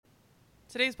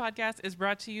Today's podcast is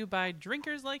brought to you by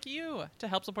drinkers like you. To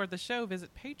help support the show, visit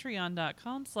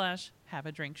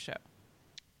patreon.com/haveadrinkshow.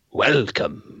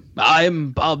 Welcome.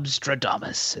 I'm Bob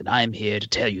Stradamus, and I'm here to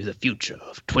tell you the future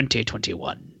of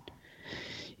 2021.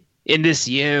 In this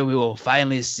year, we will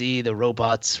finally see the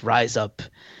robots rise up,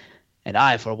 and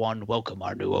I, for one, welcome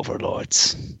our new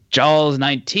overlords. Jaws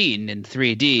 19 in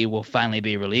 3D will finally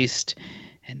be released,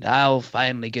 and I'll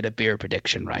finally get a beer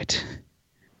prediction right.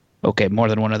 Okay, more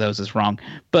than one of those is wrong,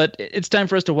 but it's time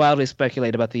for us to wildly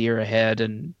speculate about the year ahead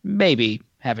and maybe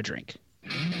have a drink.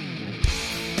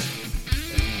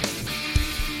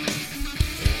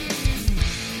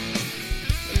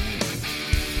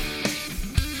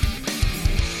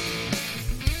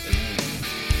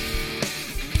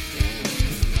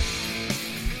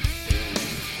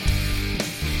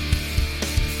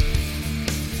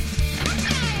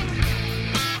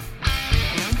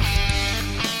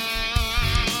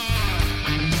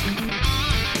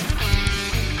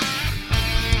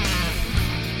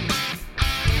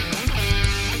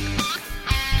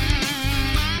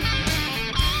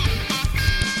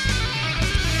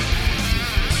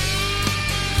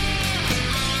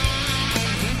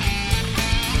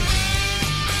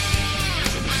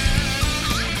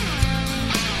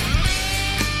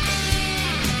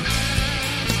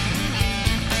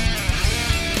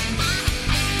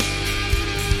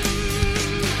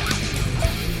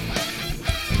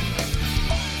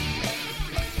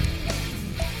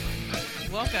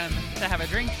 Welcome to Have a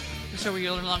Drink, the show where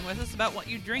you learn along with us about what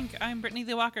you drink. I'm Brittany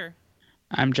Lee Walker.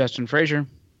 I'm Justin Frazier.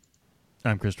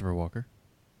 I'm Christopher Walker.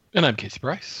 And I'm Casey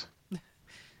Bryce.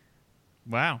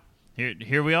 Wow.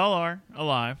 Here we all are,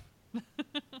 alive.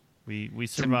 We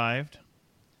survived.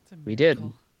 We did.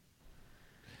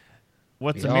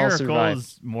 What's We a all miracle survived.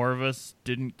 is more of us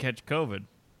didn't catch COVID.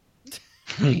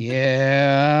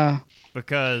 Yeah.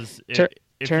 Because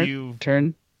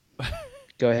Turn.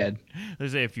 Go ahead.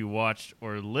 let's say if you watched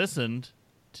or listened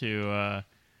to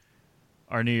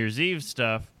our New Year's Eve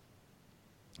stuff,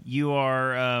 you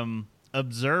are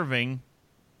observing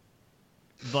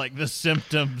like the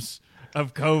symptoms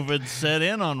of COVID set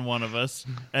in on one of us,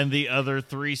 and the other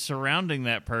three surrounding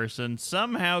that person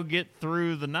somehow get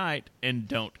through the night and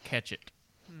don't catch it.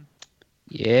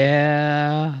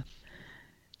 Yeah.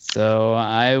 So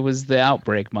I was the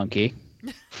outbreak monkey.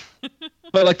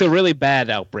 But like the really bad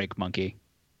outbreak monkey.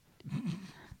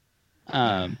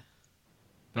 Not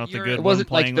the you're- good It one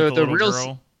wasn't like playing the with the little real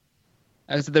girl.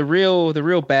 As the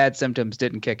real bad symptoms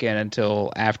didn't kick in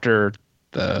until after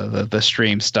the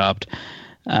stream stopped.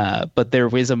 But there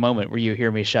was a moment where you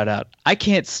hear me shout out, "I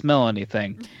can't smell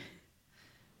anything."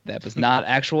 That was not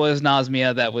actual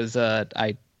anosmia. That was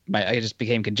I just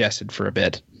became congested for a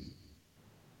bit.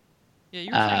 Yeah, you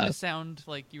were trying to sound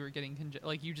like you were getting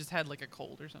like you just had like a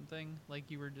cold or something. Like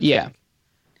you were just Yeah.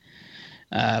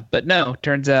 But no,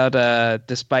 turns out,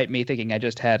 despite me thinking I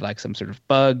just had like some sort of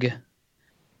bug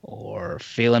or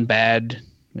feeling bad,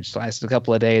 which lasted a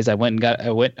couple of days, I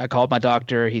called my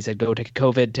doctor. He said, go take a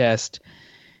COVID test.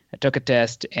 I took a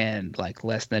test, and like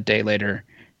less than a day later,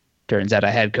 turns out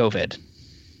I had COVID.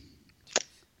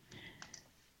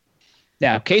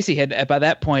 Now, Casey had, by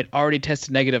that point, already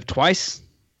tested negative twice,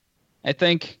 I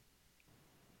think.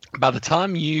 By the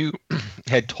time you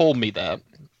had told me that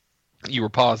you were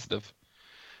positive,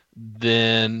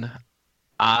 then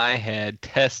I had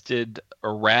tested a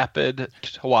rapid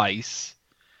twice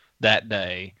that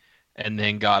day and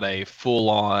then got a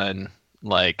full-on,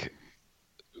 like,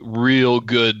 real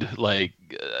good, like,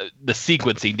 the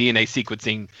sequencing, DNA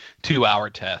sequencing 2-hour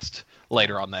test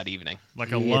later on that evening. Like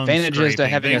a The lung advantages to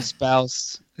scraping. having They- a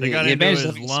spouse. they The got into advantages his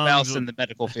of having a lungs spouse with- in the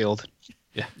medical field.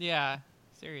 Yeah,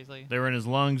 seriously. They were in his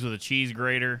lungs with a cheese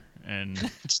grater, and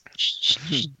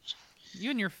You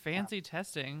and your fancy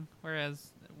testing, whereas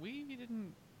we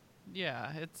didn't.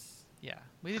 Yeah,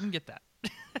 we didn't get that.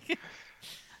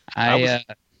 I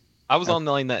was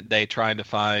online that day trying to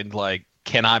find, like,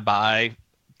 can I buy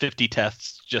 50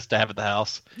 tests just to have at the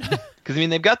house? Because, I mean,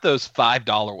 they've got those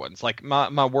 $5 ones. Like,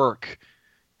 my work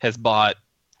has bought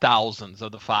thousands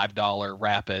of the $5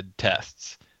 rapid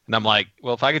tests. And I'm like,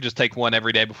 well, if I could just take one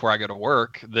every day before I go to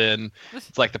work, then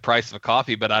it's like the price of a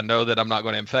coffee, but I know that I'm not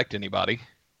going to infect anybody.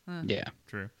 yeah.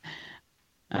 true.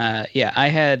 Yeah, I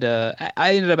had.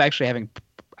 I ended up actually having.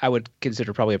 I would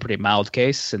consider probably a pretty mild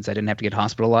case since I didn't have to get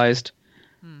hospitalized.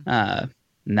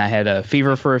 And I had a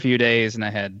fever for a few days, and I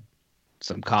had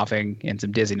some coughing and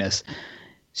some dizziness.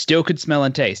 Still could smell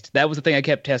and taste. That was the thing I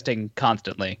kept testing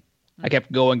constantly. I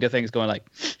kept going to things, going like,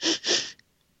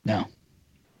 no,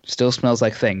 still smells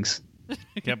like things.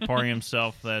 Kept pouring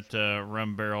himself that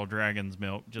rum barrel dragon's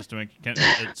milk just to make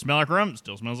it smell like rum. It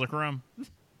still smells like rum.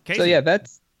 Casey, So yeah,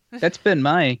 that's been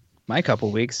my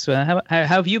couple weeks. How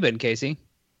have you been, Casey?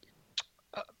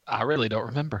 I really don't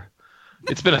remember.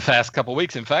 It's been a fast couple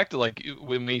weeks. In fact, like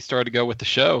when we started to go with the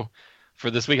show for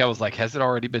this week, I was like, has it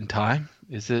already been time?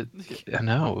 Is it? I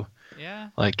know. Yeah.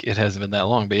 Like it hasn't been that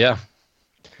long, but yeah,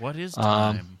 what is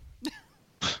time?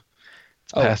 it's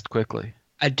passed quickly.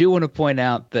 I do want to point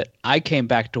out that I came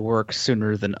back to work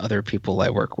sooner than other people I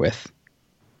work with.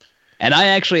 And I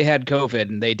actually had COVID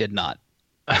and they did not.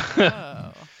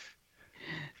 Oh.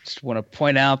 Just want to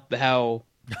point out how,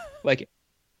 like,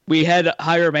 we had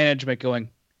higher management going,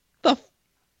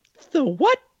 the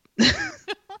what? Yeah,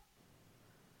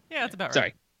 that's about right.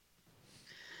 Sorry.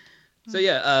 So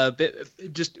yeah,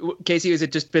 just Casey, has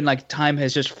it just been like time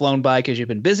has just flown by because you've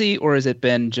been busy, or has it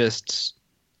been just,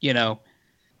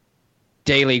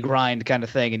 daily grind kind of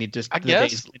thing, and you just I the guess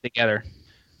days get together?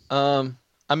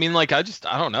 I mean, like I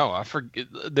don't know. I forget.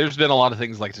 There's been a lot of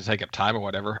things like to take up time or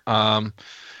whatever.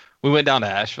 We went down to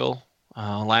Asheville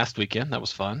last weekend. That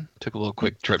was fun. Took a little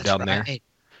quick trip down there.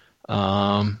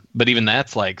 But even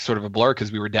that's like sort of a blur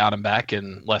because we were down and back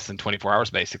in less than 24 hours,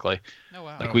 basically. Oh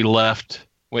wow. Like we left,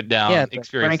 went down, Yeah,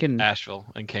 experienced Frank and- Asheville,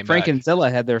 and came Frank back. and Zilla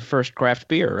had their first craft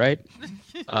beer, right?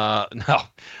 No,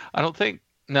 I don't think.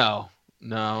 No.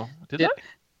 Did Did-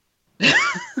 they?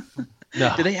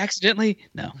 No. Did they accidentally?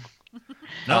 No.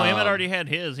 No, Emmett already had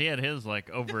his. He had his like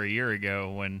over a year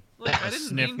ago when Look, I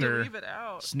didn't mean to Snifter- leave it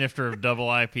out. snifter of double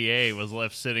IPA was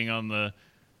left sitting on the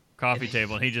coffee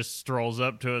table, and he just strolls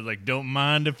up to it like, "Don't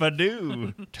mind if I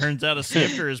do." Turns out a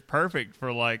snifter is perfect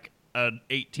for like an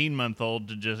 18-month-old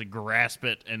to just grasp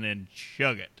it and then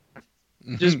chug it.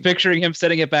 Just picturing him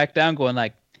setting it back down, going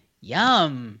like,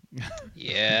 "Yum."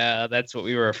 Yeah, that's what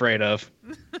we were afraid of.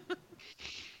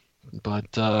 But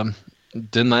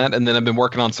did that, and then I've been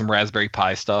working on some Raspberry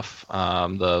Pi stuff.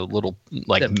 The little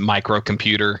like The-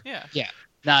 microcomputer. Yeah.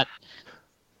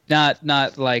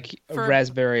 Not like For-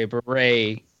 Raspberry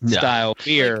Beret No. style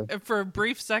beer. Like, for a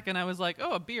brief second, I was like,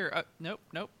 "Oh, a beer." Nope.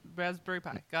 Raspberry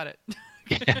Pi. Got it.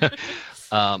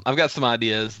 I've got some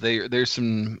ideas. There's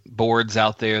some boards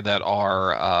out there that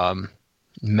are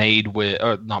made with,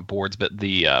 or not boards, but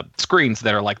the screens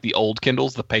that are like the old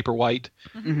Kindles, the Paperwhite,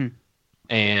 Mhm.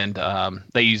 and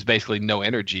they use basically no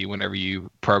energy whenever you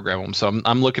program them. So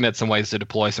I'm looking at some ways to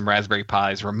deploy some Raspberry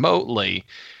Pis remotely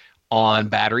on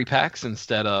battery packs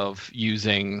instead of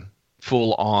using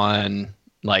full on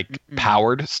like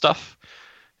powered stuff,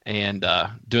 and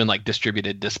doing like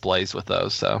distributed displays with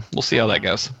those. So we'll see how that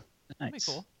goes. That'd be Nice.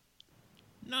 cool.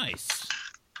 Nice.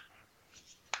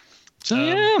 So Um,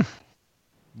 yeah.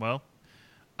 Well,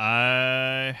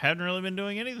 I hadn't really been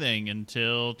doing anything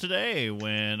until today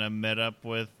when I met up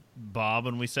with Bob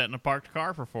and we sat in a parked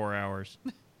car for 4 hours.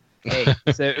 Hey,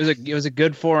 so it was a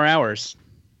good 4 hours.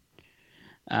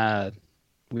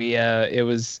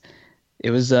 It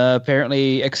was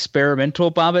apparently experimental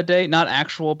Baba Day, not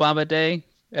actual Baba Day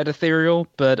at Ethereal,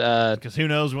 but Because who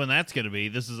knows when that's going to be.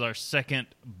 This is our second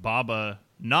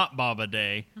not Baba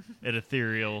Day at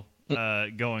Ethereal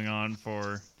going on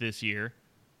for this year.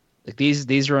 like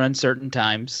these are uncertain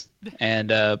times. And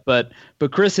but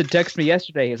Chris had texted me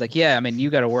yesterday. He was like, "Yeah, I mean, you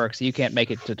got to work, so you can't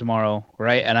make it to tomorrow,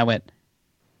 right?" And I went,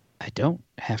 "I don't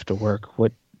have to work.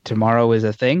 What, tomorrow is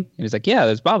a thing?" And he was like, "Yeah,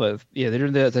 there's Baba. Yeah, they're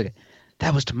doing that." Like,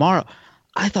 that was tomorrow.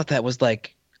 I thought that was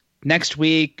like next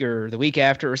week or the week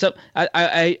after or something.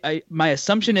 I my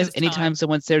assumption is It's anytime time.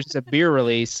 someone says a beer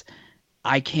release,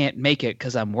 I can't make it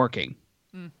because I'm working.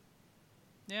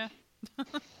 Yeah.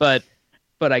 But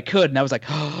I could, and I was like,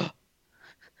 "Oh,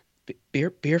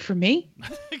 beer for me?"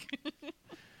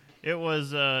 It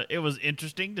was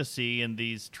interesting to see in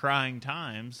these trying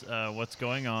times what's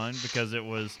going on, because it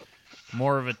was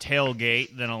more of a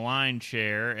tailgate than a line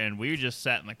share, and we just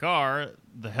sat in the car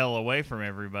the hell away from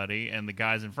everybody, and the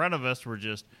guys in front of us were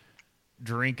just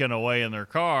drinking away in their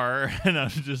car, and I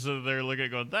was just sitting there looking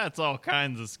going, that's all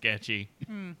kinds of sketchy.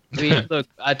 Look,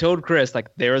 I told Chris, like,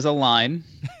 there is a line,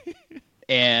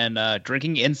 and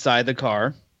drinking inside the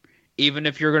car, even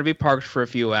if you're going to be parked for a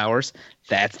few hours,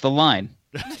 that's the line.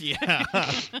 Yeah.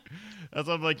 That's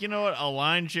why I'm like, you know what? A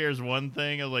line share is one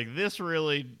thing. I was like, this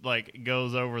really like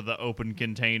goes over the open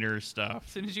container stuff.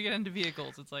 As soon as you get into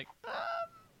vehicles, it's like,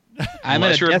 I'm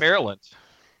Unless in you're a in death, Maryland.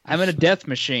 I'm in a death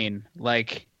machine.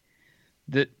 Like,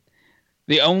 the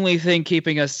only thing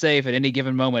keeping us safe at any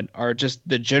given moment are just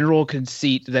the general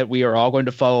conceit that we are all going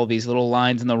to follow these little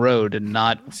lines in the road and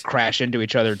not crash into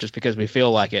each other just because we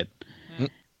feel like it.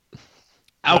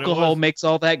 Alcohol makes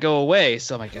all that go away.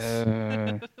 So I'm like,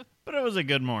 But it was a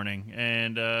good morning,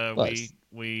 and Was.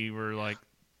 we were like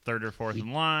third or fourth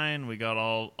in line. We got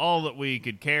all that we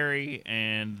could carry,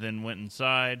 and then went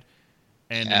inside.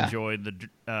 and enjoyed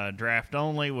the draft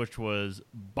only, which was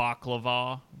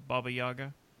Baklava, Baba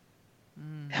Yaga.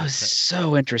 That was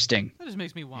so interesting. That just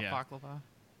makes me want baklava.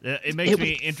 It makes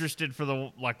me interested for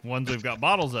the ones we've got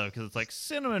bottles of, because it's like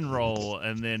cinnamon roll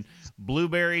and then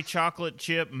blueberry chocolate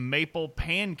chip maple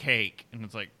pancake, and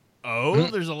it's like,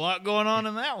 there's a lot going on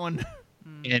in that one.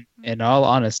 In all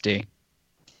honesty,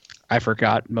 I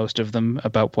forgot most of them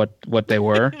about what they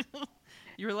were.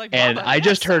 You were like, and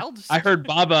Baba, I heard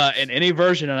Baba in any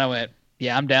version, and I went,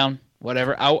 yeah, I'm down.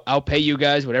 Whatever, I'll pay you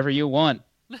guys whatever you want.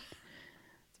 That's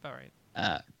about right.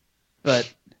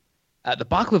 But the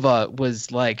baklava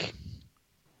was like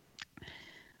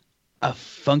a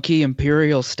funky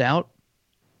imperial stout.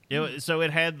 So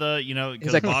it had the,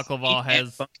 because like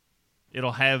baklava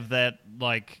it'll have that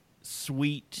like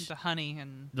sweet, the honey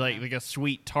and like a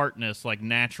sweet tartness, like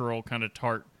natural kind of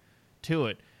tart to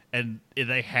it, and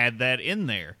they had that in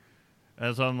there.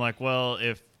 And so I'm like, well,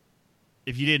 if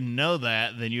you didn't know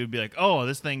that, then you would be like, oh,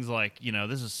 this thing's like,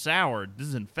 this is soured, this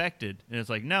is infected, and it's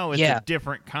like, no, it's a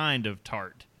different kind of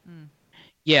tart.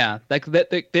 Yeah, like that.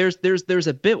 There's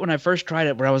a bit when I first tried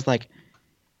it where I was like,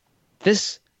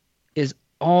 this is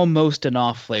almost an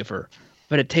off flavor,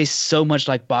 but it tastes so much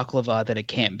like baklava that it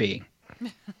can't be.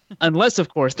 Unless, of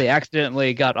course, they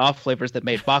accidentally got off flavors that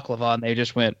made baklava, and they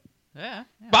just went,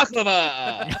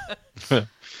 baklava.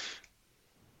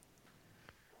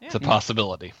 It's a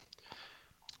possibility.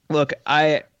 Look,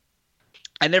 I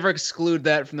never exclude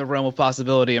that from the realm of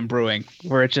possibility in brewing,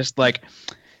 where it's just like,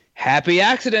 happy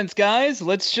accidents, guys.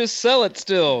 Let's just sell it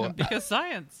still. Because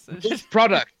science.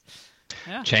 Product.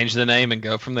 Yeah. Change the name and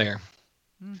go from there.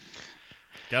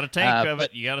 Got a tank of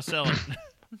it. You got to sell it.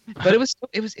 But it was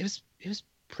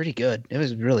pretty good. It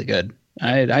was really good.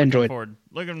 I enjoyed it.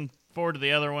 Looking forward to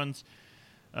the other ones.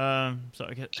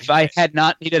 If I had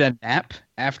not needed a nap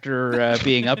after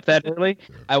being up that early,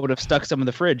 I would have stuck some in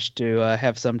the fridge to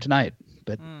have some tonight.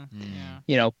 But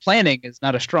planning is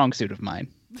not a strong suit of mine.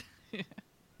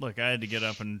 Look, I had to get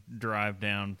up and drive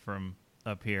down from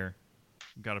up here.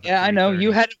 Got up. Yeah, I know.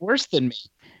 You had it worse than me.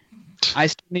 I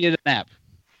still needed a nap.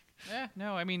 Yeah,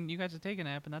 no, I mean, you got to take a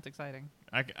nap, and that's exciting.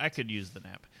 I could use the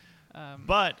nap.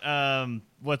 But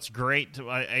what's great,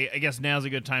 I guess now's a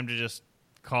good time to just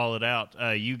call it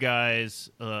out. You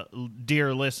guys,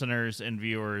 dear listeners and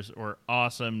viewers, were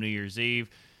awesome New Year's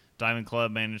Eve. Diamond Club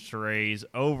managed to raise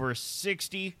over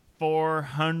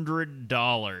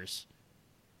 $6,400.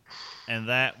 And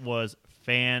that was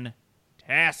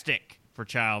fantastic for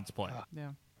Child's Play.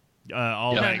 Yeah.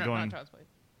 All that no, going. Not Child's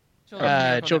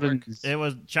Play. Children's. It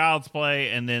was Child's Play,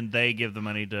 and then they give the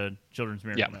money to Children's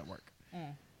Miracle Network.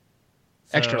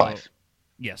 Extra Life.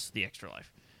 Yes, the Extra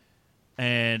Life.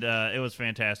 And it was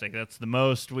fantastic. That's the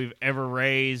most we've ever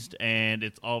raised, and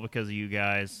it's all because of you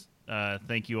guys.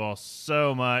 Thank you all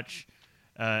so much.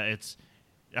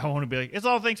 I want to be like, it's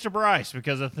all thanks to Bryce,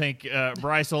 because I think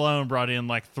Bryce alone brought in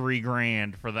like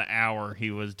 $3,000 for the hour he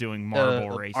was doing marble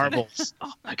racing. Marbles.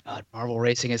 Oh my God, marble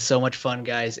racing is so much fun,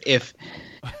 guys. If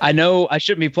I know I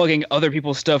shouldn't be plugging other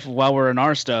people's stuff while we're in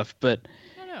our stuff, but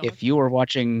if you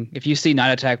see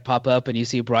Night Attack pop up and you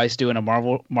see Bryce doing a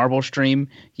marble stream,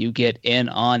 you get in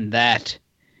on that.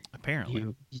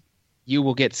 Apparently, you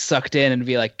will get sucked in and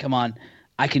be like, come on,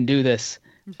 I can do this.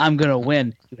 I'm gonna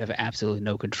win. You have absolutely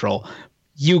no control.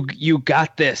 You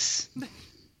got this.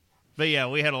 But yeah,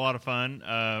 we had a lot of fun.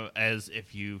 As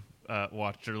if you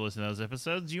watched or listened to those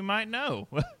episodes, you might know.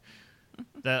 I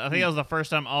think that was the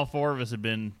first time all four of us had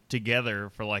been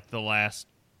together for like the last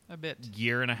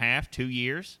year and a half, 2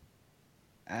 years.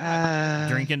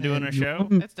 Drinking, doing a show.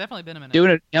 It's definitely been a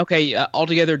minute.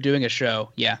 Altogether doing a show.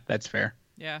 Yeah, that's fair.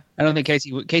 Yeah. I don't think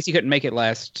Casey couldn't make it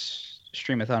last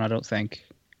Streamathon. I don't think.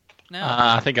 No.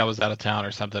 I think I was out of town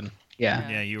or something.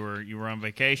 Yeah, you were on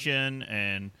vacation,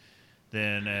 and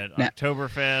then at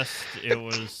Oktoberfest, it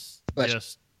was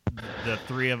just the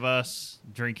three of us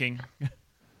drinking.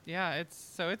 Yeah, it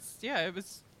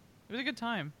was a good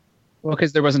time. Well,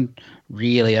 because there wasn't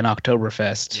really an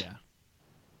Oktoberfest. Yeah,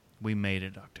 we made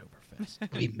it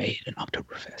Oktoberfest. We made an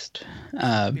Oktoberfest. Spirit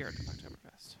of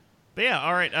Oktoberfest. But yeah,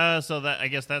 all right. So I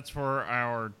guess that's for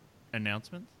our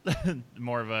announcements.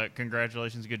 More of a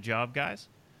congratulations, good job, guys.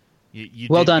 You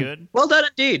well did done. Good. Well done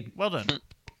indeed. Well done.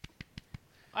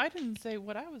 I didn't say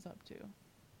what I was up to.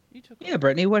 You took. Yeah,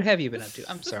 Brittany, what have you been up to?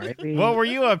 I'm sorry. What were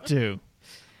you up to?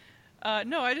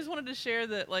 No, I just wanted to share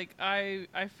that like I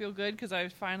feel good because I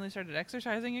finally started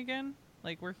exercising again,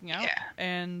 like working out,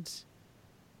 and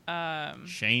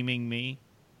shaming me.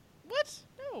 What?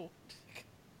 No.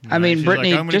 I mean, she's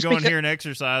Brittany, like, I'm going to go in here and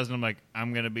exercise, and I'm like,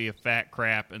 I'm going to be a fat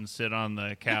crap and sit on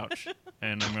the couch,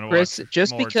 and I'm going to watch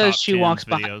just more because Top she 10s walks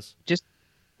videos. behind,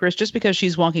 Chris, just because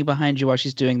she's walking behind you while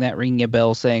she's doing that, ringing a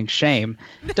bell saying shame,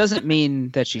 doesn't mean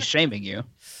that she's shaming you.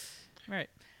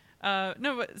 Right.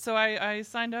 No, but so I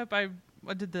signed up. I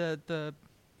did the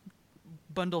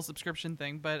bundle subscription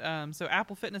thing, but so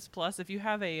Apple Fitness Plus, if you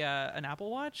have an Apple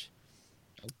Watch,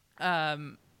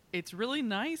 it's really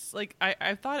nice. Like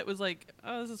I thought it was like,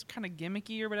 oh, this is kind of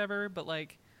gimmicky or whatever, but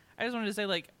like I just wanted to say,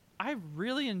 like, I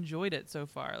really enjoyed it so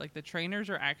far. Like the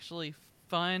trainers are actually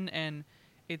fun, and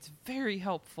it's very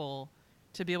helpful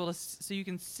to be able to so you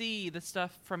can see the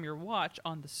stuff from your watch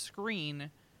on the screen.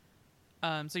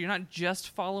 So you're not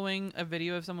just following a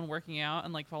video of someone working out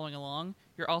and like following along.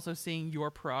 You're also seeing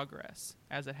your progress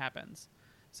as it happens.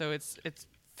 So it's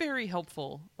very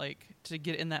helpful, like, to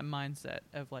get in that mindset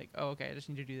of like, oh, okay, I just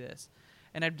need to do this.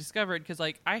 And I've discovered, because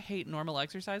like I hate normal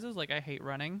exercises, like I hate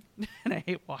running and I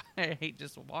hate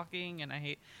just walking, and I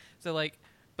hate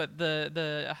but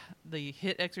the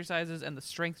HIIT exercises and the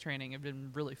strength training have been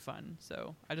really fun.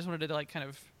 So I just wanted to like kind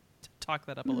of talk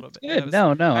that up a little bit. Good.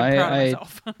 I'm proud of I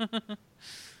myself.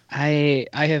 I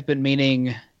have been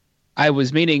meaning. I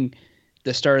was meaning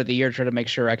the start of the year to try to make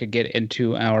sure I could get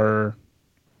into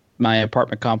my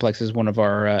apartment complex as one of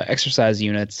our exercise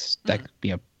units. That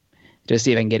to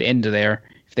see if I can get into there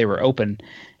if they were open,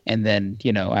 and then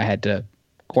I had to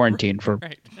quarantine for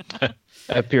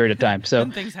a period of time. So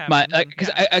things happen.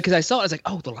 Because I saw it, I was like,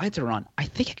 oh, the lights are on. I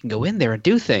think I can go in there and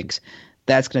do things.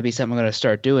 That's going to be something I'm going to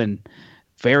start doing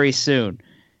very soon.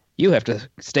 You have to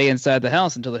stay inside the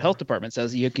house until the health department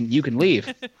says you can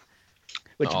leave.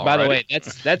 Which, by the way,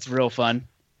 that's real fun.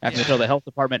 I have to tell the health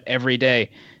department every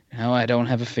day, no, I don't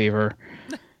have a fever.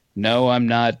 No, I'm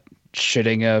not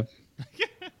shitting a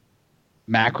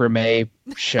macrame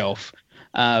shelf.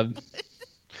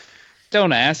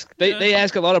 Don't ask. They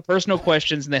ask a lot of personal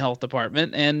questions in the health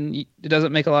department, and it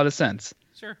doesn't make a lot of sense.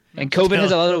 Sure. And COVID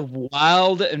has a lot of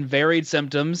wild and varied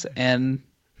symptoms, and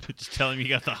just tell him you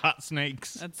got the hot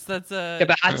snakes. That's get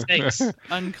the hot snakes.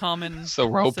 Uncommon so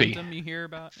ropey symptom you hear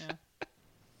about. Yeah.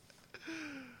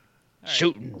 Right.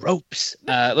 Shooting ropes.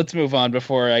 Let's move on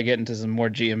before I get into some more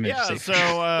GM. Yeah. So,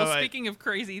 well, speaking of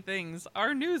crazy things,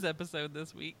 our news episode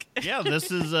this week. Yeah,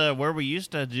 this is where we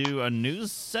used to do a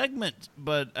news segment,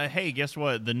 but hey, guess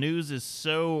what? The news is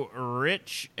so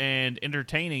rich and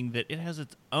entertaining that it has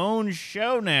its own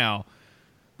show now,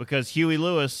 because Huey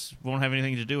Lewis won't have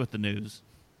anything to do with the news.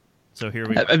 So here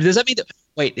we go. Does that mean that?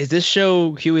 Wait, is this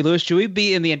show Huey Lewis? Should we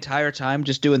be in the entire time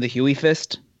just doing the Huey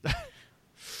fist?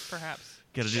 Perhaps.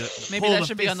 Gotta do it. Maybe that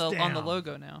should be on the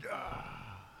logo now.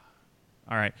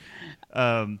 All right.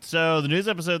 So the news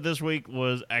episode this week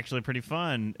was actually pretty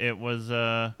fun. It was.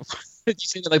 You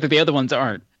say that like the other ones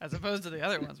aren't. As opposed to the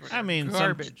other ones. I mean,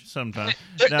 garbage. Sometimes.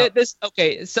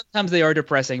 Sometimes they are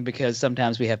depressing because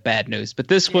sometimes we have bad news, but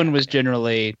this one was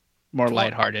generally more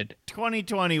lighthearted.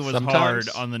 2020 was hard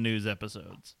on the news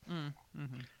episodes.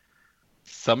 Mm-hmm.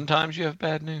 Sometimes you have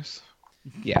bad news.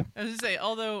 Yeah. I was going to say,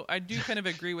 although I do kind of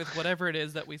agree with whatever it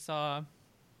is that we saw,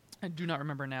 I do not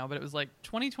remember now, but it was like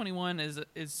 2021 is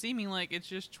seeming like it's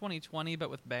just 2020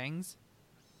 but with bangs.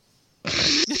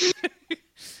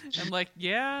 I'm like,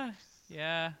 yeah.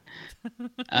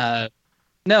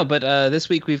 No, but this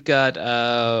week we've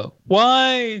got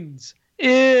Wines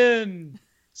in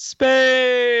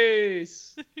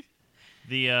Space.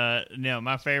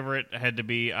 My favorite had to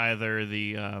be either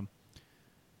the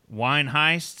wine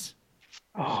heists.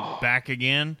 Back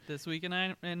again this week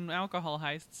in alcohol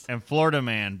heists, and Florida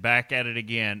Man back at it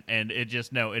again, and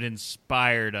it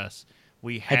inspired us.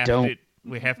 We have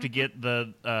to get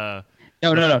the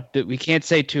no. We can't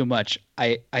say too much.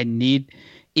 I need,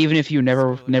 even if you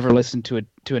never listen to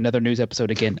another news episode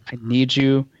again, I need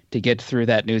you to get through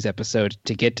that news episode,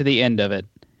 to get to the end of it,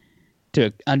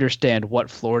 to understand what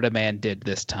Florida Man did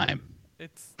this time.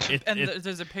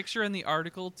 There's a picture in the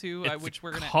article too, which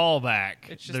we're gonna callback.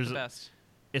 It's just the best.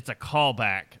 It's a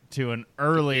callback to an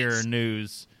earlier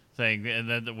news thing, and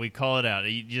then we call it out.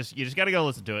 You just got to go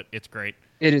listen to it. It's great.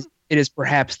 It is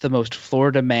perhaps the most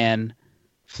Florida man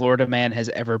has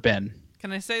ever been.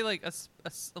 Can I say like a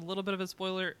little bit of a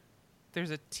spoiler?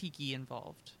 There's a tiki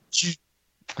involved.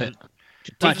 As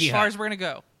far as we're gonna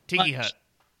go. Tiki hut.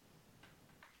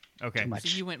 Okay.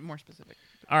 So you went more specific.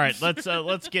 All right,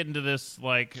 let's get into this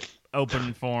like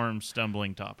open form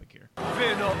stumbling topic here.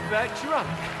 We're not that drunk,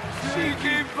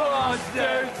 cheeky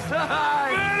bastards! We're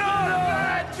not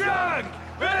that drunk!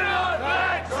 We're not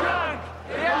that drunk!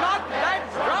 We're not that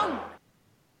drunk!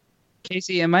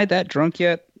 Casey, am I that drunk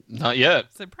yet? Not yet.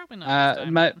 So probably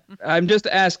not. I'm just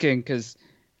asking because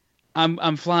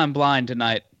I'm flying blind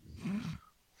tonight.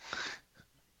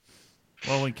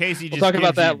 Well, when Casey we'll talk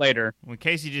about that later. When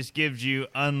Casey just gives you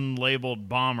unlabeled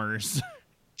bombers,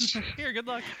 Here, good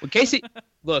luck. Well, Casey,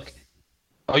 look.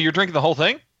 Oh, you're drinking the whole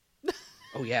thing?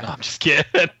 Oh No, yeah. I'm just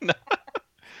kidding.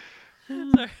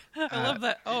 Sorry. I love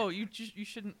that. Oh, you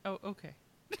shouldn't. Oh, okay.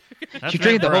 That's You meant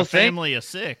drank the for a whole thing? family of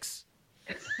 6.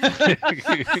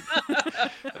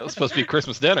 That was supposed to be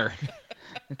Christmas dinner.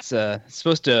 It's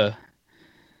supposed to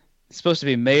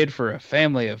be made for a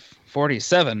family of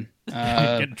 47.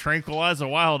 Can tranquilize a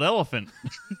wild elephant.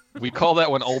 We call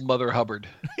that one Old Mother Hubbard.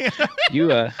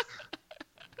 You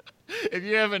If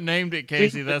you haven't named it,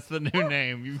 Casey, that's the new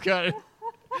name. You've got it.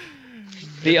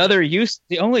 the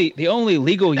only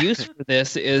legal use for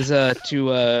this is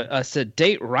to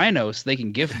sedate rhinos so they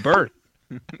can give birth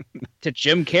to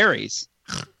Jim Carrey's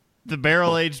The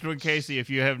barrel-aged one, Casey, if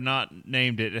you have not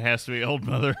named it, it has to be Old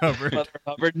Mother Hubbard. Mother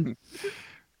Hubbard.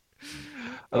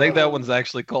 I think that one's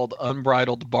actually called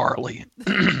Unbridled Barley.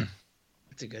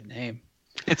 It's a good name.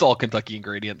 It's all Kentucky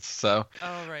ingredients, so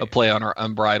Oh, right. a play on our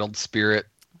unbridled spirit,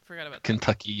 Forgot about that.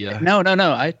 Kentucky. No.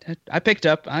 I picked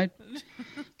up.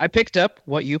 I picked up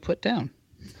what you put down.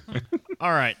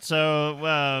 All right, so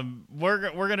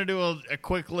we're gonna do a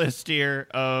quick list here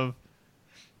of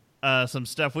some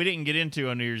stuff we didn't get into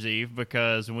on New Year's Eve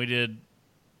because when we did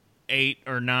 8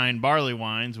 or 9 barley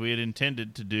wines, we had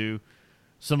intended to do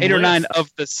some 8 or 9 lists.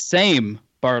 of the same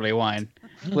barley wine.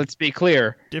 Let's be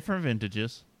clear. Different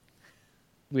vintages.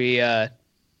 We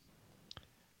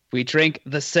drank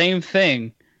the same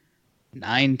thing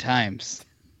 9 times.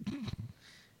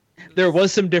 There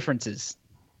was some differences.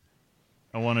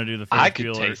 I want to do the I Ferris could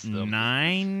Bueller taste them.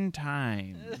 9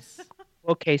 times.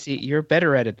 Well, Casey, you're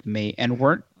better at it than me, and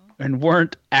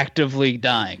weren't actively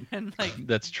dying. And like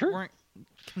That's true. weren't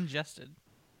congested.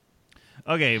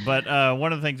 Okay, but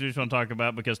one of the things we just want to talk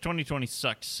about because 2020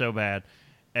 sucked so bad,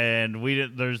 and we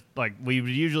would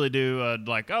usually do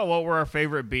what were our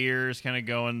favorite beers, kind of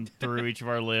going through each of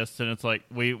our lists, and it's like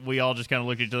we all just kind of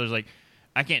looked at each other like,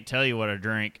 I can't tell you what I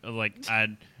drank. Like I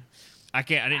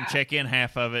didn't check in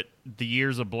half of it. The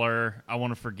year's a blur. I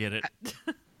want to forget it.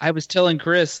 I was telling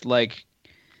Chris, like,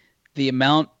 the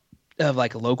amount of,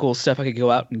 like, local stuff I could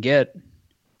go out and get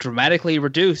dramatically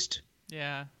reduced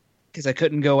Yeah. because I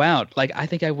couldn't go out. Like, I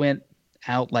think I went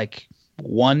out, like,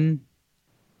 1,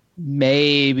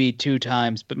 maybe 2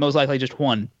 times, but most likely just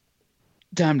 1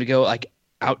 time to go, like,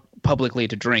 out publicly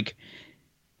to drink.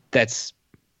 That's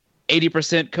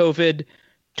 80% COVID,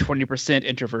 20%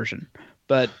 introversion.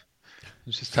 But,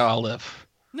 It's just how I live.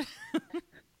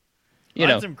 you I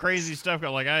know, had some crazy stuff.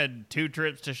 Like I had 2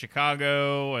 trips to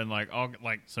Chicago, and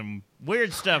some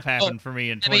weird stuff happened for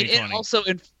me in I mean,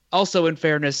 2020. it also in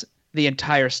fairness, the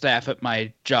entire staff at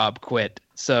my job quit.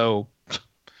 So,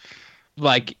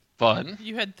 like, Fun.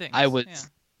 You had things. I was,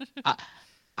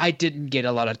 I didn't get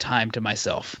a lot of time to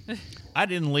myself. I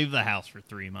didn't leave the house for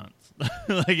 3 months.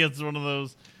 Like it's one of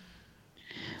those.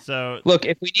 So, Look,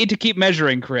 if we need to keep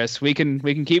measuring, Chris, we can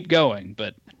keep going.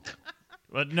 But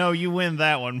but no, you win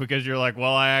that one because you're like,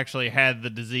 well, I actually had the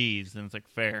disease, and it's like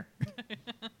fair.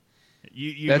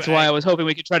 that's why I was hoping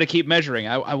we could try to keep measuring.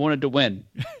 I wanted to win.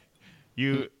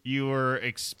 you were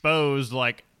exposed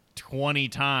like 20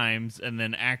 times and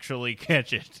then actually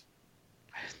catch it.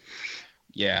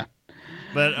 Yeah.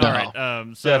 But No, all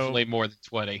right, so Definitely more than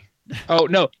 20. Oh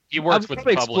no, He I works was with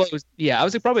probably the public. exposed. Yeah, I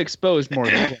was probably exposed more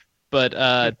than 20.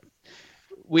 But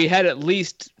we had at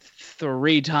least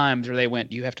 3 times where they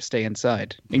went, "You have to stay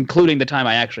inside," including the time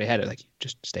I actually had it. Like,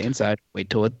 just stay inside. Wait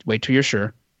till you're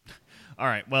sure. All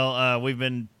right. Well, we've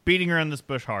been beating around this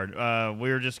bush hard. We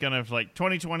were just gonna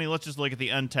 2020. Let's just look at the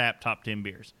untapped top 10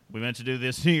 beers. We meant to do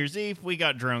this New Year's Eve. We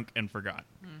got drunk and forgot.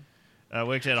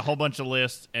 We actually had a whole bunch of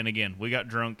lists, and again, we got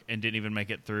drunk and didn't even make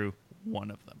it through one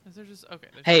of them. Is there just okay?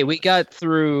 there's Hey, just- we got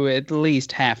through at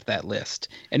least half that list,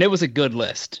 and it was a good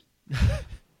list.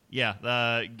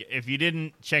 Yeah. If you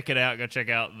didn't check it out, go check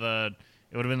out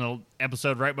it would have been the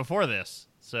episode right before this.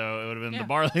 So it would have been Yeah. the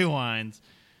barley wines.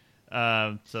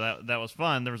 So that was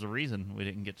fun. There was a reason we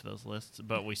didn't get to those lists,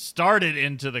 but we started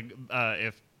into the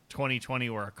if 2020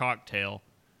 were a cocktail.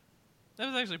 That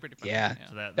was actually pretty fun. Yeah.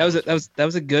 So that That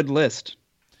was a good list.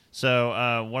 So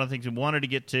one of the things we wanted to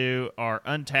get to are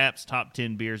Untapped's top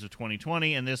 10 beers of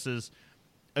 2020, and this is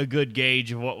a good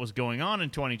gauge of what was going on in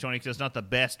 2020 because it's not the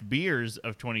best beers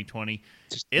of 2020.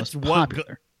 Just It's most what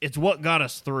popular. it's what got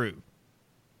us through.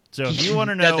 So if you want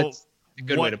to know, That's a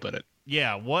good way what- to put it.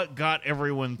 yeah, what got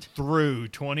everyone through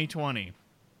 2020,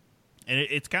 and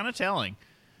it's kind of telling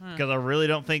because I really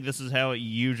don't think this is how it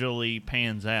usually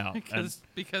pans out. And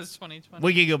because 2020.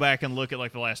 we could go back and look at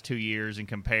like the last 2 years and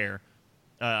compare.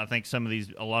 I think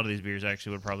a lot of these beers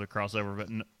actually would probably cross over, but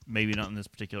maybe not in this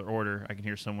particular order. I can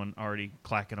hear someone already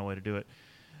clacking away to do it.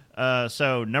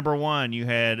 So number 1, you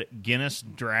had Guinness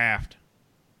Draft.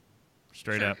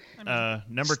 Straight Sure. up. I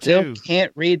mean, Number Still 2,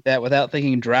 can't read that without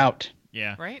thinking drought.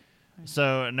 yeah. right?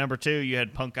 So number 2, you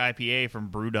had Punk IPA from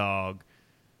BrewDog.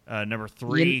 Number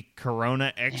 3,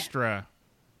 Corona Extra.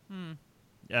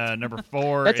 Number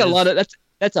 4, That's is a lot of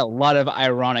that's a lot of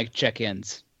ironic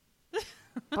check-ins.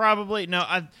 probably no.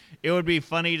 It would be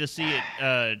funny to see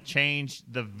it change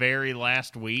the very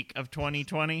last week of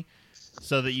 2020,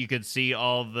 so that you could see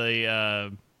all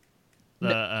the.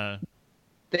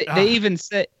 They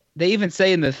even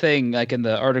say in the thing, like in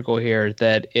the article here,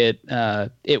 that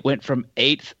it went from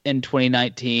 8th in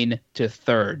 2019 to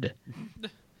 3rd.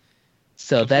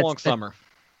 So It's a long summer.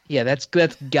 Yeah, that's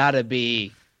gotta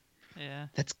be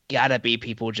Yeah.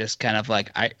 people just kind of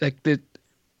like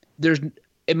there's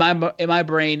in my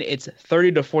brain it's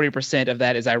 30 to 40% of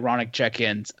that is ironic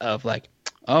check-ins of like,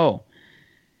 oh,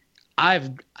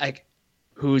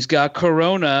 who's got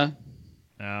Corona?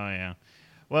 Oh yeah.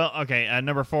 Well, okay.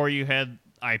 Number 4, you had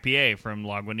IPA from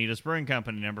Lagunitas Brewing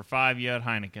Company. Number 5, you had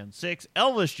Heineken. 6,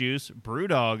 Elvis Juice,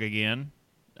 BrewDog again.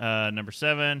 Number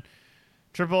 7,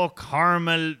 Triple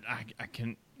Caramel. I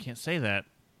can't say that.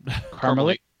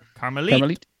 Carmelite.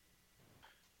 Carmelite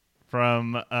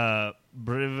from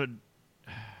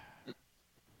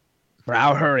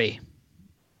Brow hurry.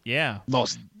 yeah,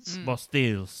 Most.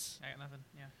 Bostils. I got nothing.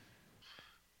 Yeah.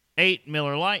 8,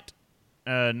 Miller Lite.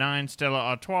 9, Stella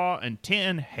Artois, and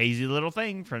 10, Hazy Little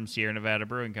Thing from Sierra Nevada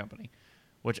Brewing Company,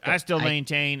 which I still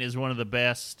maintain is one of the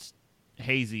best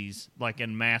hazies, like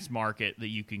in mass market, that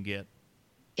you can get.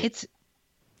 Is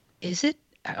it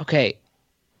okay?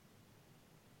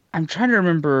 I'm trying to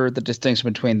remember the distinction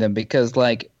between them because,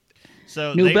 like,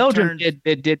 So New they've Belgium turned-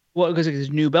 did well because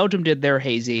New Belgium did their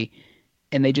hazy,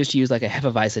 and they just used like a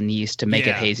Hefeweizen yeast to make it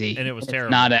Yeah, hazy, and it was it's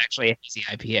terrible. not actually a hazy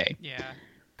IPA. Yeah.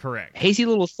 correct. Hazy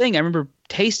Little Thing, I remember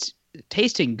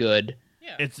tasting good,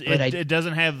 Yeah. It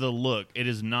doesn't have the look. It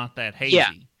is not that hazy.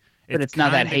 Yeah, but it's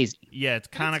not that kinda- hazy. Yeah, it's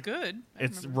kind It's of good. I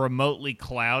It's remember. remotely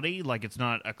cloudy, like it's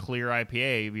not a clear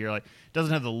IPA. But you're like, it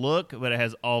doesn't have the look, but it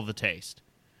has all the taste.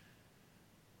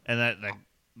 And that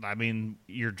I mean,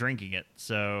 you're drinking it,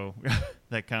 so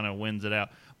that kind of wins it out.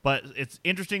 But it's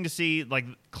interesting to see, like,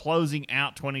 closing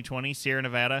out 2020, Sierra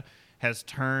Nevada has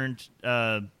turned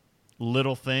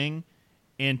Little Thing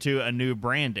into a new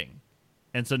branding.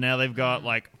 And so now they've got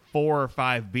like 4 or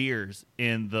 5 beers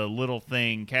in the Little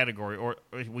Thing category, or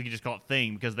we could just call it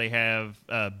Thing, because they have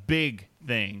Big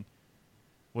Thing,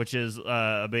 which is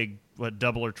a big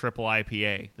double or triple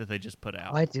IPA that they just put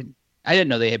out. I didn't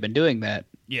know they had been doing that.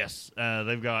 Yes,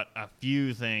 they've got a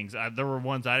few things. There were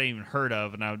ones I didn't even heard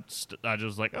of, and I just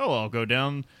was like, oh, I'll go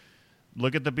down,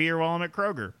 look at the beer while I'm at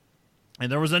Kroger,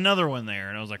 and there was another one there,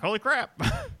 and I was like, holy crap,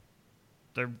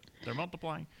 they're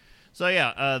multiplying. So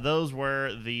yeah, those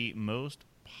were the most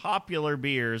popular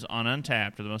beers on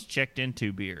Untappd, or the most checked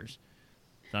into beers.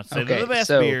 Not to say they're Okay, the best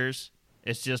so- beers.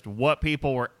 It's just what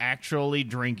people were actually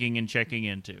drinking and checking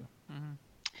into.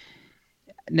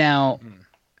 Now,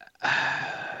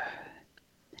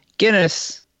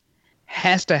 Guinness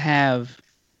has to have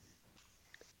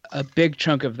a big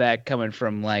chunk of that coming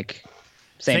from like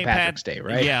St. Patrick's Day,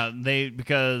 right? Yeah,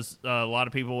 because a lot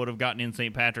of people would have gotten in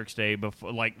St. Patrick's Day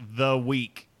before, like the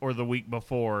week or the week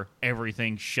before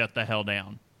everything shut the hell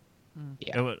down.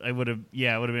 Yeah. It would have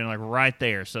been like right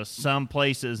there. So some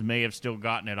places may have still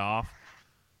gotten it off,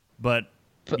 but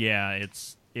yeah,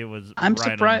 it was. I'm right on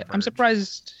the surprised. I'm verge.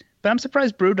 surprised, but I'm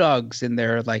surprised BrewDog's in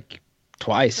there like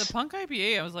twice. The Punk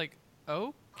IPA, I was like,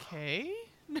 okay,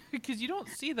 because you don't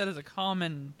see that as a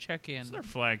common check-in. It's their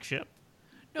flagship.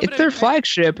 No, It's but their I-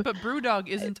 flagship. But BrewDog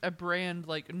isn't a brand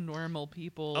like normal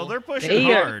people. Oh, they're pushing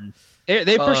They are- hard. They're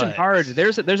pushing But- hard.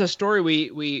 There's a story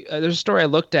there's a story I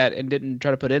looked at and didn't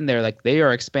try to put in there. Like they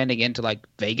are expanding into like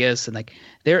Vegas and like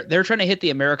they're trying to hit the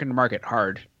American market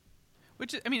hard.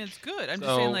 Which I mean, it's good. I'm just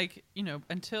So- saying, like, you know,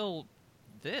 until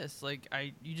this, like,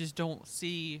 you just don't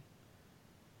see.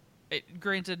 It,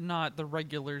 granted, not the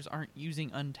regulars aren't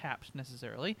using Untapped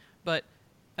necessarily, but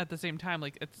at the same time,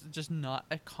 like, it's just not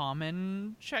a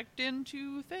common checked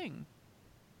into thing.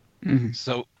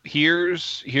 So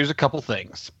here's a couple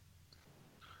things.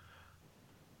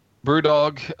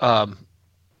 BrewDog,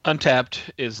 Untappd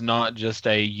is not just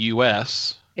a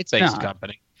U.S. It's based not.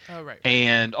 company, Oh right.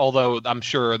 and although I'm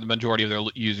sure the majority of their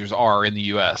users are in the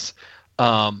U.S.,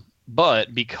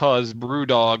 but because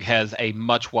BrewDog has a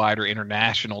much wider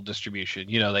international distribution,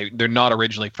 you know, they're not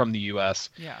originally from the U.S.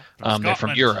 Yeah. They're from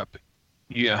Scotland. Europe.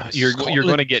 Yeah, you're Scotland.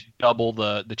 going to get double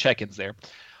the check-ins there.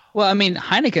 Well, I mean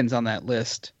Heineken's on that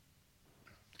list,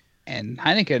 and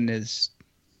Heineken is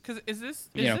Because is this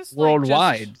you know like,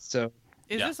 worldwide. just- So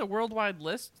Is Yeah. this a worldwide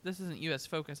list? This isn't U.S.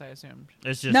 focus, I assumed.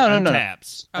 It's just No.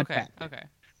 Untaps. Okay. Okay. Okay.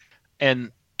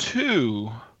 And 2,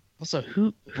 Also,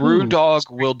 who BrewDog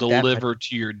will that deliver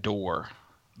to your door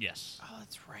Yes. Oh,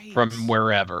 that's right. from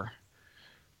wherever.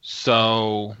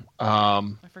 So, I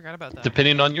forgot about that.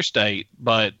 depending on your state,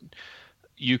 but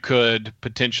you could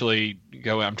potentially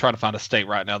go. I'm trying to find a state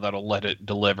right now that'll let it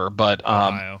deliver, but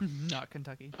Ohio. Not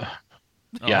Kentucky.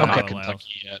 yeah, Ohio not allows.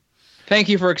 Kentucky yet. Thank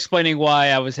you for explaining why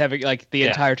I was having like the Yeah.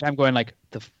 entire time going like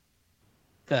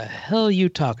the hell are you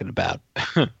talking about?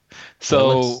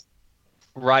 So let's-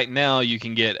 right now you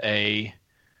can get a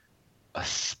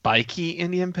spiky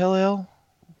Indian Pale Ale.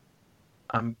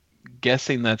 I'm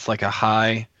guessing that's like a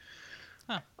high.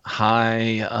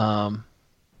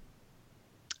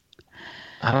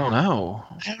 I don't know.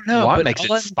 I don't know. What but makes all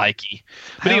it I'm- spiky? I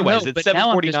But don't anyways, know, it's but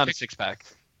now I'm just $7.49 a pic- 6-pack.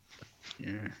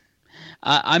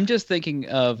 I'm just thinking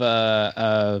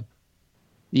of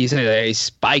you said a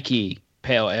spiky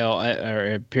pale ale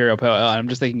or imperial pale ale. I'm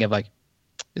just thinking of like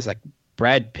is like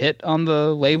Brad Pitt on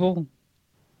the label,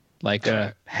 like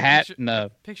a hat and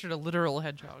a. Pictured a literal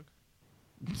hedgehog.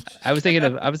 I was thinking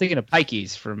of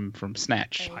Pikeys from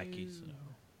Snatch. Pikeys.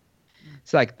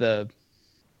 It's like the.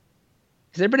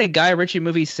 Has there been a Guy Ritchie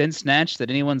movie since Snatch that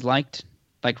anyone's liked,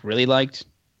 like really liked?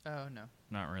 Oh no.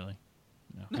 Not really.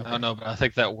 I don't know, but I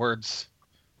think that word's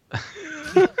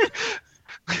I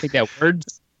think that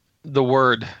words. the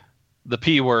word, the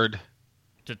P word.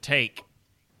 To take.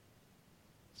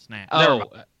 Snap. Oh,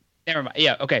 never mind.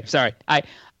 Yeah. Okay. Sorry.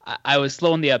 I was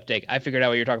slow in the uptake. I figured out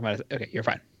what you're talking about. Okay, you're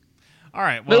fine. All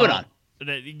right. Well, Moving on.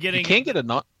 Getting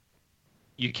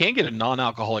You can get a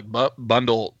non-alcoholic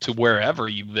bundle to wherever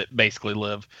you basically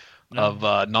live of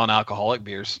non-alcoholic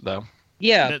beers, though.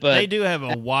 Yeah, but they do have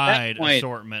a wide point-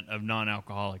 assortment of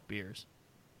non-alcoholic beers.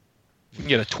 You can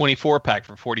get a 24-pack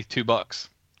for $42.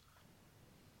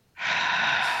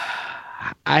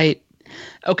 I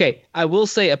will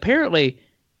say apparently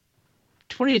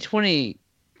 2020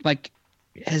 like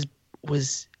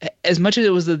was as much as it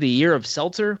was the year of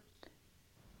seltzer,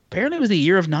 apparently it was the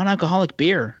year of non-alcoholic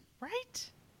beer. Right?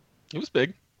 It was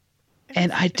big.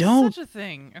 And I It's don't- such a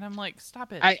thing, and I'm like,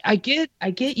 stop it. I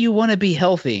get you want to be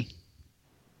healthy.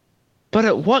 But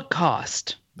at what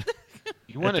cost?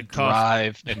 You want to the cost-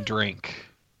 drive and drink.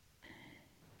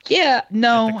 Yeah, At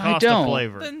no, the I cost of don't.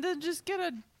 flavor. then just get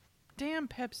a damn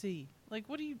Pepsi. Like,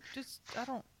 what do you just? I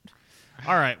don't.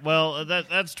 All right. Well,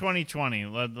 that's 2020.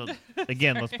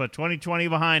 Again, let's put 2020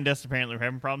 behind us. Apparently, we're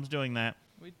having problems doing that.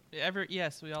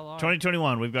 Yes, we all are.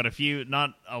 2021, we've got not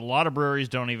a lot of breweries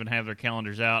don't even have their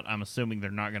calendars out. I'm assuming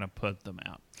they're not going to put them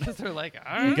out Because they're like,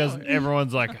 I don't because know.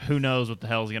 everyone's like, who knows what the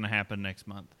hell is going to happen next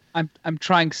month? I'm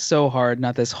trying so hard,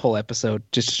 not this whole episode,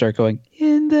 just to start going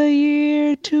in the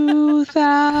year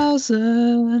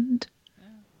 2000.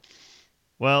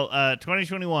 Well,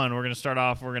 2021, we're going to start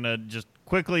off. We're going to just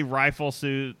quickly rifle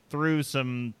through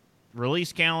some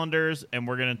release calendars, and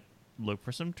we're going to look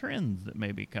for some trends that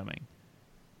may be coming.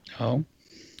 Oh,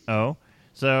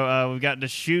 So we've got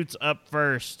Deschutes up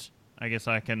first. I guess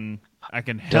I can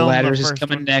helm the ladders the is first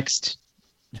coming one. next.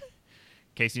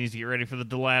 Casey needs to get ready for the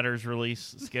Deladders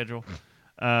release schedule.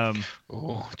 Oh,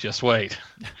 just wait.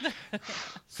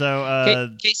 So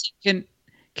Casey,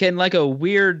 can like a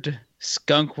weird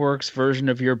Skunkworks version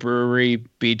of your brewery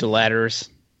be Deladders?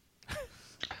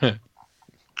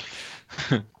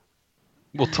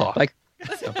 We'll talk. Like-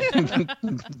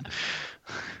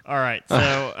 all right.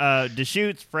 So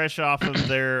Deschutes, fresh off of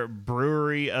their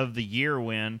Brewery of the Year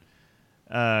win,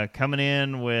 coming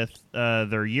in with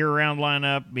their year-round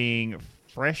lineup being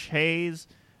Fresh Haze,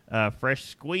 Fresh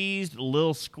Squeezed,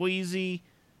 Lil Squeezy,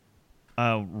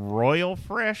 Royal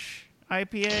Fresh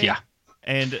IPA, Yeah.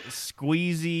 and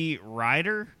Squeezy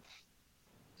Rider.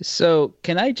 So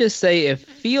can I just say it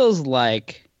feels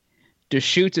like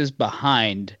Deschutes is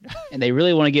behind, and they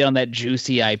really want to get on that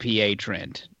juicy IPA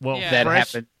trend Well, Yeah. that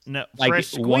fresh, happened no, like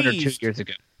Fresh 1 or 2 Squeezed- years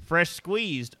ago. Fresh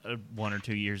Squeezed 1 or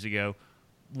 2 years ago,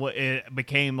 it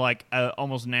became like a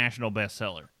almost national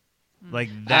bestseller. Like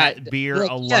that beer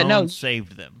like, alone yeah, no.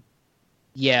 saved them.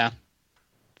 Yeah,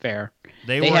 fair.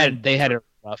 They had it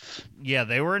rough. Yeah,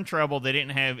 they were in trouble. They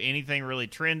didn't have anything really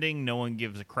trending. No one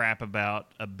gives a crap about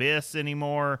Abyss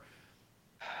anymore.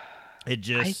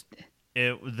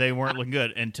 They weren't looking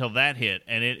good until that hit,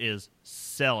 and it is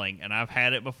selling. And I've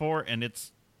had it before, and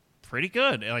it's pretty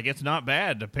good. Like, it's not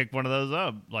bad to pick one of those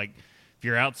up. Like, if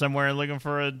you're out somewhere and looking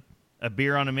for a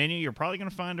beer on a menu, you're probably going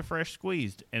to find a Fresh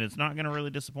Squeezed, and it's not going to really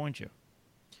disappoint you.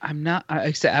 I'm not.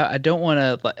 I don't want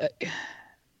to.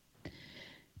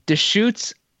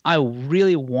 Deschutes, I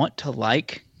really want to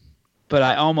like, but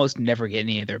I almost never get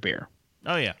any of their beer.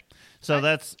 Oh, yeah. So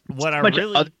that's what I Bunch really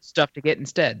of other stuff to get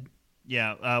instead.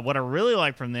 Yeah, what I really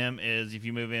like from them is if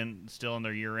you move in still in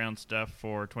their year-round stuff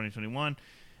for 2021,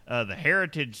 the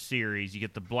Heritage Series, you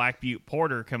get the Black Butte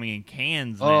Porter coming in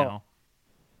cans now.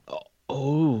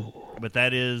 Oh, But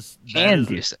that is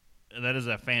cans.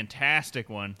 a fantastic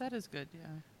one. That is good,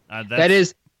 yeah. That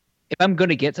is, if I'm going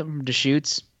to get something from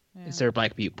Deschutes, Yeah. it's their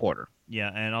Black Butte Porter. Yeah,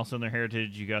 and also in their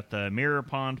Heritage, you got the Mirror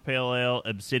Pond Pale Ale,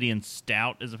 Obsidian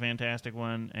Stout is a fantastic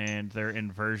one, and their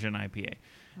Inversion IPA.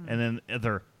 And then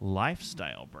their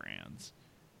lifestyle brands.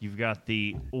 You've got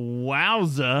the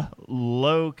Wowza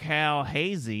Low Cal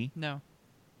Hazy. No.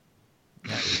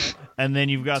 And then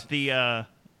you've got the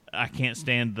I can't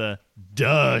stand the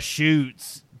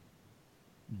Shoots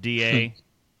DA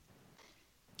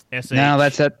SH. No,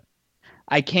 that's it.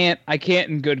 I can't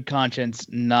in good conscience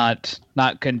not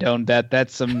condone that.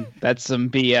 That's some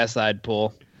BS I'd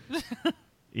pull.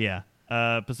 Yeah.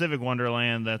 Pacific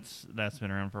Wonderland, that's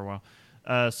been around for a while.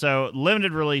 So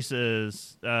limited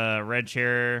releases, Red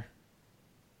Chair.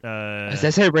 Does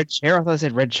that say Red Chair? I thought it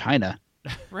said Red China.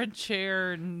 Red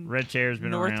Chair. Red Chair's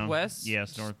been around. Northwest?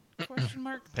 Yes, North Question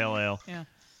mark? Pale Ale.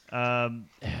 Yeah.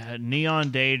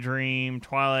 Neon Daydream,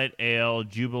 Twilight Ale,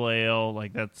 Jubilee,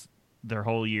 like that's their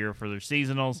whole year for their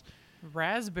seasonals.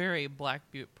 Raspberry Black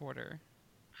Butte Porter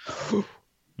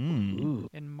Ooh.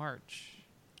 in March.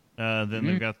 Then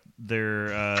they've got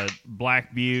their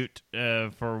Black Butte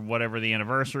for whatever the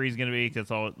anniversary is going to be. 'Cause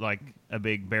it's all like a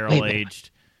big barrel aged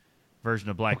version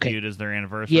of Black Butte is their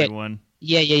anniversary one.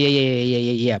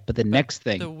 Yeah. But the next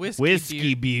thing, The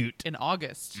Whiskey Butte. in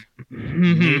August.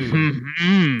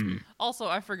 Also,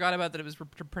 I forgot about that it was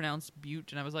pronounced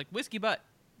Butte, and I was like, whiskey butt.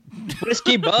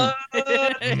 Whiskey Butt.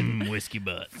 Whiskey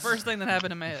Butt. First thing that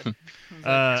happened in my head.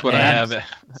 That's what I and- have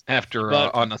after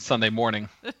but- on a Sunday morning.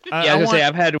 Yeah, I was gonna say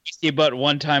I've had Whiskey Butt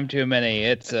one time too many.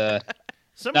 It's not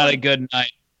a good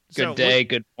night, good So day,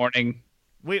 good morning.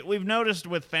 We've noticed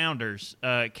with founders,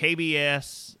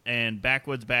 KBS and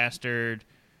Backwoods Bastard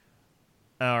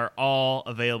are all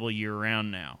available year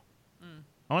round now.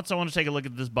 I want someone to take a look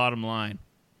at this bottom line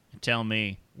and tell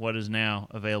me what is now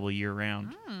available year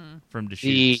round from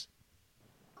Deschutes.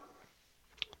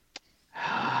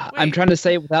 I'm trying to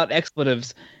say without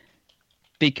expletives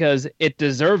because it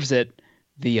deserves it.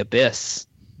 The Abyss.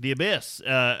 The Abyss,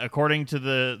 according to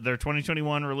their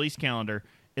 2021 release calendar,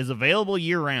 is available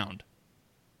year round.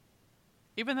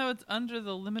 Even though it's under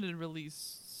the limited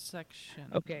release section.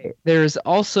 Okay. There's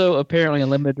also apparently a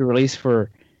limited release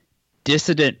for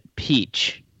Dissident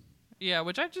Peach. Yeah,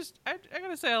 which I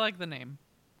gotta say I like the name.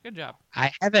 Good job.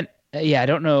 I haven't. I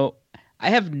don't know. I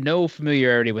have no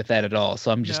familiarity with that at all.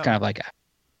 So I'm just No. kind of like,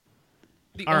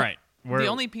 The All o- right. The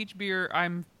only peach beer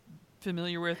I'm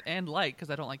familiar with and like, because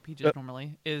I don't like peaches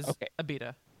normally, is Okay.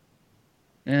 Abita.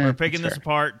 We're picking that's this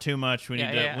apart too much. We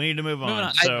Yeah. need to move Moving on.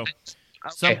 on. So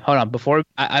Okay, hold on. Before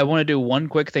I want to do one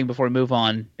quick thing before we move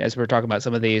on, as we're talking about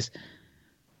some of these.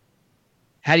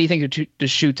 How do you think the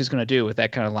Shoots is going to do with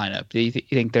that kind of lineup? Do you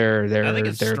think they're I think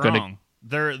it's they're strong.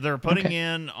 going They're putting Okay.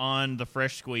 in on the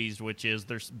fresh squeezed, which is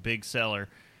their big seller,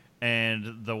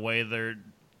 and the way they're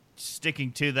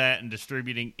sticking to that and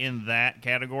distributing in that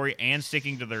category, and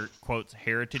sticking to their quotes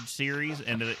Heritage Series.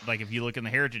 And like if you look in the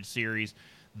Heritage Series,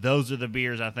 those are the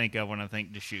beers I think of when I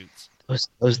think Deschutes.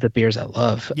 those are the beers I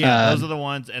love. Yeah, those are the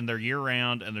ones, and they're year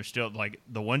round, and they're still like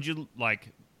the ones you like.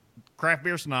 Craft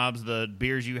beer snobs, the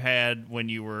beers you had when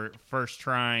you were first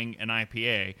trying an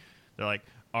IPA, they're like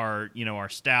our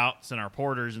stouts and our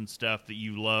porters and stuff that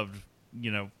you loved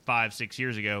 5-6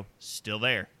 years ago, still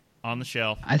there on the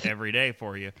shelf every day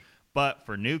for you. But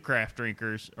for new craft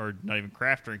drinkers, or not even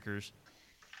craft drinkers,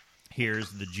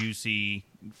 here's the juicy,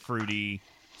 fruity,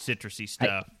 citrusy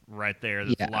stuff right there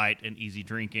that's light and easy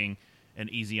drinking and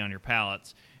easy on your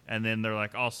palates. And then they're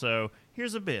like, also,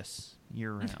 here's Abyss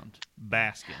year round.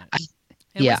 Bask in it.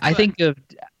 And Yeah, whiskey I butt.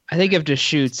 think of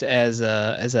Deschutes as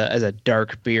a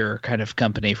dark beer kind of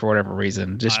company for whatever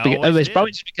reason. Just I because, always it's did.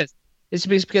 probably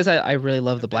just because I really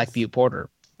love the Black Butte Porter.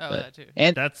 Oh, but- that too.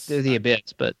 And That's- the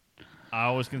Abyss, but I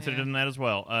always considered Yeah. them that as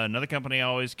well. Another company I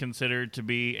always considered to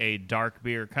be a dark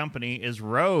beer company is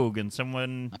Rogue, and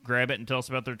someone grab it and tell us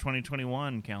about their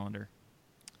 2021 calendar.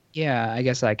 yeah, I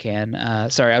guess I can.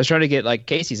 Sorry, I was trying to get like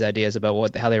Casey's ideas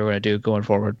about how they were going to do going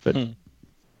forward, but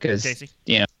because Casey?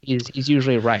 he's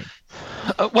usually right.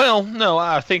 Well, no,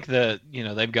 I think that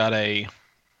they've got a.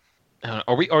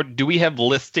 Do we have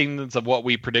listings of what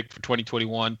we predict for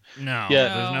 2021? No,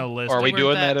 Yeah. there's no list. Are we We're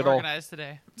doing that at all? organized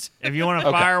today. If you want to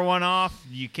Okay. fire one off,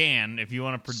 you can. If you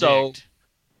want to So- predict.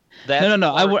 That's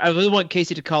No. I part- really want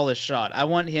Casey to call his shot. I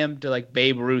want him to like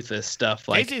Babe Ruth this stuff.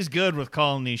 Like Casey's good with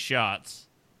calling these shots.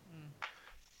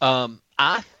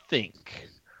 I think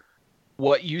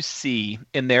what you see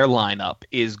in their lineup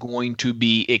is going to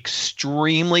be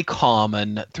extremely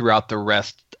common throughout the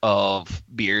rest of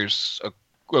beers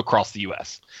across the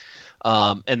U.S.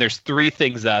 And there's three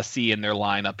things that I see in their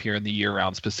lineup here in the year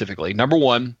round specifically. Number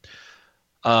one,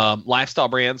 lifestyle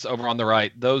brands over on the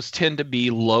right, those tend to be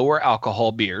lower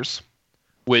alcohol beers,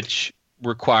 which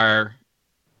require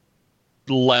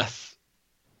less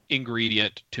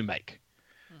ingredient to make.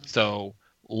 So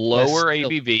lower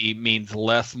ABV means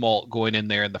less malt going in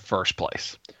there in the first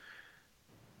place.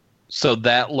 So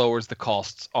that lowers the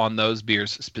costs on those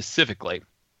beers specifically.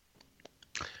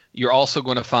 You're also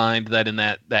going to find that in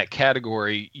that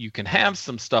category, you can have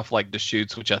some stuff like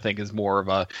Deschutes, which I think is more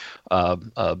of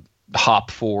a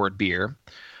hop-forward beer.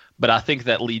 But I think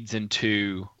that leads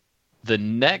into the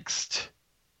next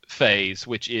phase,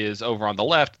 which is over on the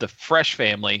left, the fresh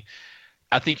family.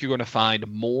 I think you're going to find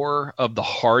more of the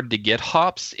hard-to-get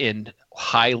hops in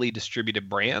highly distributed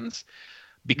brands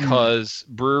because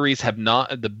breweries have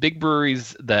not – the big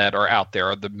breweries that are out there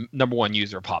are the number one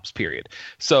user of hops, period.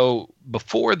 So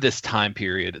before this time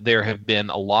period, there's been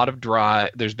a lot of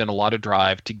drive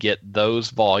to get those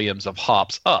volumes of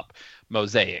hops up.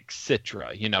 Mosaic,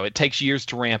 Citra, it takes years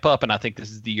to ramp up, and I think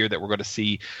this is the year that we're going to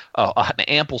see an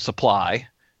ample supply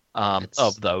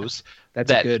of those.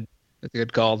 That's a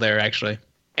good call there, actually.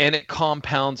 And it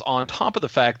compounds on top of the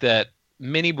fact that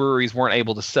many breweries weren't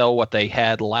able to sell what they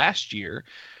had last year.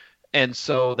 And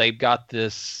so they've got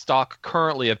this stock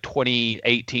currently of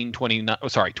 2019,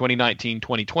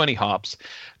 2020 hops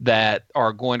that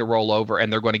are going to roll over,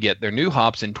 and they're going to get their new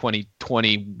hops in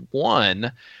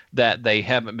 2021 that they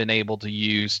haven't been able to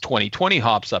use 2020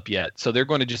 hops up yet. So they're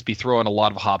going to just be throwing a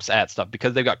lot of hops at stuff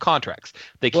because they've got contracts.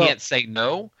 They can't say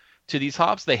no to these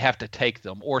hops. They have to take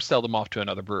them or sell them off to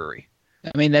another brewery.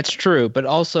 I mean, that's true, but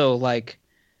also like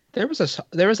there was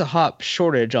a hop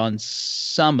shortage on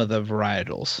some of the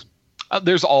varietals.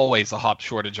 There's always a hop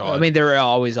shortage on. I mean, there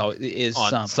always is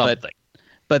on something.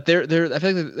 But there I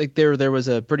think like there was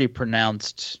a pretty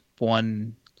pronounced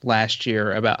one last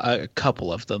year about a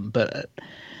couple of them, but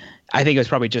I think it was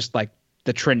probably just like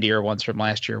the trendier ones from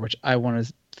last year, which I want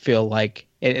to feel like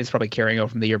it's probably carrying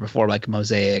over from the year before, like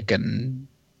Mosaic and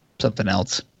something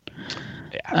else.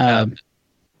 Yeah.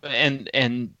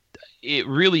 And it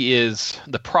really is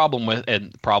the problem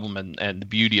and the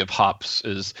beauty of hops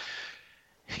is,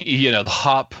 the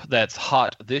hop that's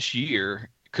hot this year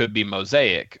could be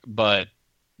Mosaic, but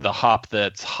the hop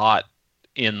that's hot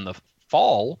in the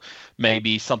fall may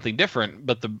be something different.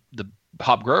 But the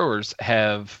hop growers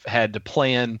have had to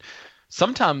plan,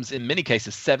 sometimes in many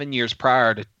cases 7 years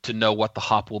prior to know what the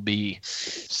hop will be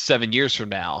 7 years from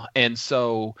now. And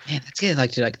so that's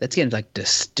getting like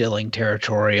distilling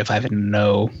territory if I even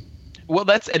know. Well,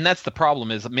 that's the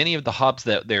problem is many of the hops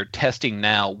that they're testing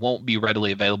now won't be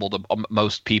readily available to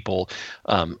most people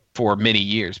for many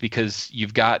years, because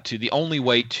the only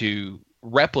way to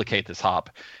replicate this hop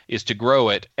is to grow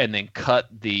it and then cut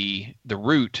the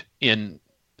root in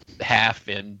half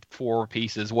in 4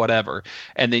 pieces, whatever,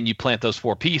 and then you plant those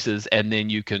 4 pieces, and then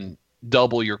you can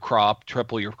double your crop,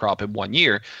 triple your crop in 1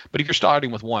 year. But if you're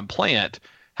starting with one plant,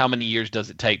 how many years does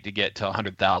it take to get to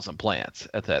 100,000 plants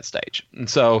at that stage? And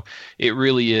so it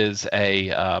really is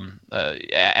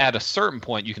at a certain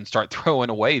point you can start throwing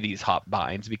away these hop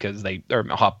bines because or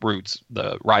hop roots,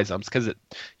 the rhizomes, because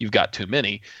you've got too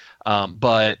many.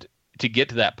 But to get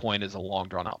to that point is a long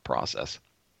drawn out process,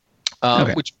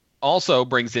 which also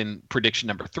brings in prediction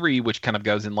number 3, which kind of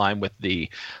goes in line with the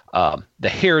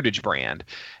Heritage brand.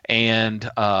 And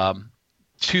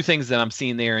two things that I'm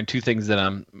seeing there, and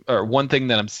one thing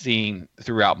that I'm seeing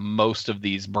throughout most of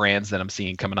these brands that I'm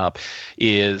seeing coming up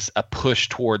is a push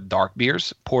toward dark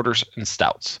beers, porters, and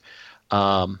stouts.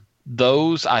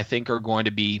 Those I think are going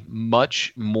to be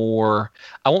much more,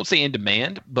 I won't say in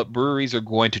demand, but breweries are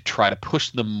going to try to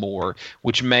push them more,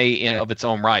 which may in of its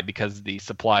own right, because the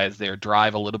supply is there,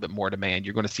 drive a little bit more demand.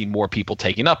 You're going to see more people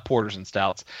taking up porters and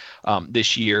stouts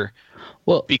this year,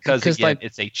 because again,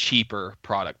 it's a cheaper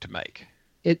product to make.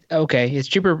 It's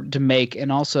cheaper to make,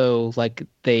 and also like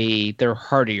they're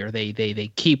hardier.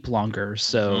 They keep longer.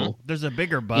 So there's a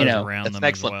bigger buzz around them. That's an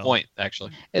excellent point,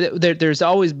 actually. There's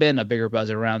always been a bigger buzz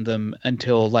around them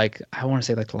until like I want to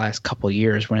say like the last couple of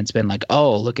years, when it's been like,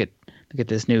 oh, look at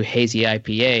this new hazy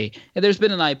IPA. And there's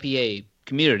been an IPA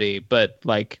community, but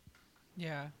like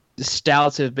the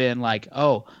stouts have been like,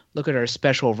 oh, look at our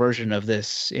special version of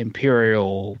this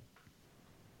imperial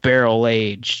barrel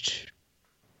aged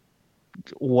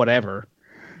whatever,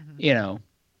 and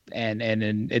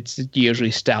it's usually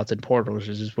stouts and porters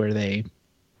is where they,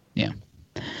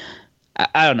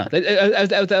 I don't know.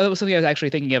 That was something I was actually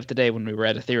thinking of today when we were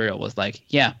at Ethereal. Was like,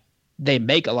 yeah, they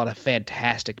make a lot of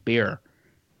fantastic beer,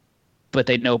 but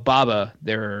they know Baba,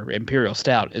 their imperial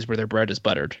stout, is where their bread is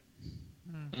buttered.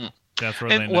 That's where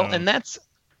they And know. well, and that's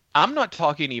I'm not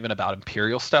talking even about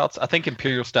imperial stouts. I think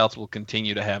imperial stouts will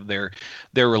continue to have their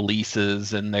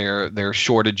releases and their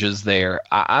shortages there.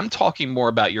 I'm talking more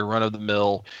about your run of the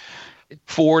mill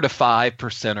 4 to 5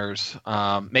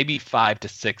 percenters, maybe 5 to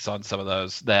 6 on some of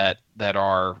those that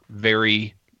are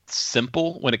very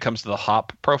simple when it comes to the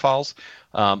hop profiles,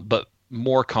 but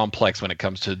more complex when it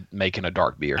comes to making a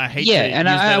dark beer. I hate Yeah, to and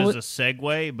use I that would- as a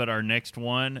segue, but our next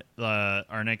one,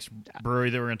 our next brewery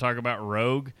that we're going to talk about,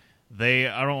 Rogue, I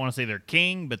don't want to say they're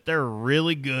king, but they're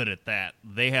really good at that.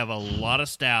 They have a lot of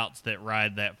stouts that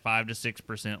ride that 5 to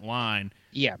 6% line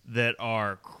Yeah. that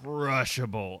are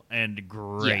crushable and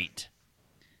great.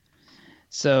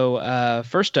 So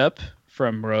first up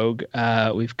from Rogue,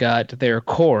 we've got their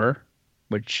core,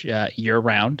 which year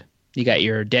round. You got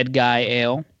your Dead Guy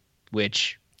Ale,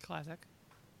 which, Classic.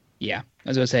 yeah, I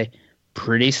was gonna say,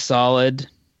 pretty solid.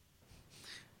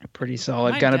 A pretty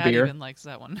solid My kind of dad beer. even likes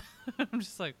that one. I'm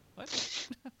just like, what?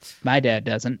 My dad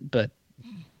doesn't, but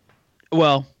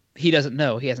well, he doesn't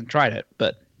know. He hasn't tried it.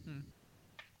 But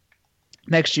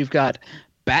next, you've got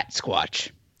Bat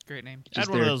Squatch, Great name. which I is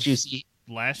had one of their those juicy.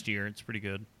 last year. It's pretty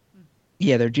good.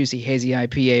 Yeah, their juicy hazy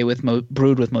IPA with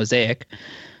brewed with Mosaic.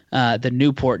 The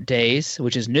Newport Days,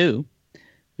 which is new,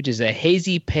 which is a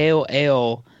hazy pale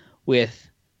ale with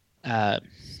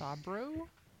Sabro?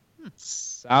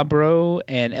 Sabro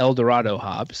and El Dorado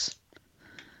hops.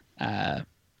 I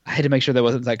had to make sure that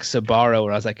wasn't like Sabaro,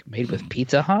 where I was like, made with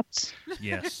pizza hops.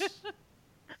 Yes.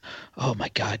 Oh my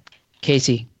God,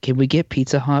 Casey, can we get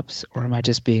pizza hops, or am I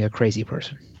just being a crazy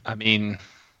person? I mean,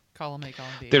 Column A,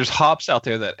 column B. there's hops out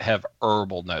there that have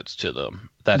herbal notes to them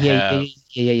that Yeah, have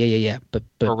yeah. But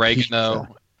oregano,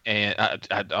 pizza. and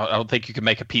I don't think you can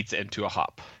make a pizza into a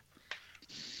hop.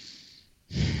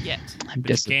 Yet. I'm, But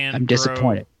you can I'm throw-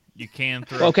 disappointed. You can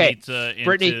throw Okay, pizza into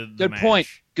Brittany, the good mash. point.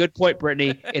 Good point,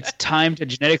 Brittany. It's time to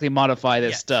genetically modify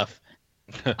this Yes. stuff.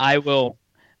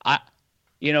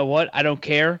 You know what? I don't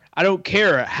care. I don't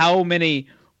care how many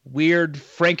weird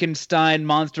Frankenstein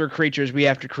monster creatures we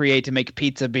have to create to make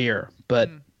pizza beer. But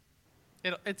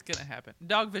It's gonna happen.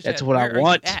 Dogfish. That's Head, what I where are you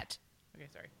want. at? Okay,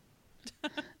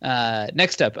 sorry.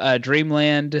 next up,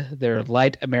 Dreamland, their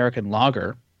light American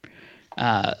lager.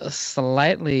 A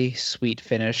slightly sweet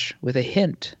finish with a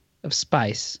hint of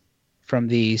spice from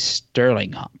the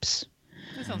Sterling hops.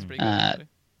 That sounds pretty good. Uh, actually.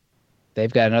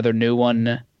 They've got another new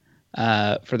one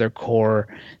for their core,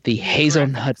 the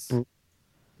hazelnut, graphics.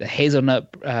 the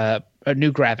hazelnut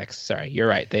new graphics. Sorry, you're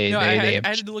right. They No, they, I they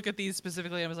had to look at these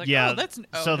specifically. I was like, Yeah, oh, that's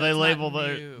so they that's label not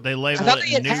the new. they I label thought it they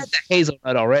had new. had the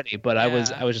hazelnut already, but I was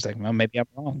Yeah. just like, well, maybe I'm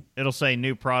wrong. It'll say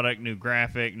new product, new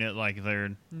graphic, like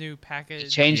they're new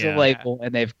package. Changed Yeah. the label,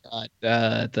 and they've got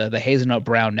the hazelnut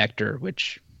brown nectar,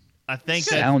 which I think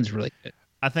that sounds really good.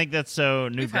 I think that's so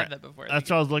new. We've had that before. That's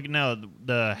what I was looking at.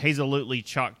 The Hazelutely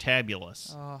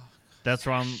Chalktabulous. Oh, That's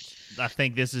why I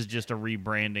think this is just a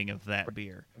rebranding of that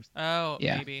beer.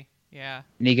 Yeah. Maybe. Yeah.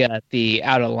 And you got the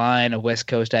Out of Line, a West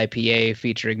Coast IPA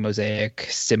featuring Mosaic,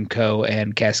 Simcoe,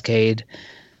 and Cascade.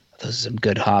 Those are some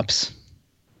good hops.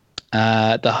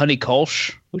 The Honey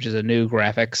Kolsch, which is a new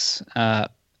graphics. I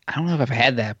don't know if I've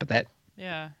had that, but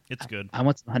Yeah. It's good. I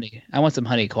want some honey. I want some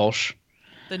Honey Kolsch.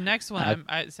 The next one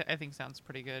I think sounds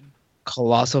pretty good.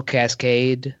 Colossal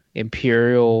Cascade,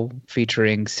 Imperial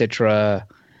featuring Citra,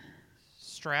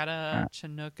 Strata,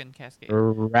 Chinook, and Cascade.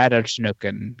 Rada Chinook,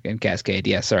 and Cascade.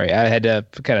 Yeah, sorry. I had to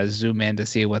kind of zoom in to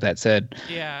see what that said.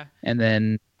 Yeah. And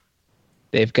then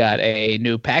they've got a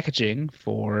new packaging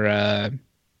for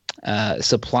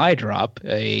Supply Drop,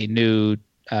 a new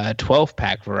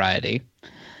 12-pack variety.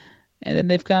 And then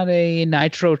they've got a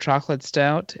Nitro Chocolate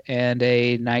Stout and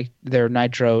their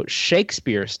Nitro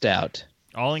Shakespeare Stout.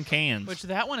 All in cans. Which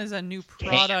that one is a new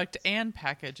product and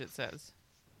package. It says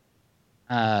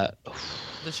Uh,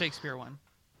 the Shakespeare one.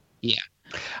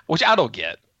 Which I don't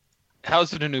get. How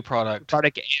is it a new product?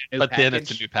 product and a new But then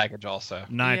package. it's a new package also.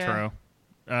 Nitro.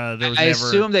 There was I never.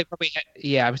 assume they probably had,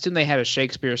 I assume they had a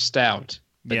Shakespeare Stout,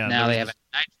 but Yeah, now there they was have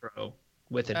a Nitro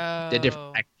with the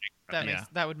different Oh. packaging.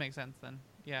 That would make sense then.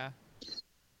 Yeah.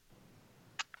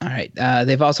 All right.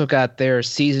 They've also got their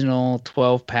seasonal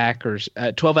 12-pack or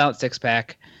 12-ounce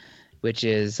 6-pack, which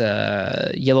is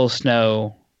Yellow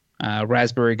Snow,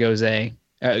 Raspberry Goza,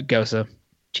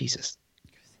 Jesus,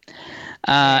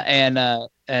 and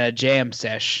a Jam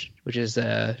Sesh, which is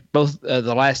both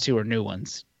the last two are new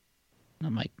ones. And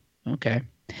I'm like, okay.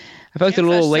 I felt like they're a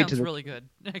little Jam late Sesh to sounds the really good,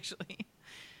 actually.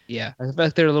 Yeah, I feel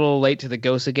like they're a little late to the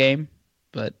Gosa game,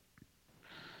 but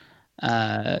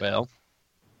Well,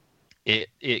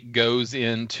 it goes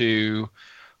into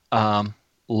low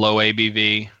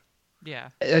ABV. Yeah.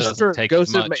 that's doesn't true. take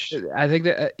as Gosa, much. I think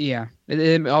that yeah,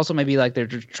 it also may be like they're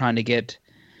just trying to get.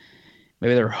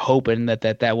 Maybe they're hoping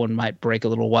that one might break a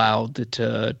little while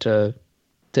to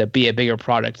be a bigger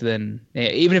product than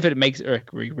even if it makes or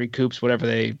recoups whatever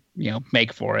they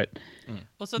make for it.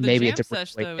 Well, so the Maybe jam it's a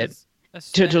sesh way though that- is a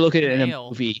To look at it spent in a ale.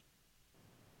 movie.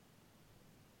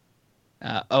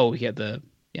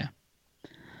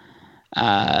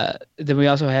 Then we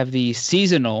also have the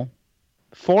seasonal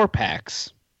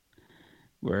 4-packs,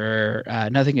 where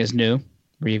nothing is new.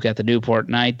 Where you've got the Newport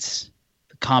Knights,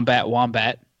 the Combat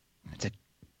Wombat.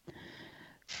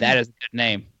 That is a good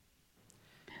name.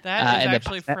 That is and the-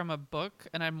 actually from a book,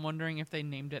 and I'm wondering if they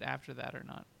named it after that or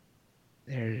not.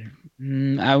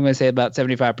 I'm going to say about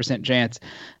 75% chance.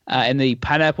 And the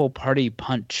Pineapple Party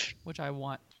Punch. Which I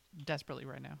want desperately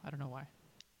right now. I don't know why.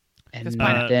 And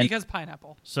Because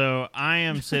pineapple. So I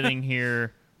am sitting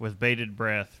here with bated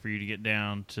breath for you to get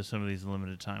down to some of these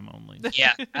limited time only.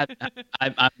 yeah,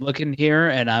 I'm looking here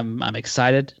and I'm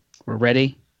excited. We're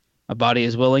ready. My body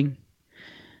is willing.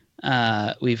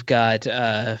 We've got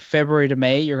February to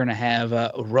May. You're going to have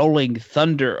Rolling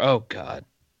Thunder. Oh, God.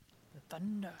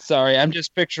 Thunder. Sorry, I'm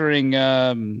just picturing,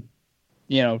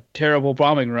 terrible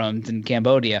bombing runs in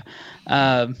Cambodia.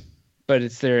 But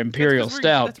it's their Imperial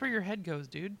Stout. That's where your head goes,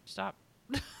 dude. Stop.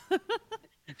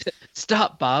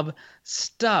 Stop, Bob.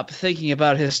 Stop thinking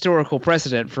about historical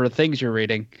precedent for things you're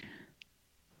reading.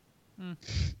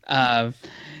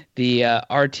 The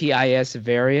RTIS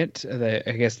variant,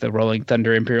 I guess the Rolling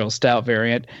Thunder Imperial Stout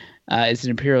variant, is an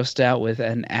Imperial Stout with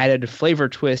an added flavor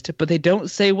twist, but they don't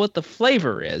say what the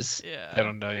flavor is. Yeah. I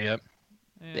don't know yet.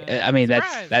 Yeah. I mean,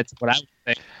 Surprise. that's what I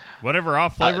would say. Whatever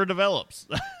off flavor develops.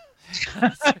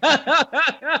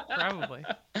 Probably.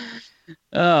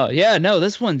 Oh yeah, no,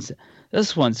 this one's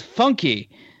funky.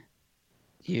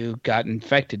 You got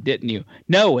infected, didn't you?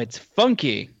 No, it's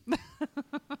funky.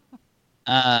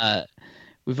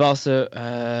 We've also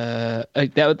let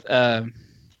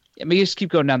me just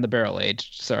keep going down the barrel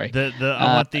age. Sorry.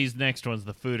 I want these next ones,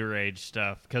 the Fooder Age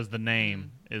stuff, because the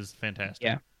name is fantastic.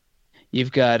 Yeah.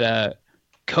 You've got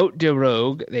Côte de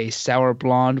Rogue, a sour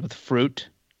blonde with fruit.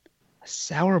 A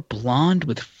sour blonde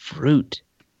with fruit.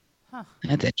 Huh.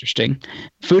 That's interesting.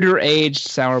 Fooder aged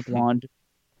sour blonde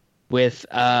with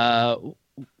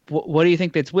what do you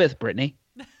think that's with, Brittany?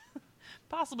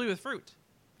 Possibly with fruit.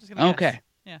 Just gonna Okay. guess.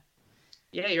 Yeah.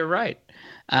 Yeah, you're right.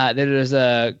 Then there's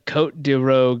a Côte de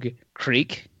Rogue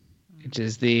Creek, which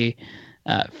is the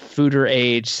Fooder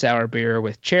aged sour beer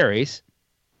with cherries.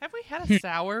 Have we had a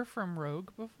sour from Rogue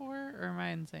before, or am I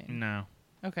insane? No.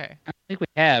 Okay. I think we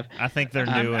have. I think they're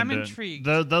I'm- new. I'm into, intrigued.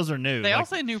 Those are new. They like- all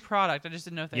say new product. I just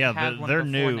didn't know if they yeah, had one they're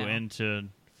before new now. into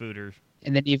Fooders.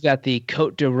 And then you've got the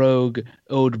Côte de Rogue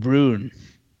Ode Brune,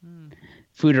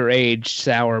 Fooder aged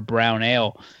sour brown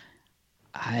ale.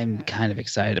 I'm kind of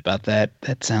excited about that.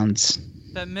 That sounds.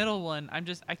 That middle one,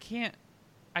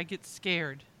 I get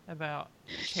scared about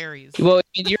cherries. Well, I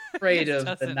mean, you're afraid It's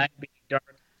of the Tussin. night being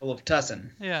dark, full of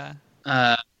tussin. Yeah.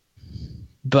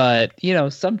 But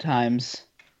sometimes,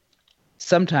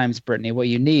 Brittany, what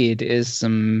you need is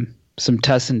some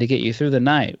tussin to get you through the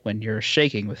night when you're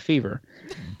shaking with fever.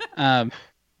 That's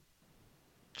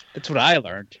what I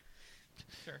learned.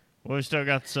 Well, we still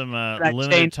got some That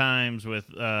limited changed- times with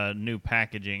new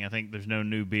packaging. I think there's no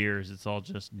new beers. It's all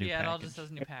just new Yeah, package. it all just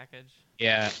says new package.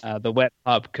 Yeah, the wet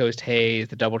pop Coast Haze,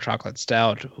 the double chocolate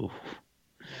stout. Ooh.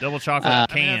 Double chocolate I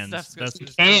mean, that cans. stuff's That's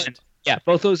just Cans. good. Yeah,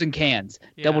 both those in cans.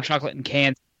 Yeah. Double chocolate in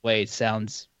cans. Wait,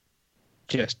 sounds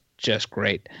just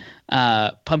great.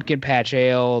 Pumpkin Patch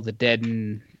Ale, the Dead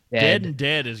and Dead and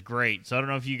Dead is great. So I don't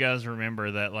know if you guys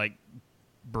remember that, like,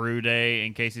 brew day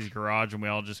in Casey's garage, and we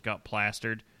all just got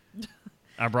plastered.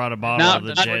 I brought a bottle Not of the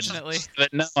much, Dead. Unfortunately.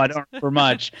 but no, I don't remember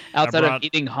much outside brought- of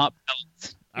eating hot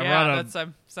pellets. I Yeah, brought a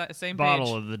that's same bottle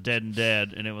page. of the Dead and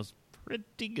Dead, and it was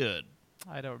pretty good.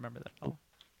 I don't remember that at all.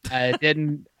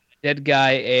 Dead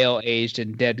Guy Ale aged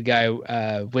in Dead Guy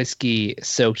whiskey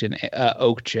soaked in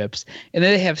oak chips, and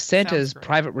then they have Santa's Sounds great.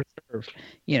 Private Reserve.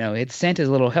 You know, it's Santa's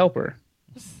little helper.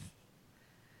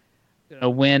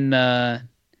 When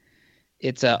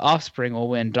its offspring will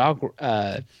win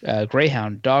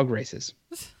greyhound dog races.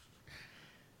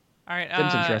 All right.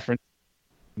 Simpsons reference.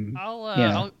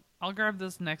 I'll grab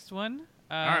this next one.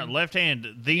 All right, Left Hand,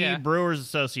 the yeah. Brewers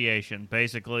Association,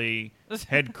 basically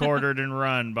headquartered and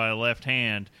run by Left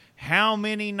Hand. How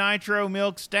many Nitro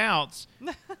Milk Stouts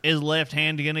is Left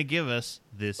Hand going to give us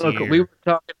this Look, year? we were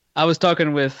talking I was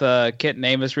talking with Kent and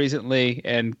Amos recently,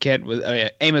 and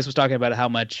Amos was talking about how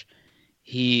much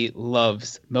he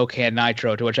loves Mocan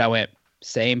Nitro, to which I went,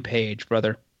 same page,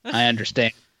 brother. I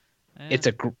understand. Yeah.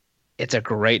 It's a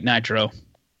great nitro.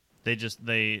 They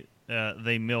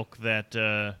milk that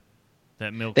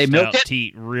milk They milk stout it?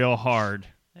 teat real hard.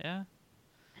 Yeah,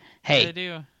 Hey, they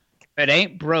do. if it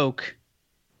ain't broke,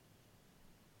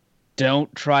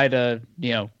 don't try to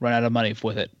run out of money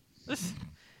with it.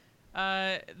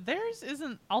 Theirs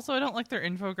isn't. Also, I don't like their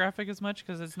infographic as much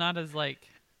because it's not as like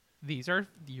these are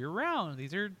year round.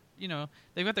 These are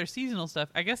they've got their seasonal stuff.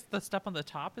 I guess the stuff on the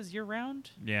top is year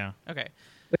round. Yeah. Okay.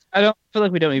 Which I don't feel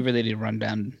like we don't really need to run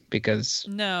down because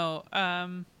No.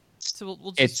 So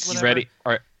we'll just It's whatever. Ready?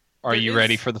 Are There you is-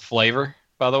 ready for the flavor?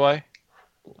 By the way,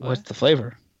 what's the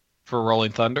flavor? for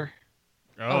Rolling Thunder.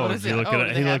 Oh, what is it? Oh, do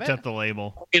they He have looked it? up the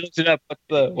label. He looked it up.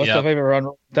 What's Yep. the flavor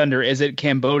on Thunder? Is it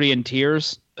Cambodian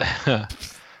tears? A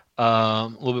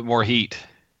little bit more heat.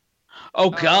 Oh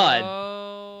God!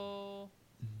 Oh.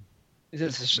 Is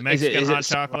it Mexican hot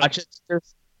chocolate?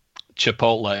 sriracha?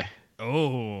 Chipotle.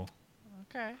 Oh,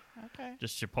 Okay. Okay.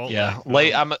 just Chipotle. Yeah,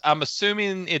 I'm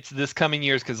assuming it's this coming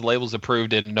year's because the label's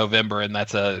approved in November, and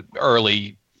that's a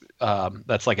early.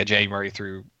 That's like a January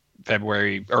through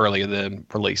February earlier than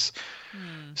release.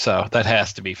 So that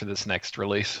has to be for this next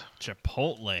release.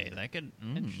 Chipotle. That could.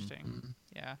 Interesting.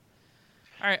 Yeah.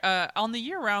 All right. On the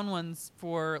year-round ones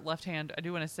for Left Hand, I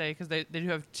do want to say because they do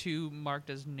have two marked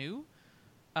as new.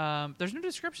 There's no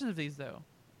descriptions of these though,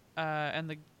 and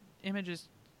the image is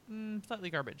slightly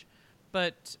garbage.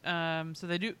 But so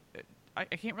they do. I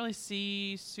can't really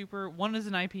see super. One is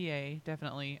an IPA,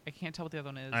 definitely. I can't tell what the other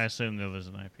one is. I assume there was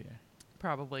an IPA.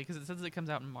 Probably because it says it comes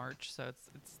out in March, so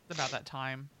it's about that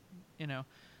time,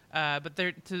 But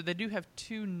they do have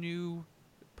two new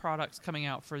products coming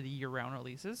out for the year-round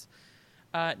releases.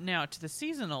 Now to the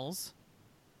seasonals,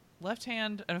 Left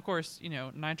Hand, and of course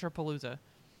Nitropalooza.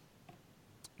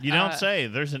 You don't say.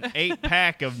 There's an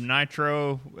 8-pack of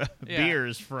nitro Yeah.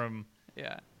 beers from.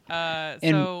 Yeah.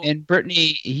 And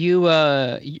Brittany,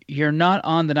 you're not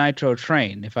on the Nitro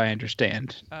train, if I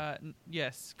understand.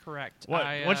 Yes, correct. What?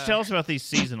 Why don't you tell us about these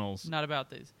seasonals? Not about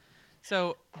these.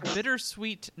 So,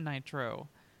 Bittersweet Nitro.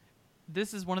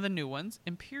 This is one of the new ones.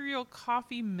 Imperial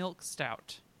Coffee Milk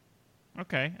Stout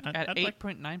Okay. at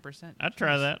 8.9%. I'd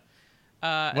try that.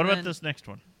 What about this next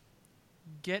one?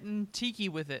 Getting tiki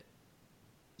with it.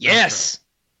 Yes.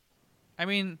 I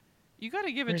mean, you got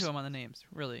to give it Where's- to them on the names,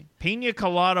 really. Pina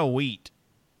Colada Wheat.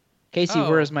 Casey, Oh.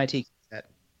 where's my tiki set?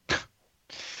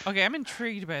 Okay, I'm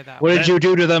intrigued by that. What one. did you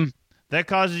do to them? That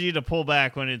causes you to pull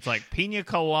back when it's like Pina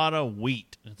Colada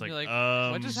Wheat. It's like, You're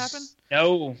like, what just happened?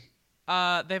 No.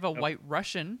 They have a White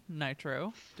Russian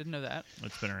Nitro. Didn't know that.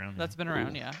 It's been around. That's been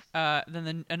around, yeah.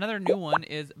 Then another new one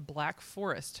is Black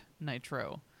Forest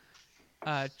Nitro,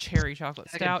 cherry chocolate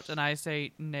stout, and I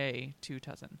say nay to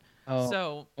Tussen. Oh.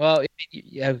 So Well,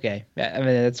 yeah, okay. I mean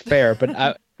that's fair,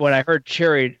 but when I heard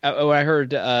cherry, when I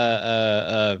heard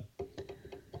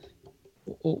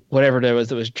whatever it was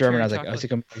that was German, Cherry I was like,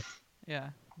 chocolate. yeah,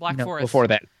 Black no, Forest. before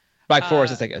that. Black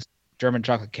Forest Uh, is like a German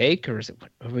chocolate cake, or is it?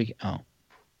 What are we? Oh,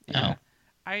 Yeah.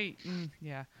 no.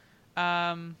 Yeah.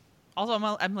 Also,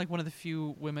 I'm like one of the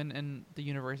few women in the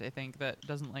universe I think that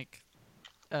doesn't like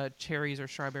cherries or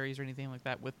strawberries or anything like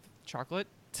that with chocolate.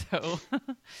 So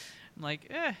I'm like,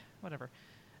 whatever.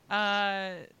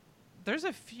 There's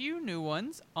a few new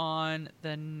ones on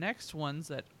the next ones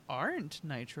that aren't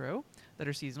Nitro that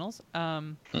are seasonals.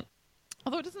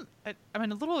 Although it doesn't,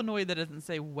 I'm a little annoyed that it doesn't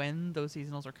say when those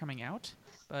seasonals are coming out.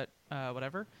 But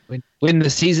whatever. When the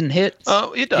season hits.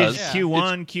 Oh, it does. Yeah.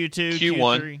 Q1, Q2,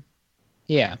 Q1. Q3.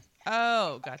 Yeah.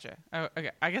 Oh, gotcha. Oh,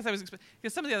 okay. I guess I was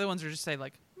because some of the other ones are just say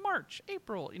like March,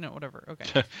 April, whatever.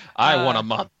 Okay. I want a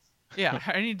month. Yeah,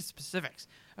 I need specifics.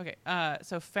 Okay.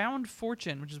 So Found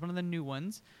Fortune, which is one of the new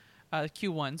ones,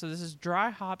 Q1. So this is dry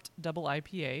hopped double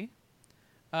IPA.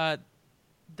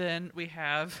 Then we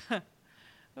have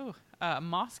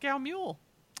Moscow Mule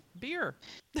beer.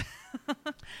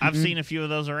 I've seen a few of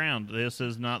those around. This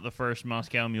is not the first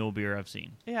Moscow Mule beer I've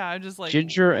seen. Yeah, I'm just like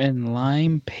Ginger and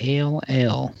lime pale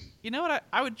ale. You know what?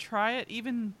 I would try it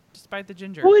even despite the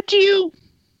ginger. Would you?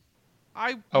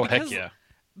 Oh, heck because- yeah.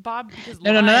 Bob, because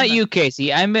No, lime, not you,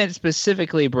 Casey. I meant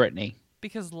specifically Brittany.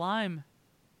 Because lime.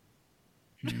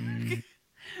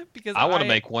 Because I want to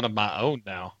make one of my own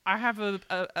now. I have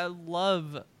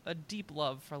a deep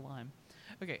love for lime.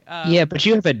 Okay. Yeah, but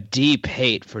you have a deep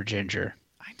hate for ginger.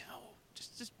 I know.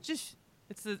 Just.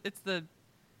 It's the.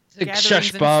 Like, gatherings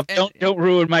shush, and- Bob. and- Don't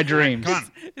ruin my dreams. Come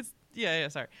on. It's yeah.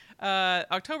 Sorry.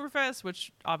 Oktoberfest,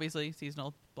 which obviously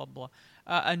seasonal. Blah blah.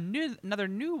 Another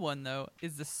new one though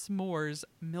is the S'mores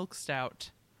Milk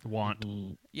Stout. Want.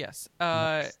 Yes.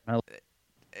 Milk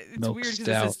It's Milk weird because it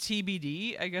Stout. says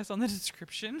TBD, I guess, on the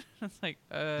description. It's like,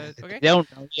 okay. They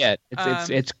don't know yet.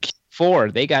 It's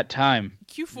Q4. They got time.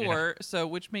 Q4, so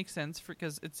which makes sense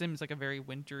because it seems like a very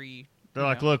wintry. They're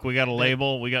like, look, we got a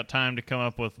label. We got time to come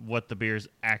up with what the beer's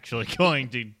actually going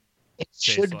to. It Tastes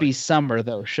should be like. summer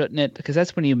though, shouldn't it? Because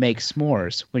that's when you make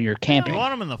s'mores when you're You camping.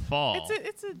 want them in the fall.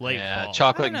 It's a late Yeah, fall.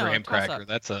 chocolate and I don't know, graham toss cracker. up.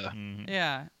 That's a Mhm.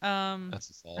 yeah. that's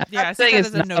a solid. I'm Yeah, not I see saying that it's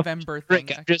as a not November drink.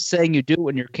 thing. I'm just saying you do it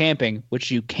when you're camping, which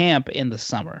you camp in the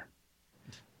summer.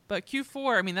 But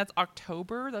Q4, I mean, that's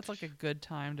October. That's like a good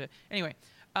time to. Anyway,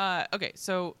 okay.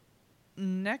 So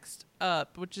next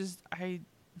up, which is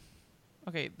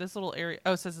okay, this little area.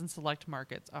 Oh, it says in select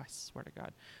markets. Oh, I swear to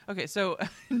God. Okay, so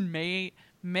in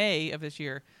May of this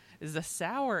year is the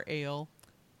sour ale,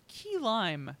 key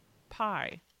lime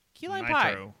pie, key lime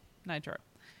pie, nitro,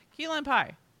 key lime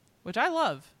pie, which I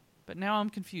love. But now I'm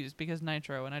confused because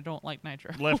nitro, and I don't like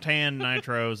nitro. Left hand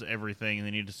nitros everything, and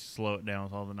they need to slow it down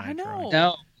with all the nitro. I know.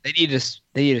 No, they need to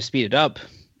speed it up.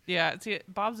 Yeah, see,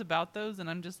 Bob's about those, and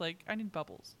I'm just like, I need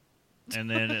bubbles. And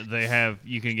then they have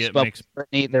you can get But mixed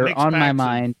Brittany, they're mixed on my packs of-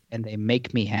 mind and they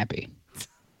make me happy.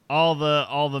 all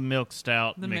the milk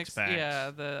stout The mixed mix,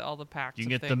 packs. yeah, all the packs. You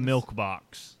can of get the things. milk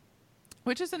box.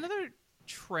 which is another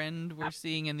trend we're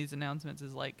seeing in these announcements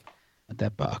is like With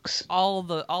that box. all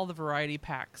the variety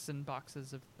packs and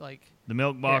boxes of like The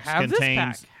milk box have this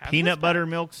contains pack, have peanut this butter pack.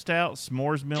 milk stout,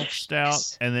 s'mores milk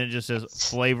stout, and then it just says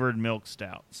flavored milk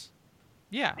stouts.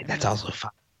 yeah. That's also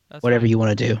fine. that's Whatever fine. you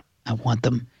want to do. I want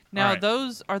them. Now Alright.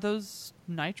 those are those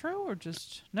nitro or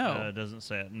just no? It doesn't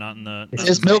say it. Not in the. It not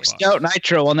says in the Milk box. Stout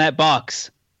Nitro on that box.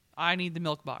 I need the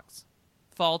milk box.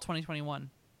 Fall 2021.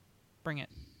 Bring it.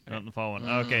 Not in the fall one.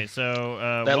 Okay, so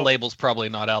That what- label's probably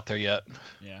not out there yet.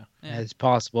 Yeah. Yeah. It's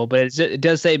possible, but it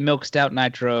does say Milk Stout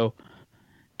Nitro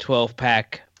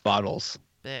 12-pack bottles.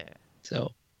 Bleh.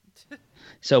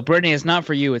 So Brittany, it's not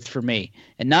for you, it's for me.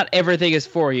 And not everything is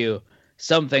for you.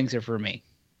 Some things are for me.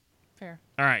 Fair.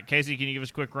 All right, Casey, can you give us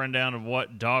a quick rundown of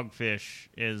what Dogfish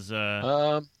is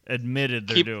admitted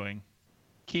they're keep- doing?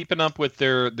 Keeping up with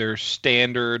their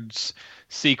standards,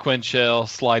 sequential,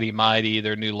 slidey mighty,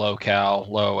 their new low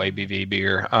ABV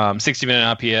beer,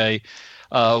 60-minute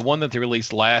IPA. One that they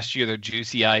released last year, their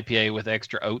juicy IPA with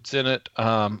extra oats in it,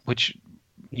 which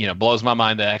blows my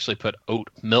mind. They actually put oat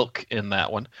milk in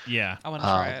that one. Yeah, I want to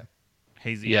try it.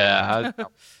 hazy. Yeah,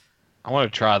 I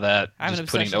want to try that. I have an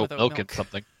Just putting obsession oat with oat milk in milk.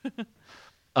 something.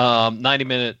 90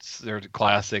 minutes. They're a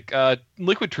classic.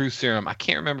 Liquid Truth Serum. I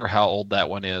can't remember how old that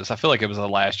one is. I feel like it was a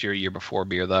last year before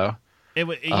beer though. It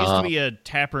used to be a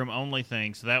taproom only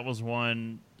thing, so that was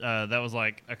one. That was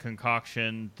like a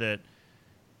concoction that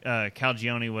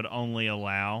Calgione would only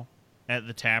allow at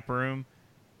the taproom,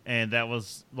 and that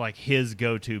was like his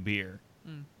go-to beer.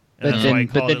 And But that's then- why he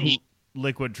but called then it he-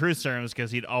 Liquid Truth Serums,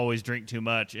 because he'd always drink too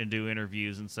much and do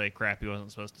interviews and say crap he wasn't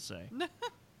supposed to say.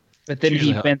 But then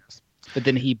Usually how-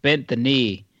 he bent the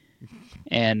knee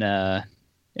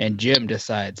and Jim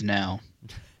decides now.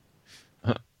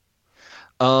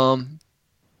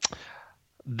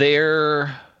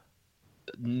 Their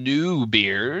new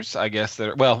beers, I guess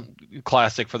they're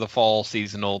classic for the fall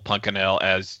seasonal pumpkin ale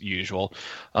as usual.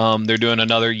 They're doing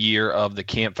another year of the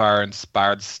campfire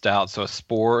inspired stout, so a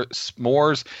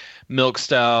s'mores milk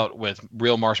stout with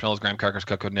real marshmallows, graham crackers,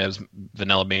 cocoa nibs,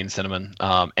 vanilla bean, cinnamon,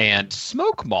 and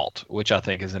smoke malt, which I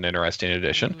think is an interesting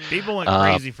addition. People went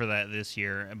crazy for that this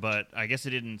year, but I guess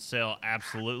it didn't sell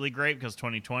absolutely great because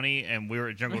 2020, and we were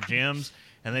at Jungle Gyms,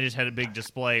 and they just had a big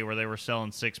display where they were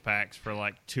selling 6-packs for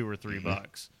like $2 or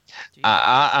 $3.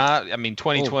 I mean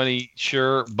 2020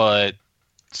 sure, but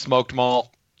smoked malt,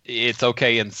 it's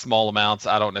okay in small amounts.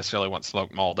 I don't necessarily want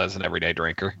smoked malt as an everyday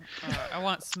drinker. I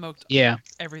want smoked Yeah.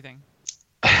 everything.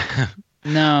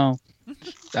 No.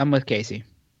 I'm with Casey.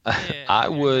 Yeah, I yeah,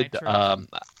 would nitro.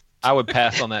 I would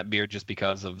pass on that beer just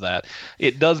because of that.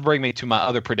 It does bring me to my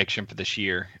other prediction for this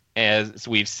year, as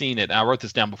we've seen it. I wrote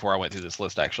this down before I went through this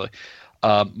list actually.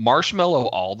 Marshmallow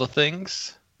all the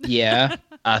things. Yeah.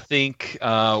 I think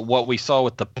what we saw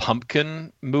with the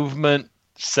pumpkin movement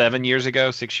 6 years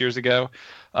ago,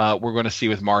 we're going to see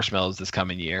with marshmallows this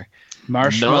coming year.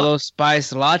 Marshmallow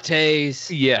spice lattes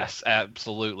Yes,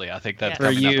 absolutely. I think that's Yes.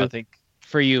 For coming you. up. I think,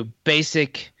 for you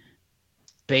basic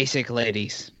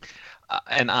ladies.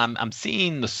 and I'm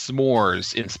seeing the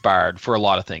s'mores inspired for a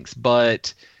lot of things,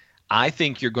 but I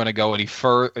think you're going to go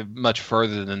much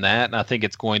further than that, and I think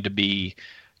it's going to be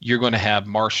you're going to have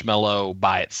marshmallow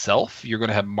by itself. You're going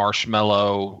to have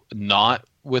marshmallow not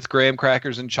with graham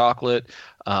crackers and chocolate.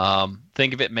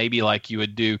 Think of it maybe like you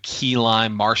would do key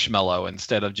lime marshmallow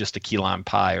instead of just a key lime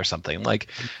pie or something, like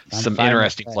I'm some fine with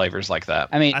interesting that. flavors like that.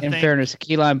 I mean, I in think- fairness,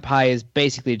 key lime pie is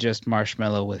basically just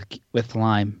marshmallow with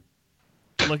lime.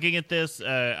 Looking at this,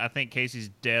 I think Casey's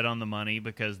dead on the money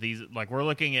because these, like, we're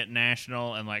looking at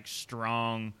national and like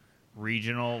strong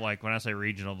regional. Like when I say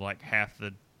regional, like half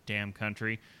the damn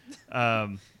country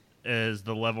is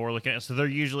the level we're looking at. So they're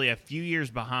usually a few years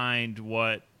behind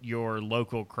what your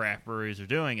local craft breweries are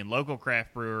doing, and local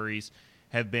craft breweries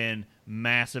have been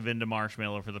massive into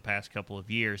marshmallow for the past couple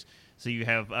of years. So you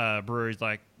have breweries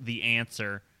like The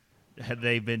Answer.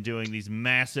 They've been doing these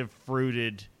massive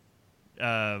fruited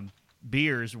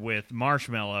beers with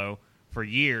marshmallow for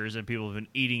years, and people have been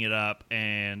eating it up.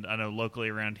 And I know locally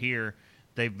around here,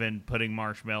 they've been putting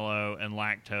marshmallow and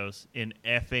lactose in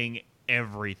effing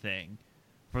everything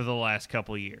for the last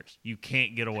couple of years. You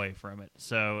can't get away from it.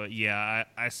 So, yeah,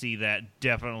 I see that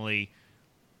definitely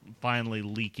finally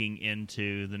leaking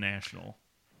into the national.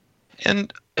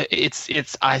 And it's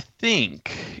I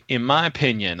think, in my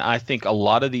opinion, I think a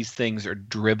lot of these things are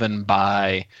driven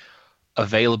by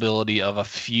availability of a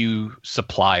few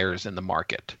suppliers in the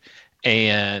market,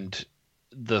 and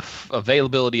the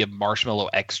availability of marshmallow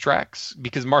extracts,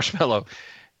 because marshmallow,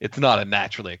 it's not a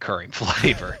naturally occurring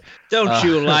flavor. Don't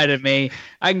you lie to me.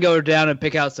 I can go down and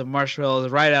pick out some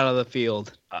marshmallows right out of the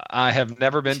field. I have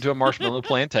never been to a marshmallow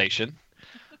plantation.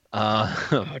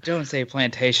 Oh, don't say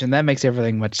plantation. That makes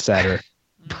everything much sadder.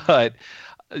 But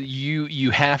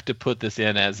you have to put this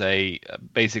in as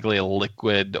basically a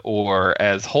liquid or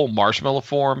as whole marshmallow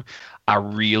form. I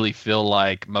really feel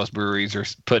like most breweries are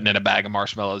putting in a bag of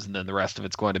marshmallows and then the rest of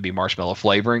it's going to be marshmallow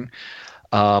flavoring.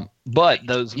 But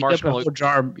those You dump a marshmallows, whole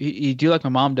jar. You do like my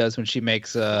mom does when she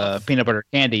makes peanut butter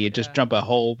candy. You just dump a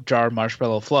whole jar of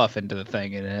marshmallow fluff into the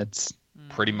thing, and it's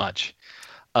pretty much.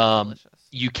 Delicious.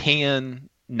 You can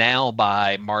now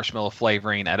buy marshmallow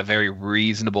flavoring at a very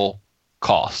reasonable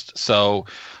cost. So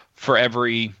for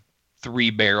every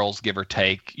 3 barrels, give or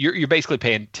take, you're basically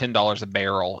paying $10 a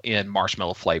barrel in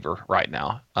marshmallow flavor right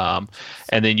now.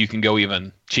 And then you can go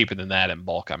even cheaper than that in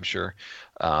bulk, I'm sure.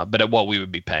 But at what we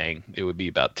would be paying, it would be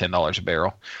about $10 a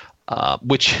barrel,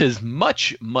 which is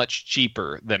much, much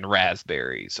cheaper than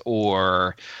raspberries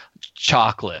or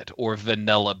chocolate or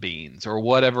vanilla beans or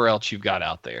whatever else you've got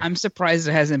out there. I'm surprised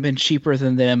it hasn't been cheaper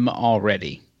than them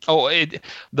already. Oh,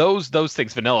 those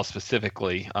things, vanilla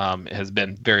specifically, has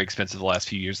been very expensive the last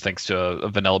few years thanks to a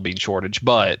vanilla bean shortage,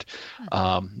 but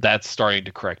that's starting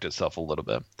to correct itself a little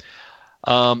bit.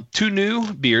 2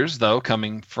 new beers, though,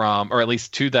 coming from, or at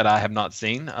least 2 that I have not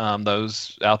seen.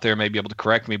 Those out there may be able to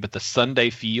correct me, but the Sunday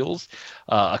Feels,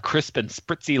 a crisp and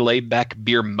spritzy laid-back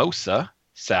beer mosa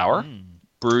sour,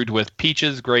 brewed with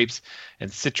peaches, grapes,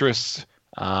 and citrus.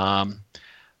 6.5%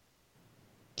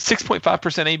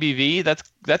 ABV.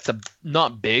 That's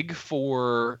not big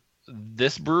for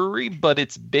this brewery, but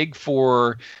it's big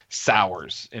for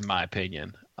sours, in my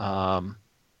opinion.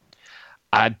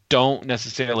 I don't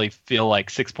necessarily feel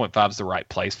like 6.5 is the right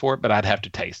place for it, but I'd have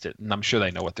to taste it, and I'm sure they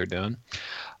know what they're doing.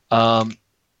 I'd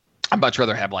much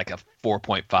rather have like a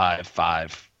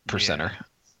 4.55 percenter.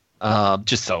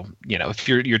 Just so, if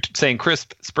you're saying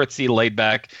crisp, spritzy, laid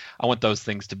back, I want those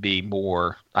things to be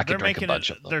more, I can drink a bunch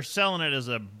of them. They're selling it as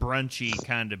a brunchy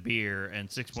kind of beer, and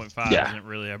 6.5 Yeah. isn't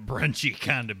really a brunchy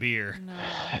kind of beer. No.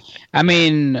 I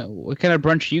mean, what kind of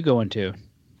brunch are you going to?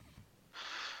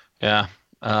 Yeah.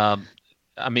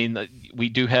 I mean, we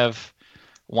do have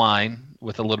wine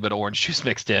with a little bit of orange juice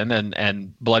mixed in,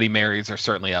 and Bloody Marys are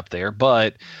certainly up there,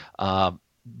 but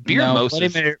beer No,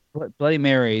 mosas, Bloody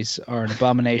Marys are an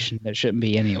abomination that shouldn't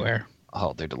be anywhere.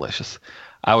 oh, they're delicious.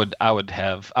 I want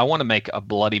to make a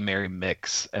Bloody Mary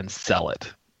mix and sell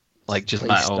it, like just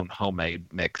my Please own homemade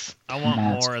mix. I want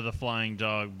Monster. more of the Flying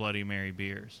Dog Bloody Mary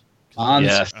beers.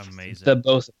 Monster. Yes. Amazing. The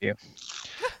both of you.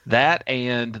 That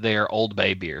and their Old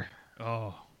Bay beer.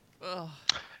 Oh, Ugh.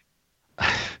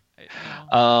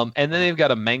 No. And then they've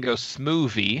got a mango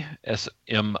smoothie,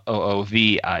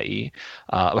 SMOOVIE,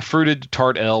 a fruited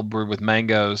tart ale brewed with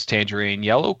mangoes, tangerine,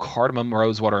 yellow cardamom,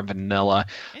 rosewater, and vanilla.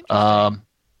 Interesting.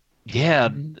 Yeah,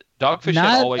 Dogfish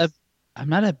had always. I'm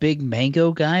not a big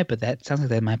mango guy, but that sounds like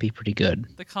that might be pretty good.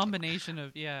 The combination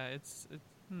of it's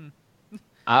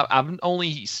I've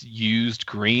only used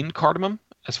green cardamom,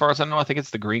 as far as I know. I think it's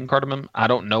the green cardamom. I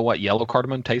don't know what yellow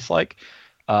cardamom tastes like.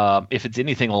 If it's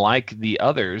anything like the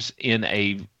others in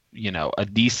a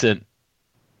decent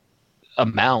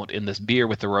amount in this beer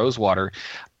with the rosewater,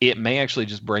 it may actually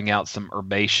just bring out some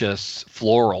herbaceous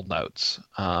floral notes.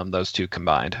 Those two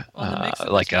combined, well, the mix of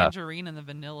like the tangerine and the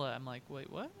vanilla. I'm like, wait,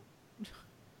 what?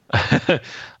 I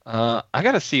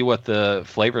got to see what the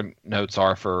flavor notes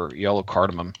are for yellow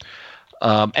cardamom.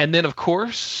 And then, of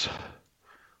course,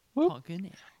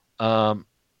 Pumpkin um,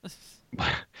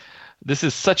 this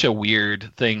is such a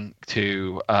weird thing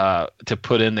to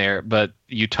put in there, but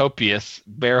Utopias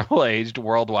Barrel Aged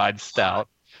Worldwide Stout.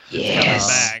 Coming Yes.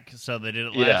 back. So they did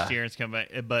it Yeah. last year. It's come back,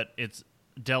 but it's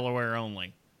Delaware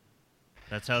only.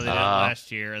 That's how they did it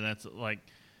last year, and that's like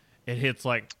it hits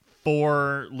like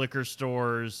 4 liquor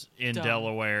stores in Dumb.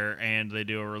 Delaware, and they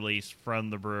do a release from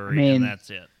the brewery, Man. and that's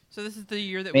it. So this is the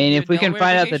year that I mean, we if we can Delaware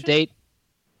find out the vacation?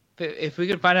 date, if we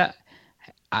can find out,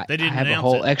 They I didn't have a announce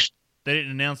whole it. extra. They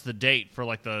didn't announce the date for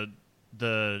like the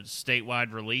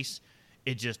statewide release.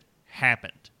 It just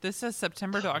happened. This says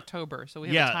September to October, so we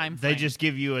have a Yeah, time they frame. just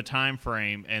give you a time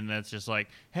frame, and that's just like,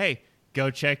 hey, go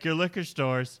check your liquor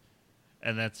stores,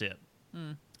 and that's it.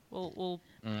 We'll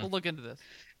look into this.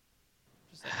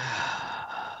 Just like-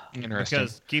 Interesting.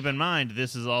 Because keep in mind,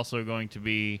 this is also going to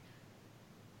be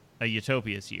a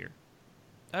Utopias year.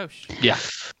 oh Yeah,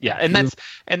 and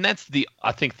that's the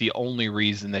I think the only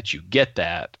reason that you get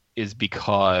that is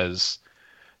because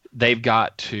they've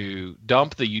got to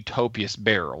dump the Utopias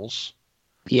barrels,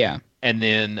 Yeah. and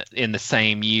then in the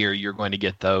same year you're going to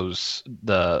get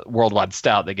the worldwide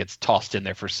stout that gets tossed in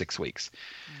there for 6 weeks.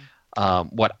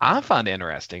 What I find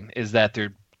interesting is that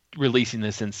they're releasing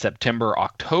this in September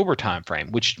October timeframe,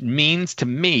 which means to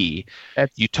me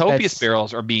Utopias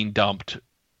barrels are being dumped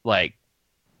like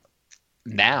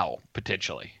now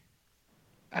potentially,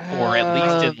 or at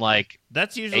least in like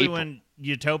That's usually April. when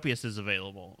Utopias is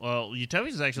available. Well,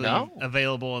 Utopias is actually No.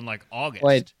 available in like August.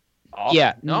 Wait.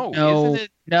 Yeah. no, No. isn't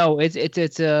it? No.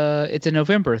 It's a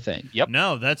November thing. Yep.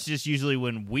 No, that's just usually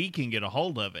when we can get a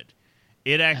hold of it.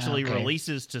 It actually Okay.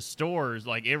 releases to stores,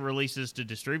 like it releases to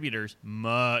distributors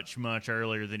much, much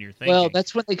earlier than you're thinking. Well,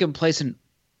 that's when they can place an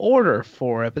order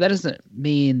for it, but that doesn't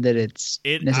mean that it's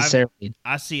necessarily.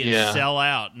 I see it Yeah. sell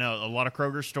out. No, a lot of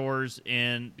Kroger stores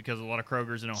because a lot of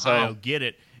Krogers in Ohio So- get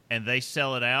it, and they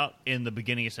sell it out in the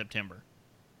beginning of September.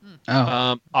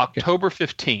 Oh. October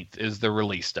 15th is the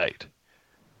release date.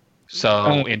 So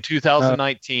Uh, in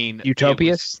 2019,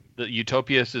 Utopias? the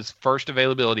Utopias' first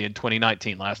availability in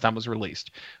 2019, last time it was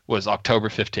released, was October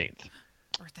 15th.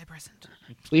 birthday present.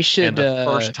 We should. And the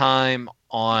first time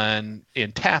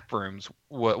in tap rooms,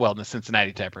 in the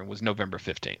Cincinnati tap room, was November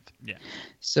 15th.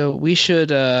 So we should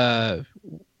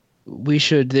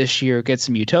this year get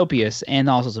some Utopias and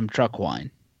also some truck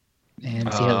wine,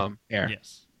 and see how they compare.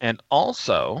 Yes. And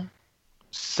also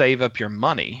save up your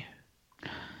money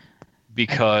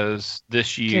because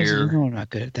this You year know I'm not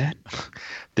good at that.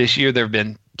 there have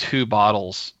been two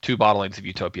bottlings of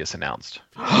Utopias announced.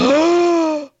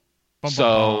 Bum,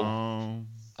 So- bum,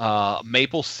 bum.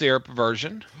 Maple syrup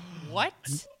version. What?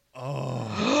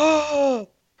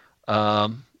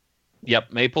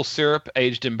 Yep, maple syrup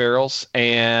aged in barrels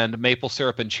and maple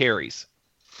syrup and cherries.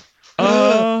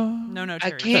 No, I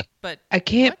cherries. can't- But I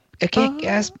can't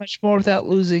ask much more without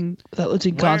losing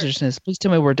consciousness. Please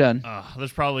tell me we're done.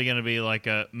 There's probably going to be like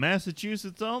a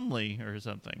Massachusetts only or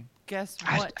something. guess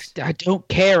I, what? I don't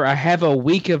care. I have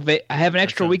an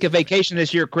extra week of vacation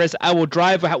this year, Chris. I will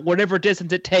drive whatever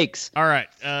distance it takes. All right,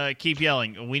 keep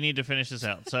yelling. We need to finish this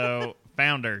out. So,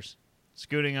 Founders,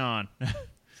 scooting on.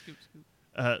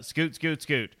 Scoop, scoop.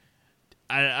 Scoot.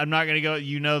 I'm not going to go.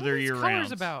 You know What they're are these year colors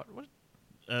round. about? What?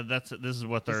 This is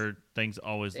what their things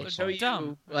always They look show like. you,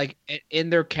 Dumb. like in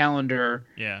their calendar,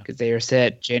 Yeah. because they are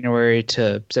set January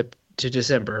to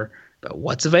December, but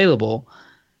what's available,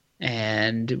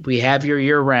 and we have your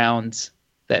year rounds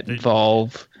that They-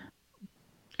 involve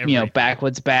Every-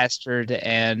 Backwoods Bastard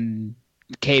and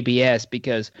KBS,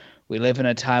 because we live in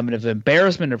a time of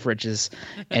embarrassment of riches,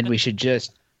 and we should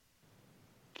just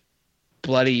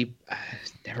bloody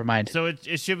never mind. So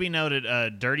it should be noted,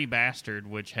 Dirty Bastard,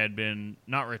 which had been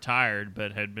not retired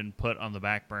but had been put on the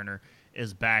back burner,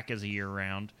 is back as a year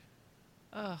round,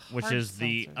 Ugh, which hard is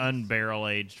the seltzers.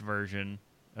 unbarrel aged version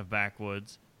of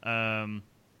Backwoods.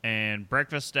 And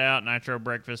Breakfast Stout, Nitro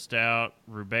Breakfast Stout,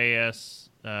 Rubaeus,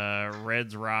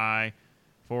 Red's Rye,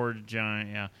 Ford Giant.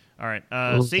 Yeah. All right.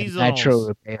 Ooh, Seasonals.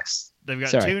 Nitro Rubaeus. They've got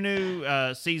Sorry. 2 new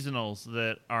seasonals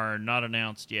that are not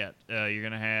announced yet. You're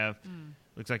going to have,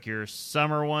 looks like your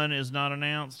summer one is not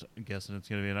announced. I'm guessing it's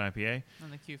going to be an IPA.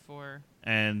 On the Q4.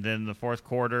 And then the fourth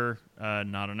quarter,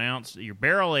 not announced. Your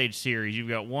barrel age series, you've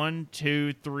got 1,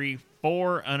 2, 3,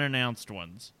 4 unannounced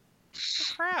ones.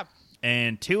 Crap.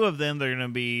 And 2 of them, they're going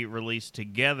to be released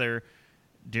together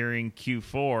during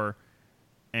Q4.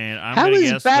 And I'm How going to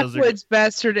is guess those are. Backwoods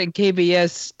Bastard and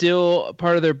KBS still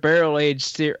part of their barrel age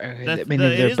series? I mean,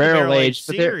 It they're is the barrel aged,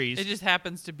 but they're series. It just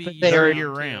happens to be But they are year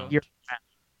round. year-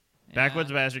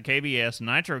 Backwoods Bastard KBS,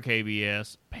 Nitro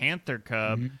KBS, Panther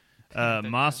Cup, Panther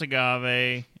Mas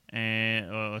Agave, and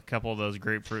a couple of those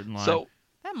grapefruit and lime. So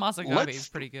That Masagave Let's- is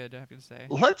pretty good, I have to say.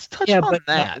 let's touch Yeah, on but-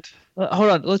 that.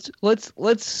 Hold on.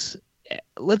 Let's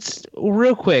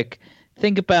real quick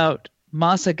think about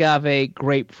Masagave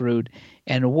grapefruit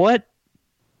and what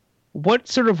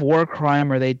sort of war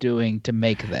crime are they doing to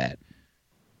make that?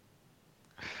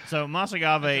 So Mas I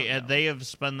Agave, don't know. they have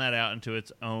spun that out into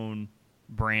its own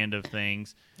brand of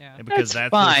things. Yeah. Because That's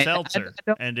that's fine. their seltzer, I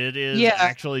don't- and it is Yeah.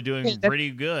 actually doing Yeah, that-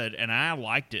 pretty good. And I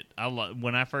liked it.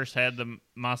 When I first had the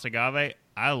Mas Agave,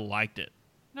 I liked it.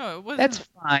 No, it wasn't. That's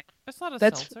fine. That's not a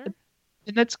that's- seltzer.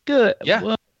 And that's good. Yeah.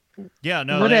 Well, Yeah,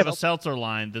 no, they have Whatever. a seltzer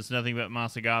line that's nothing but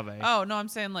Mas Agave. Oh no, I'm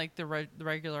saying like the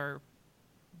regular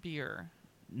beer.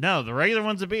 No, the regular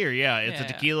one's a beer. Yeah, it's a Yeah.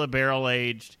 tequila barrel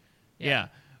aged. Yeah.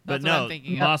 But That's what I'm no,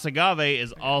 thinking of. Mas Agave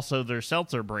is also their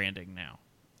seltzer branding now.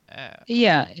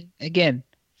 yeah. Again,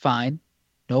 fine.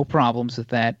 No problems with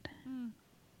that. Hmm.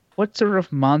 What sort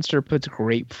of monster puts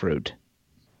grapefruit?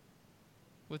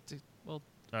 With the, well,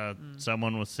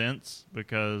 Someone with sense,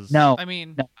 because No. I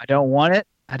mean, No, I don't want it.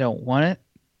 I don't want it.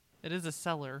 it is a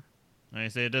cellar. like I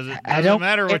say, it doesn't I don't-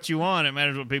 matter what you want. It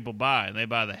matters what people buy, and they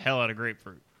buy the hell out of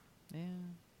grapefruit. Yeah.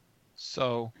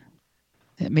 So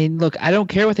I mean, look, I don't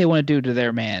care what they want to do to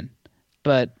their man,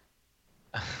 but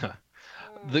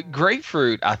the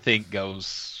grapefruit, I think,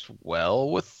 goes well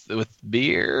with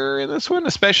beer in this one.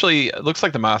 Especially, it looks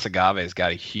like the Mas Agave's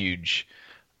got a huge,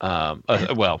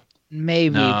 well,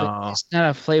 maybe No. but it's not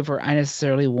a flavor I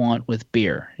necessarily want with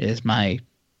beer. Is my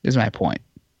point.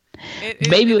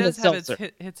 Maybe it with a does have its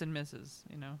seltzer. hits and misses.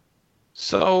 You know.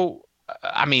 so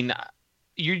I mean,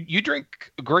 you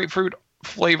drink grapefruit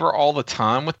flavor all the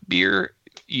time with beer.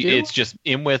 Do? It's just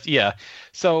in with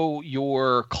So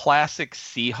your classic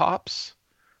sea hops,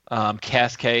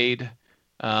 Cascade,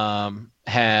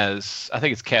 has, I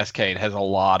think it's Cascade, has a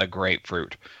lot of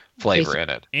grapefruit flavor in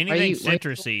it. Anything you- why you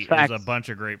citrusy facts? is a bunch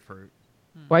of grapefruit.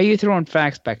 Why are you throwing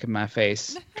facts back in my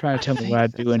face? Trying to tell me what I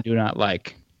do and do not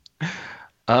like.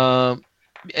 Yeah,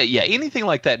 anything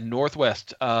like that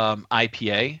Northwest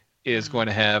IPA is going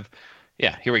to have.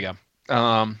 Yeah, here we go.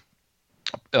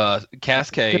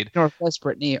 Cascade, Northwest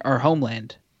Brittany, our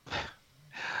homeland.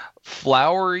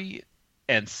 flowery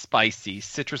and spicy,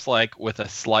 citrus-like with a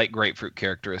slight grapefruit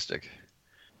characteristic.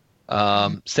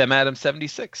 Sam Adams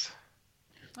 76.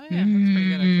 Oh yeah, that's pretty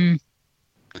good actually.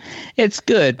 It's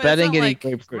good, but I it's didn't not get any like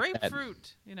grapefruit. in that.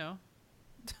 grapefruit. You know.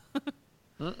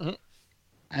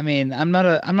 I mean, I'm not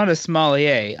a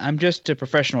sommelier. I'm just a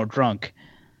professional drunk.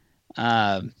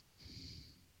 I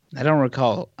don't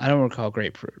recall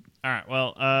grapefruit. All right,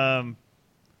 well,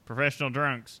 professional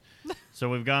drunks. So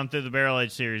we've gone through the barrel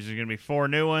age series. There's going to be 4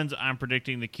 new ones. I'm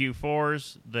predicting the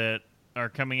Q4s that are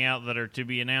coming out that are to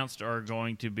be announced are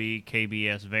going to be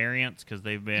KBS variants because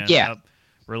they've been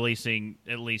releasing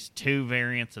at least 2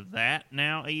 variants of that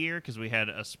now a year because we had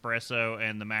espresso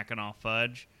and the Mackinac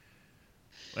fudge.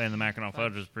 And the Mackinac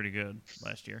fudge was pretty good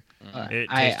last year. It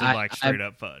tasted like straight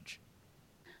up fudge.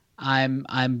 I'm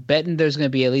betting there's going to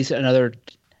be at least another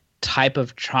type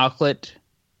of chocolate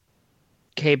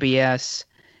KBS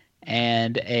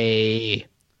and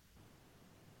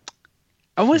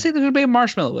I want to say there's going to be a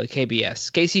marshmallow at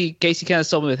KBS. Casey kind of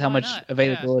sold me with how Why much not?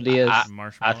 availability is. I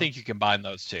Marshmallow. think you combine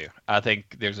those two. I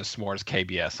think there's a s'mores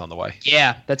KBS on the way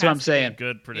Yeah, that's what I'm That's a saying.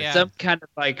 Good prediction. Yeah. Some kind of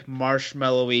like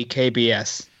marshmallowy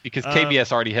KBS. because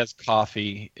KBS already has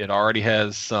coffee. It already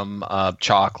has some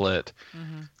chocolate.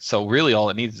 Mhm. So really, all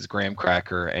it needs is graham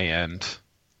cracker and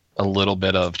a little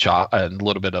bit of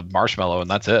marshmallow,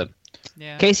 and that's it.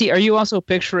 Yeah. Casey, are you also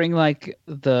picturing like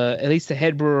at least the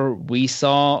head brewer we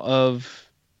saw of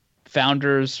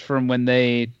Founders from when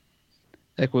we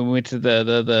went to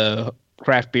the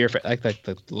craft beer like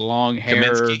the long hair,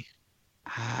 Kaminsky,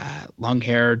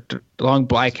 long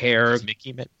black hair.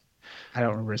 Mickey, I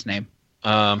don't remember his name.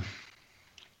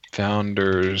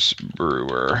 Founders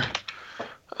Brewer.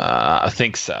 I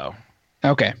think so.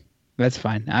 Okay, that's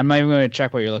fine. I'm not even going to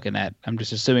check what you're looking at. I'm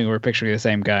just assuming we're picturing the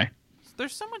same guy.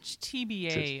 There's so much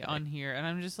TBA on here, and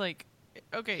I'm just like,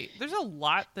 okay, there's a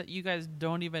lot that you guys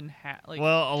don't even have. Like,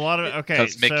 Well, a lot of okay,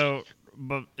 'Cause Mickey- so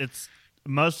but it's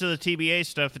most of the TBA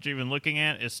stuff that you're even looking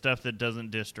at is stuff that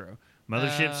doesn't distro.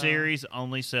 Mothership Oh. series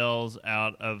only sells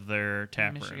out of their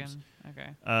tap Michigan. rooms.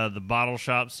 Okay. The bottle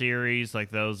shop series,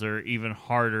 like those, are even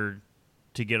harder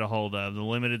to get a hold of. The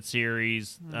limited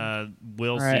series will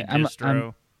All see right,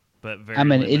 distro, but very.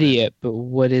 I'm an limited. idiot, but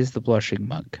what is the blushing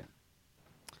monk?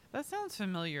 That sounds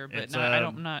familiar, but It's, no,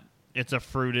 I'm not. It's a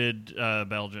fruited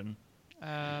Belgian.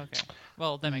 Okay.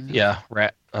 Well, that makes sense. Yeah,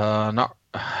 not.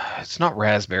 It's not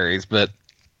raspberries, but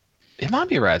It might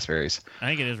be raspberries. I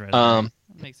think it is raspberry.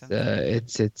 That makes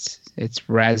sense. It's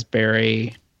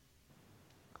raspberry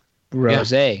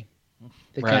rosé.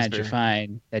 The kind you Raspberry.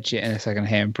 find that you in a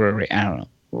secondhand brewery. I don't know.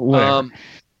 Whatever.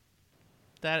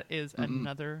 That is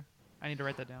another. I need to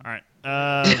write that down. All right.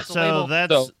 That's a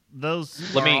label.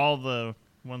 Those Let are me- all the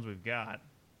ones we've got.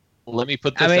 Let me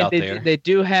put this out there. they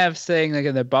do have saying like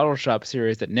in the Bottle Shop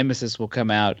series that Nemesis will come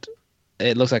out.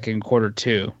 It looks like in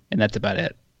Q2, and that's about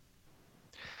it.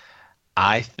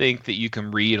 I think that you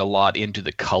can read a lot into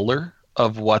the color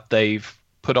of what they've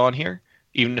put on here,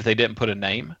 even if they didn't put a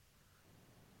name.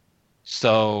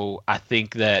 So I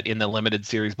think that in the limited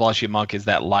series, Blanche Monk is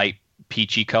that light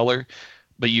peachy color,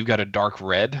 but you've got a dark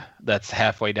red that's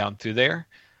halfway down through there.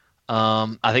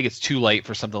 I think it's too late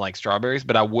for something like strawberries,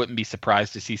 but I wouldn't be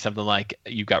surprised to see something like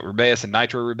you've got Rubeus and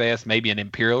Nitro Rubeus, maybe an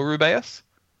Imperial Rubeus.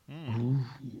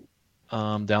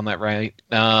 Down that right.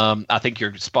 I think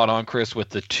you're spot on, Chris, with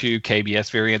the 2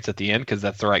 KBS variants at the end because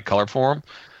that's the right color for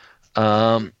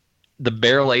them. The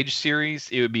Barrel Age series,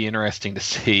 it would be interesting to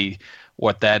see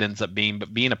what that ends up being.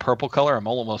 But being a purple color, I'm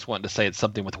almost wanting to say it's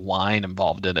something with wine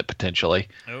involved in it potentially.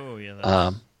 Oh yeah,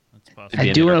 that's possible. It'd be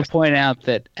I do want to interesting. point out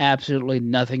that absolutely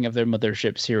nothing of their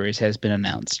Mothership series has been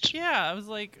announced. Yeah, I was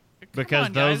like, come Because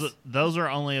on, guys. those are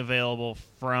only available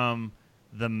from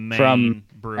the main From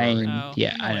brewery. main- Oh,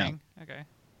 Yeah, I know. annoying. Okay.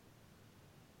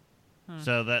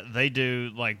 So that they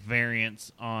do like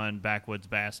variants on Backwoods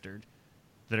Bastard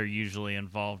that are usually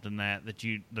involved in that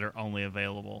are only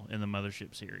available in the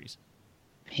Mothership series.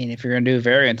 I mean, if you're gonna do a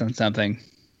variant on something,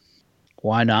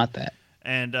 why not that?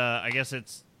 And I guess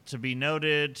it's to be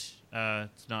noted,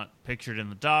 it's not pictured in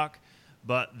the doc,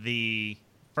 but the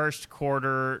first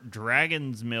quarter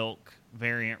Dragon's Milk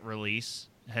variant release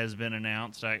has been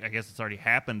announced. I guess it's already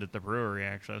happened at the brewery,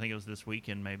 actually. I think it was this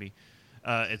weekend, maybe.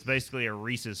 It's basically a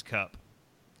Reese's Cup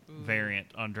variant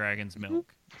on Dragon's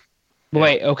Milk.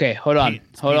 Wait, okay, hold on,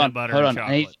 It's hold peanut on, butter hold and on.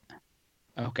 I need,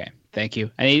 chocolate. okay, thank you.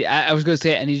 I was going to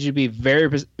say I need you to be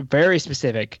very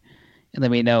specific, and let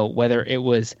me know whether it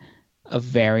was a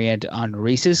variant on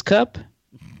Reese's Cup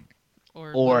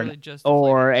Or or literally just the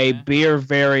flavor. a Yeah. beer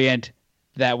variant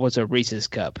that was a Reese's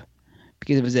Cup.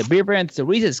 Because if it was a beer variant that's a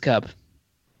Reese's Cup,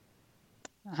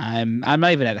 I'm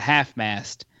not even at half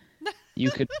mast. You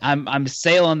could I'm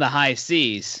sailing the high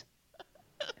seas.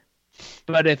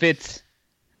 But if it's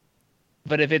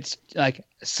like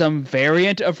some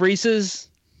variant of Reese's,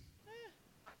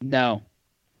 no.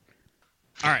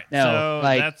 All right, No, so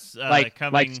like- that's like-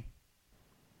 coming.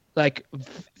 Like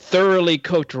thoroughly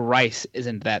cooked rice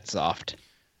isn't that soft.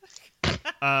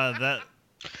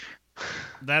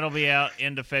 That'll be out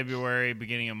end of February,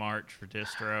 beginning of March for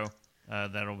distro.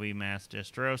 That'll be mass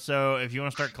distro. So if you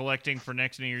want to start collecting for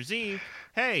next New Year's Eve,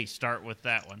 hey, start with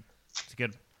that one. It's a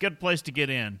good place to get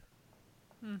in.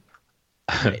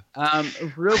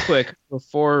 Real quick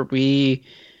before we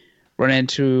run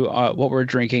into what we're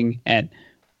drinking, and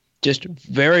just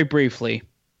very briefly,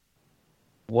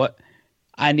 what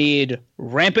I need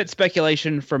rampant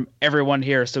speculation from everyone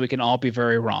here, so we can all be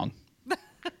very wrong,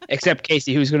 except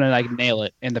Casey, who's going to like nail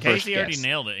it in the first Casey already guess.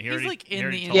 nailed it. He He's already, like he in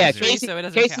already the told Yeah, us. industry, Casey. so it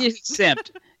doesn't Casey count. is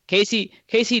exempt.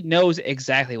 Casey knows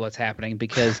exactly what's happening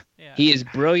because Yeah. he is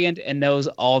brilliant and knows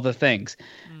all the things.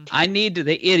 I need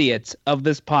the idiots of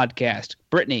this podcast,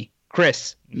 Brittany,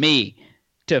 Chris, me,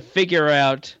 to figure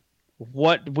out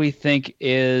what we think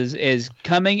is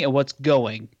coming and what's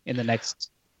going in the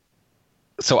next.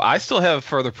 So I still have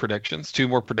further predictions, 2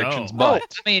 more predictions, Oh.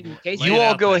 but I mean, Casey, Lay you it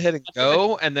all out go there. ahead and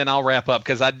go, and then I'll wrap up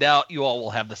because I doubt you all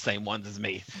will have the same ones as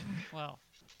me Well,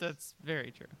 that's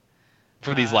very true.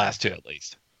 for these last 2 at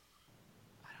least.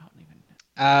 I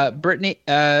don't even. Brittany,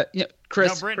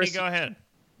 Chris. No, Brittany, Chris, go ahead.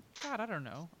 God, I don't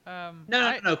know.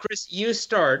 No, Chris, you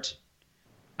start.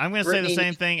 I'm going to say the Brittany-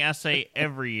 same thing I say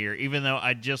every year, even though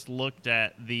I just looked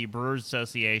at the Brewers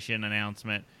Association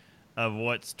announcement of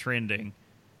what's trending.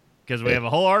 Because we have a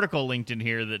whole article linked in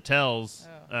here that tells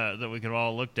that we could have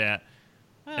all looked at.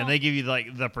 And they give you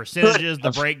like the percentages,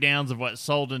 the breakdowns of what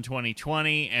sold in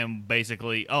 2020, and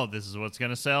basically, this is what's going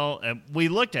to sell. And we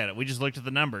looked at it. We just looked at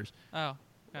the numbers. Oh.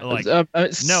 Okay.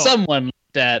 Like, Someone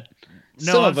looked at.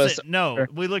 No, Some of us.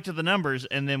 we looked at the numbers,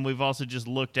 and then we've also just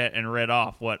looked at and read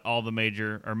off what all the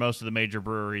major or most of the major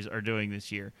breweries are doing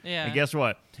this year. Yeah. And guess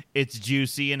what? It's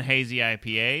juicy and hazy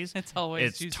IPAs. It's always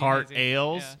it's juicy and tart hazy.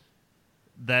 ales.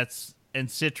 Yeah. And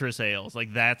citrus ales.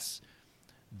 Like that's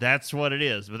what it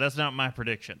is. But that's not my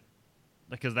prediction,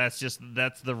 because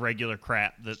that's the regular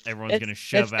crap that everyone's going to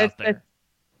shove out there.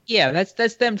 Yeah,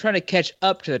 that's them trying to catch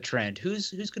up to the trend. Who's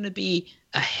going to be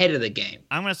ahead of the game?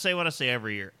 I'm going to say what I say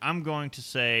every year. I'm going to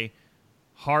say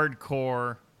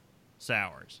hardcore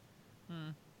sours.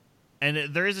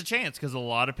 And there is a chance because a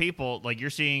lot of people, like you're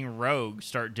seeing Rogue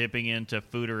start dipping into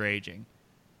foeder aging.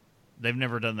 They've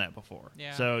never done that before.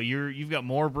 Yeah. So you've got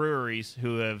more breweries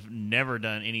who have never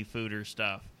done any foeder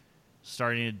stuff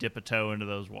starting to dip a toe into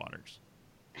those waters.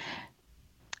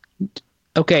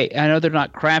 Okay, I know they're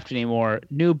not craft anymore.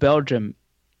 New Belgium,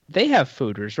 they have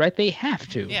fooders, right? They have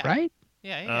to, Yeah. right?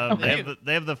 Yeah.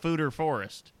 They have the foeder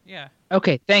forest. Yeah.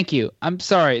 Okay, thank you. I'm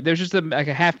sorry. There's just like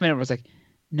a half minute where I was like,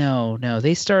 no,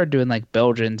 they started doing like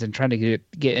Belgians and trying to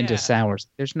get into Yeah. sours.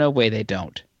 There's no way they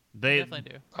don't. They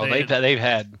definitely do. Oh, they've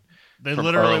had They from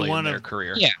literally early won in their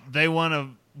career. Yeah. They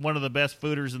won one of the best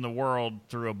fooders in the world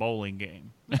through a bowling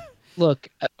game. Look,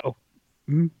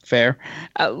 fair.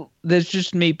 There's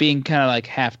just me being kind of like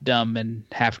half dumb and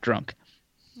half drunk.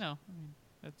 No, I mean,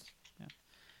 that's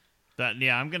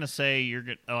I'm gonna say you're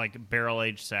like barrel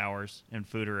aged sours and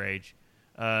foeder age.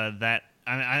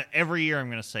 Every year I'm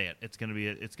gonna say it. It's gonna be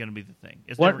the thing.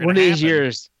 It's never gonna One of these happen.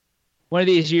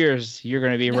 years, you're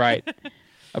gonna be right.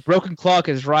 A broken clock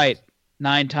is right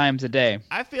 9 times a day.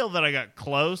 I feel that I got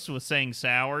close with saying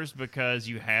sours because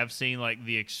you have seen like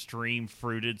the extreme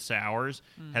fruited sours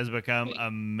has become a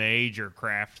major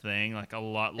craft thing. Like a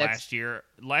lot last year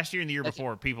and the year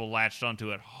before, people latched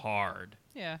onto it hard.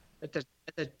 yeah.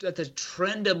 That's a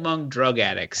trend among drug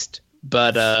addicts.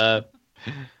 But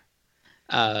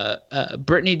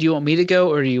Brittany, do you want me to go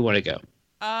or do you want to go?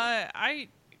 I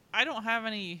don't have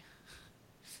any.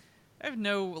 I have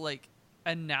no like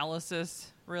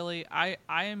analysis really. I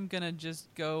am gonna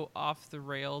just go off the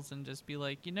rails and just be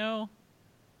like,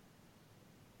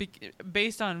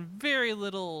 based on very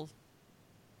little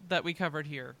that we covered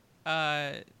here.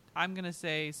 I'm gonna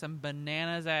say some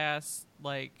bananas ass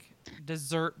like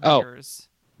dessert beers.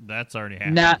 That's already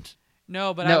happened.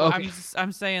 No, but Okay.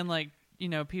 I'm saying like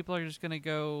people are just gonna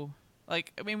go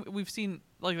like I mean we've seen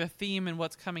like the theme and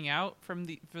what's coming out from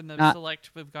the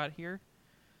select we've got here.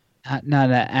 Not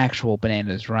actual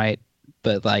bananas, right?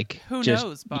 But like, Who just,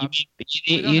 knows, Bob?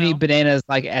 You don't need know. bananas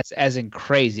like as in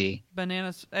crazy.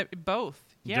 Bananas, both.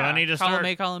 Yeah. Do I need to column start-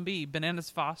 A, column B. Bananas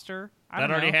Foster. I That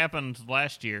don't already know. happened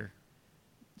last year.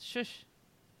 Shush.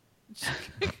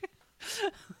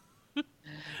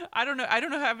 I don't know. I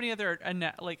don't have any other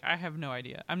like. I have no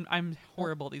idea. I'm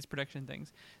horrible at these prediction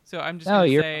things. So I'm just gonna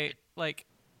you're say like,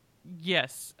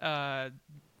 yes.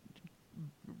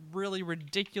 Really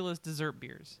ridiculous dessert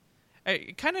beers.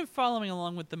 Kind of following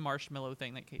along with the marshmallow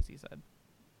thing that Casey said.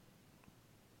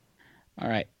 All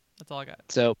right. That's all I got.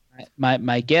 So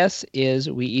my guess is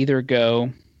we either go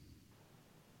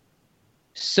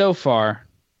so far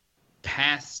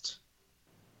past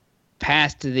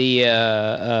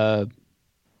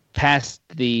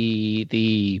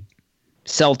the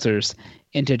seltzers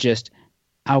into just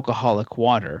alcoholic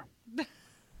water,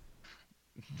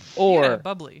 or Yeah,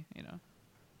 bubbly.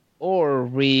 or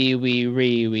we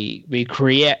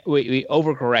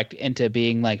overcorrect into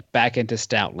being like back into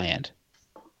stout land.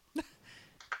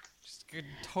 Just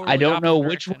totally I don't know opposite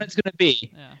which direction. one it's going to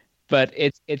be, Yeah. but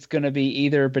it's going to be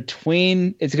either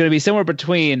between. It's going to be somewhere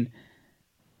between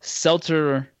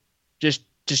seltzer, just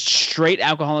straight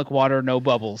alcoholic water, no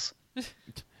bubbles.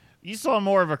 You saw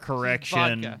more of a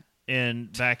correction Vodka.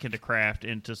 back into craft,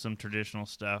 into some traditional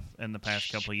stuff in the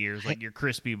past couple of years, like your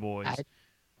crispy boys,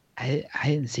 I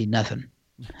didn't see nothing.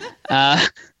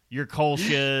 your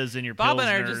Kolsch's, and your Bob and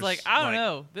I are Pilsners, just like, I don't like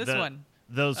know. This one.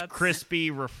 Those That's-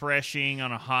 crispy, refreshing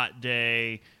on a hot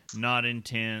day, not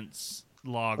intense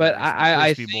lagers. But the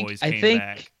I crispy think- boys I came think-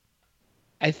 back.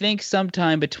 I think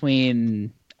sometime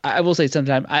between. I will say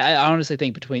sometime. I honestly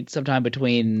think sometime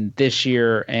between this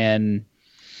year and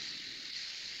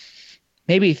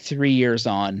maybe 3 years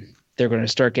on, they're going to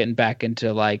start getting back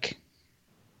into like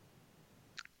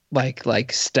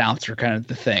stouts are kind of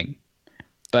the thing.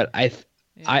 But I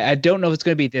don't know if it's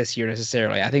going to be this year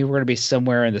necessarily. I think we're going to be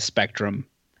somewhere in the spectrum.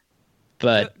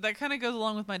 But that kind of goes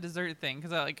along with my dessert thing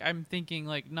because I'm thinking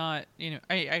like not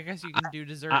I guess you can do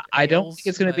dessert. I don't ales, think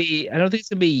it's going to but- be. I don't think it's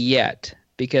going to be yet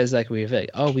because like we've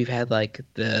had like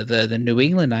the New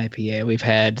England IPA. We've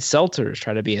had seltzers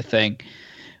try to be a thing.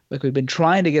 Like we've been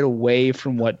trying to get away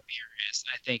from what beer is.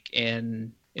 I think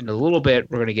in a little bit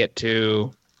we're going to get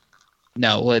to.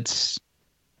 No, let's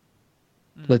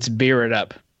beer it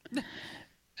up.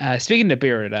 Speaking of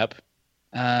beer it up,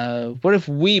 what if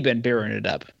we've been beering it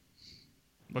up?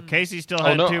 But Casey still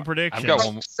had two predictions. I've got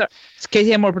one. So,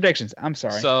 Casey had more predictions. I'm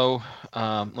sorry. So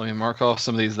let me mark off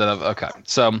some of these that I've. Okay,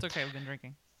 so It's okay. We've been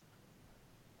drinking.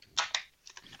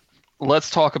 let's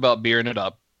talk about beering it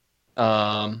up.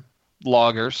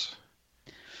 Lagers.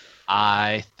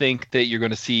 I think that you're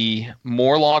going to see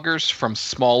more lagers from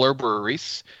smaller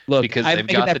breweries Look, because I've they've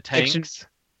made got that the prediction- tanks.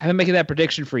 I've been making that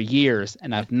prediction for years,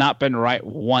 and I've not been right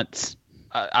once.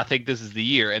 I think this is the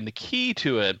year, and the key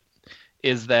to it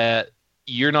is that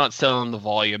you're not selling the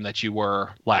volume that you were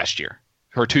last year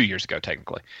or 2 years ago,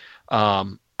 technically.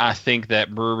 I think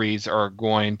that breweries are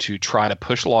going to try to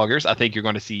push lagers. I think you're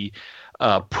going to see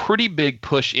a pretty big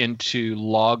push into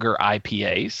lager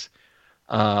IPAs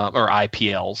or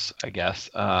IPLs, I guess.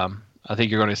 I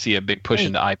think you're going to see a big push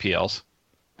into IPLs.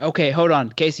 Okay, hold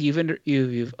on, Casey.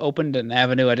 You've opened an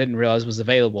avenue I didn't realize was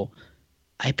available.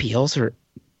 IPLs are.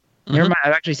 Never mind.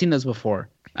 I've actually seen those before.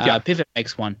 Yeah. Pivot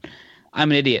makes one. I'm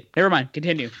an idiot. Never mind.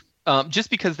 Continue. Just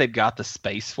because they've got the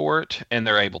space for it and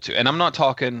they're able to. And I'm not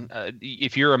talking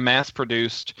if you're a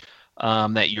mass-produced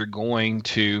that you're going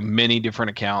to many different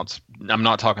accounts. I'm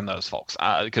not talking those folks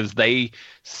because they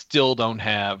still don't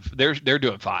have. They're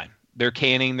doing fine. They're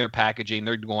canning, they're packaging,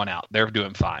 they're going out. They're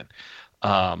doing fine.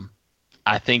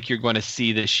 I think you're going to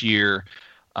see this year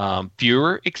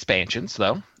fewer expansions,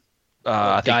 though.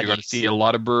 I think you're going to see a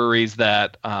lot of breweries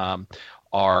that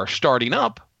are starting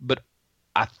up, but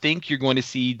I think you're going to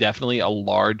see definitely a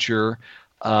larger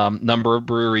number of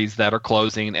breweries that are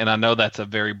closing. And I know that's a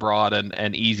very broad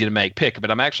and easy to make pick, but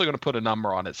I'm actually going to put a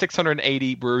number on it: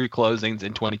 680 brewery closings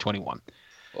in 2021.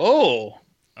 Oh.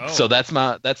 So that's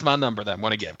my number that I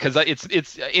want to give, because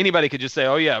it's anybody could just say,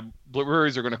 oh yeah,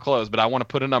 breweries are going to close, but I want to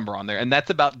put a number on there, and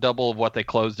that's about double of what they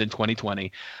closed in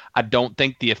 2020. I don't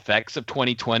think the effects of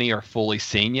 2020 are fully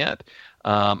seen yet.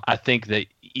 I think that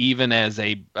even as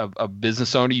a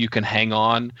business owner, you can hang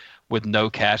on with no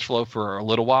cash flow for a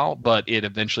little while, but it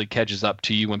eventually catches up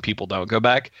to you when people don't go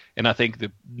back. And I think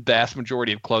the vast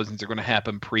majority of closings are going to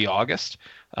happen pre-August,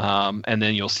 and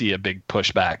then you'll see a big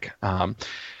pushback.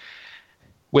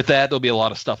 With that, there'll be a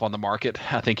lot of stuff on the market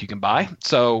I think you can buy.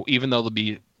 So even though there'll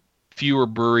be fewer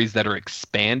breweries that are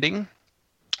expanding,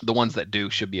 the ones that do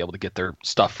should be able to get their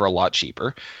stuff for a lot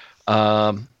cheaper.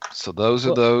 So those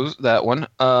are that one.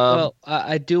 Well,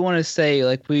 I do want to say,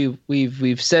 like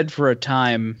we've said for a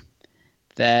time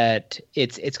that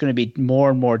it's going to be more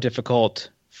and more difficult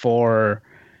for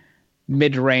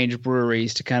mid-range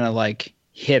breweries to kind of like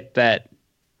hit that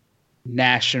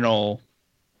national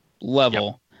level.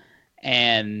 Yep.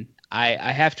 And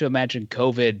I have to imagine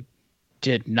COVID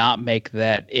did not make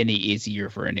that any easier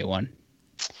for anyone.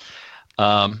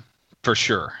 For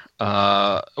sure.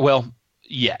 Well,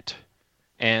 yet.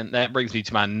 And that brings me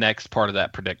to my next part of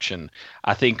that prediction.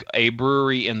 I think a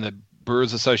brewery in the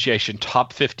Brewers Association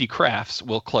top 50 crafts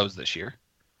will close this year.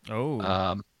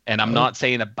 Oh. And I'm not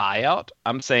saying a buyout.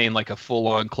 I'm saying like a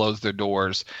full-on close their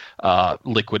doors,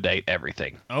 liquidate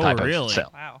everything. Oh, type really? Of sale.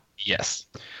 Wow. Yes.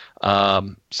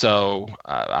 So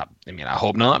I mean, I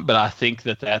hope not, but I think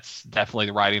that that's definitely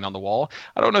the writing on the wall.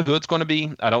 I don't know who it's going to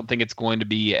be. I don't think it's going to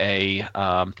be a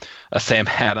Sam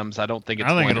Adams. I don't think it's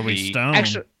going to be Stone.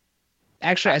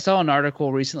 Actually, I saw an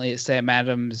article recently that Sam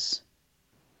Adams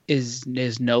is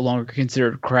no longer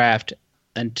considered craft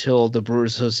until the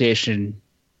Brewers Association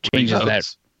changes that.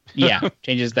 Yeah,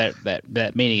 changes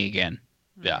that meaning again.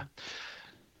 Yeah.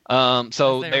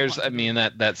 So there's, I mean,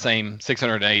 that same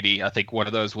 680, I think one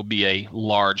of those will be a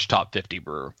large top 50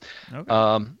 brewer.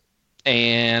 Okay.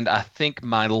 And I think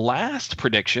my last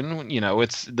prediction,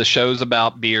 it's the show's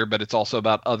about beer, but it's also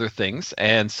about other things.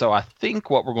 And so I think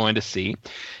what we're going to see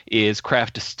is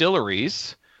craft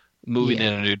distilleries moving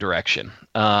in a new direction.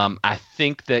 I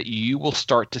think that you will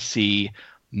start to see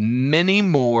many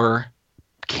more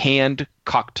canned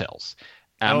cocktails.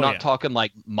 I'm not talking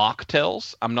like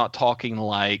mocktails. I'm not talking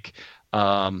like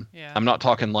I'm not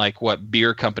talking like what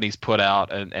beer companies put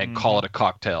out and call it a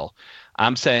cocktail.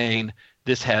 I'm saying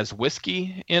this has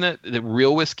whiskey in it, the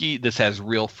real whiskey. This has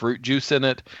real fruit juice in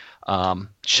it,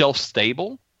 shelf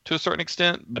stable to a certain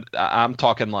extent. But I'm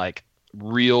talking like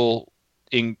real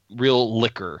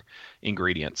liquor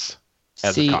ingredients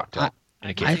as a cocktail.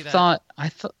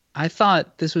 I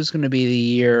thought this was going to be the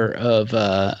year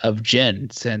of gin,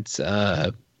 since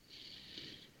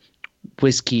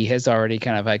whiskey has already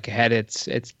kind of like had its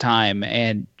time,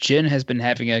 and gin has been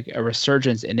having a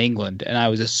resurgence in England, and I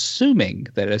was assuming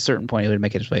that at a certain point it would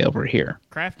make its way over here.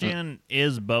 Craft gin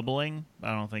is bubbling.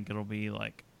 I don't think it'll be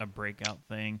like a breakout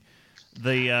thing.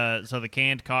 So the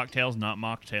canned cocktails, not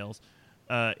mocktails,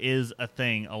 is a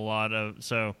thing.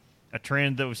 A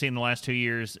trend that we've seen in the last 2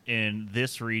 years in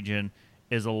this region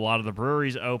is a lot of the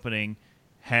breweries opening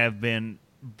have been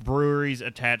breweries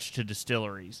attached to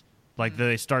distilleries. Like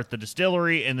they start the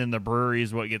distillery, and then the brewery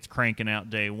is what gets cranking out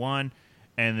day one.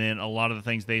 And then a lot of the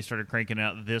things they started cranking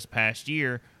out this past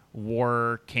year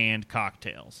were canned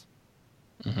cocktails.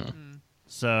 Mm-hmm.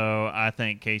 So I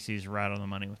think Casey's right on the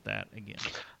money with that again.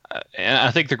 And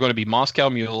I think they're going to be Moscow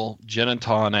Mule, gin and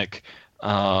tonic,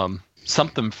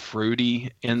 something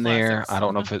fruity in there. Classics. I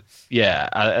don't know if it. Yeah,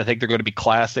 I think they're going to be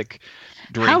classic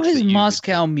drinks. How has that you-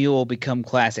 Moscow Mule become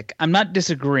classic? I'm not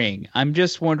disagreeing. I'm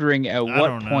just wondering at I what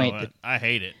don't point know. I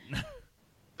hate it.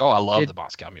 Oh, I love Did- the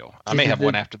Moscow Mule. I did may have the-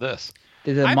 one after this.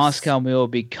 did the I've Moscow Mule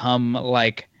become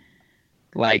like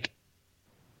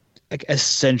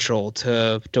essential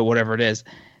to whatever it is?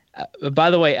 By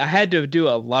the way, I had to do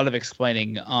a lot of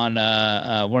explaining on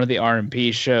one of the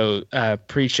R&P show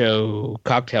pre-show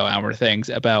cocktail hour things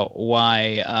about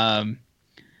why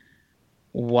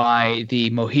the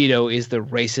mojito is the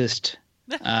racist.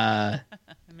 I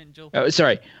mean, Joel.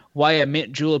 Sorry, why a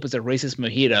mint julep is a racist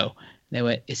mojito. And they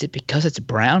went, is it because it's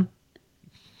brown?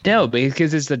 No,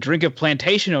 because it's the drink of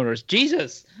plantation owners.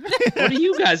 Jesus, what are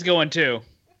you guys going to?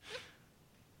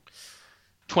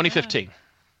 2015 is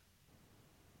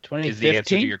 2015 the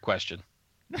answer to your question.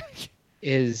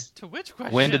 is To which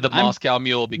question? When did the I'm- Moscow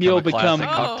Mule become Mule a classic become-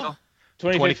 cocktail?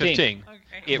 2015. 2015.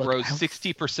 Okay. It Look, rose I-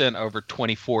 60% over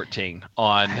 2014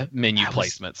 on menu I was-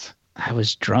 placements. I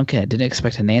was drunk and I didn't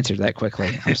expect an answer that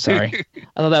quickly. I'm sorry.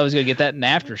 I thought I was going to get that in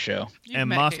after show. You And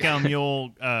make- Moscow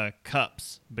Mule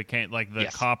cups became like the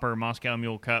Yes. copper Moscow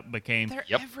Mule cup became They're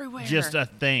Yep. everywhere. just a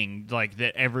thing like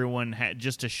that everyone had,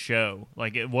 just a show.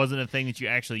 Like it wasn't a thing that you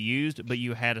actually used, but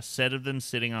you had a set of them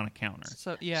sitting on a counter.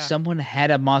 So yeah. Someone had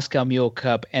a Moscow Mule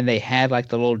cup and they had like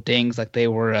the little dings like they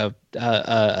were a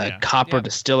copper Yep.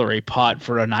 distillery pot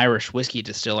for an Irish whiskey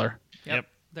distiller. Yep.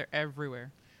 They're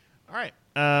everywhere. All right.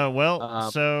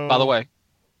 So By the way,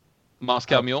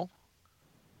 Moscow Mule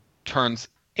turns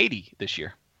 80 this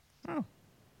year. okay.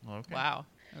 Wow.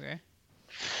 Okay.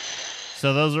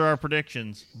 So those are our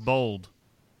predictions. Bold.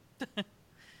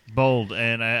 Bold.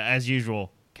 And as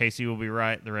usual, Casey will be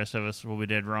right. The rest of us will be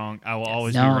dead wrong. I will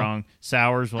always No. be wrong.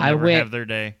 Sours will I never went- have their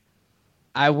day.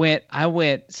 I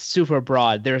went super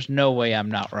broad. There's no way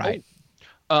I'm not right.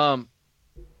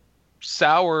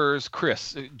 Sours,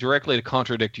 Chris, directly to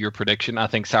contradict your prediction, I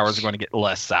think sours are going to get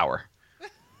less sour.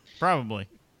 Probably.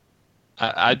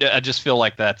 I just feel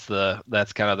like that's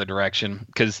kind of the direction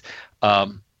because,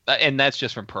 and that's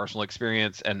just from personal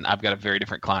experience. And I've got a very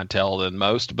different clientele than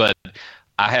most, but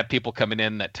I have people coming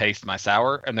in that taste my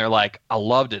sour and they're like, I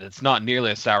loved it. It's not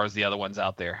nearly as sour as the other ones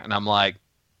out there. And I'm like,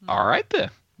 all right, then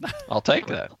I'll take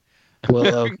that.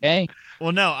 Well, okay.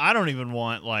 Well, no, I don't even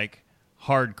want like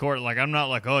hardcore. Like I'm not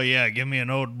like, oh yeah, give me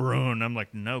an old Bruin. I'm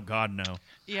like, no, God, no.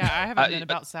 Yeah, I haven't I- been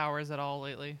about sours at all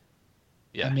lately.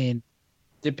 Yeah. I mean,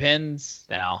 depends.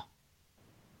 Now,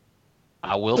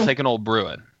 I will take an old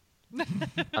Bruin.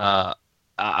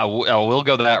 I will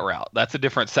go that route. That's a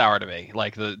different sour to me,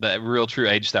 like the real true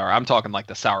aged sour. I'm talking like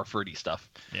the sour fruity stuff.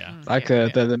 Yeah. Like Yeah,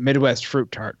 the Midwest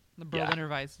fruit tart. the yeah. Berliner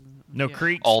Weiss. No yeah.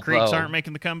 creeks. Although- Creeks aren't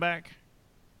making the comeback.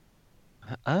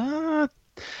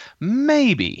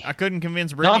 Maybe I couldn't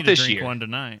convince Brittany Not to this drink year. one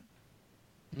tonight.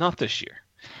 not this year.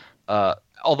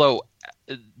 Although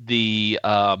the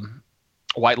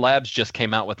White Labs just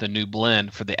came out with a new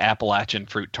blend for the Appalachian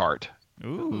fruit tart.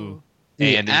 Ooh.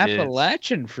 The And it is-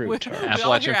 Appalachian We, fruit we tart. all hear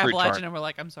Appalachian fruit Appalachian tart. and we're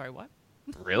like, I'm sorry, what?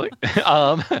 Really?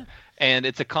 And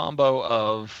it's a combo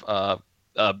of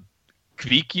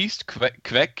Kveik yeast,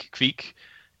 Kveik,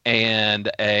 and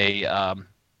a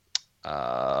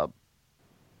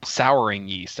souring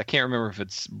yeast. I can't remember if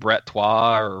it's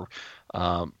Bretois or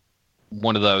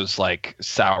one of those like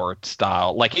sour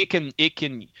style. Like it can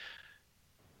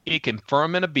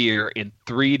ferment a beer in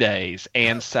 3 days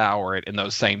and sour it in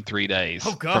those same 3 days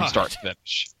Oh, from God. start to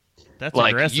finish. That's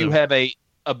Like aggressive. you have a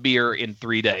beer in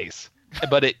 3 days,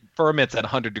 but it ferments at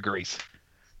 100 degrees.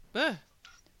 Ugh.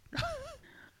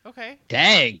 Okay.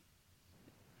 Dang.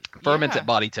 Ferments Yeah. at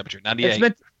body temperature, It's 98.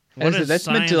 meant. What that's, is that's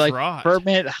meant to science like rot?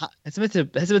 ferment. It's meant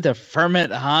to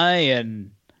ferment high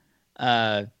and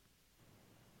Gotta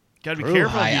be brew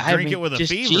careful high. if you I drink mean, it with a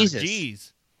just fever. Jesus.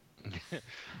 Jeez.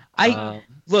 I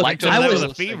look. like Some I of that was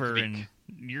with a fever and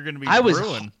you're gonna be I was-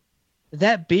 brewing.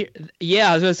 that beer.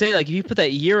 Yeah, I was gonna say like if you put that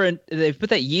they put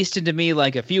that yeast into me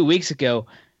like a few weeks ago,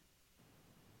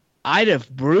 I'd have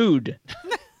brewed.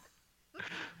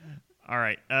 All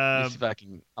right. Let me see if I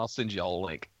can. I'll send you all a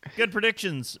link. Good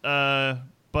predictions.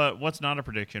 But what's not a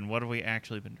prediction? What have we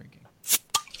actually been drinking?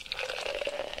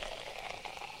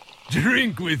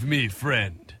 Drink with me,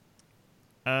 friend.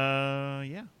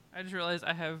 Yeah. I just realized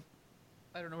I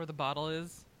don't know where the bottle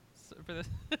is for this.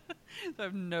 So I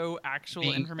have no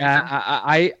actual information.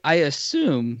 I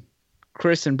assume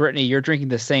Chris and Brittany, you're drinking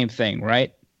the same thing,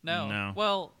 right? No. No.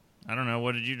 Well, I don't know.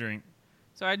 What did you drink?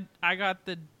 so I got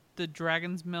the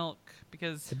dragon's milk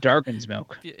because The Dargan's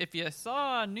milk. if you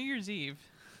saw New Year's Eve,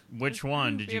 Which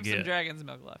one did we you have some get? dragon's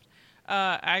milk left.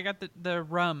 I got the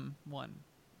rum one.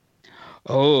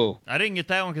 Oh, I didn't get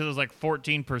that one because it was like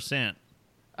 14%. never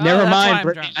that's why mind, I'm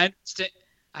Brittany. drunk.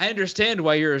 I understand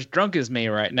why you're as drunk as me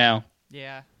right now.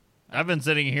 Yeah. I've been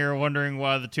sitting here wondering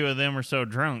why the two of them are so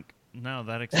drunk. No,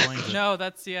 that explains it. No,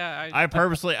 that's I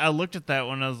purposely I looked at that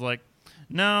one. I was like,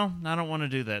 no, I don't want to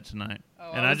do that tonight.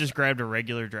 Oh, And I just grabbed a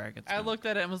regular dragon. I looked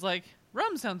at it and was like,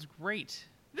 rum sounds great.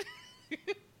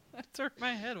 That's where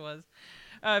my head was.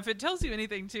 If it tells you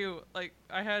anything too, like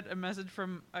I had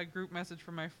a group message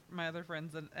from my other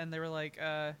friends, and they were like,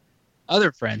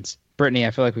 Other friends, Brittany.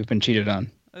 I feel like we've been cheated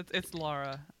on. it's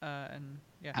Laura, and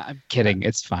yeah. I'm kidding.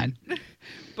 It's fine.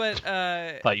 But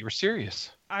Thought you were serious.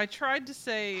 I tried to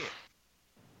say,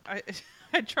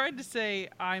 I tried to say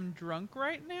I'm drunk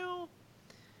right now.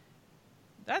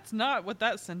 That's not what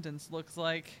that sentence looks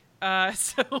like.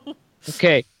 So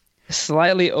Okay,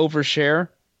 slightly overshare.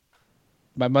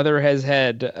 My mother has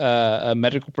had a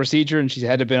medical procedure, and she's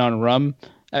had to been on rum.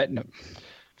 No,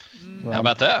 How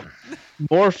about that?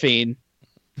 morphine.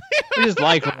 I just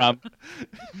like rum.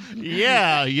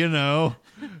 Yeah, you know,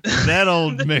 that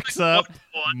old mix up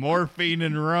morphine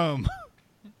and rum.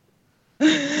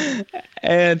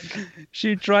 And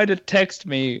she tried to text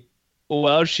me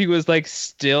while she was like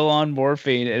still on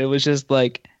morphine, and it was just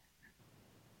like,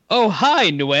 "Oh,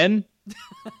 hi, Nguyen.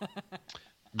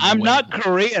 I'm not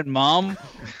Korean, Mom.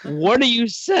 What are you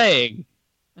saying?"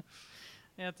 yeah,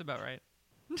 that's about right.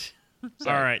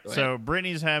 All right, so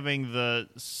Brittany's having the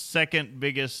second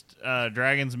biggest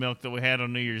dragon's milk that we had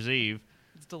on New Year's Eve.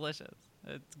 It's delicious.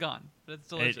 It's gone, but it's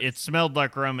delicious. It smelled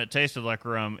like rum. It tasted like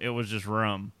rum. It was just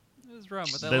rum. It was rum.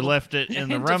 With that They little left it in the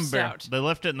hint of rum barrel. stout. They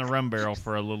left it in the rum barrel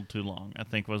for a little too long, I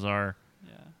think was our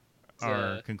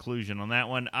Yeah. conclusion on that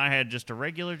one. I had just a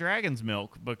regular dragon's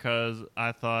milk because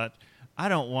I thought I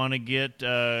don't want to get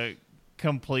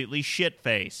completely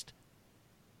shit-faced.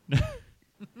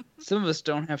 Some of us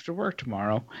don't have to work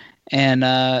tomorrow,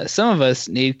 and some of us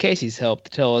need Casey's help to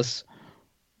tell us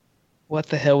what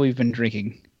the hell we've been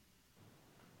drinking.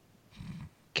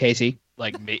 Casey?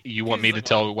 Like, you want me to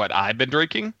tell what I've been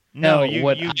drinking? No,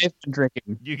 what I've been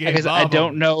drinking. you gave Because I Bob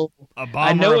don't know. a I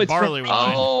bomber know of it's from- barley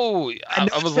wine. Oh, I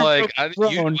know I was from like,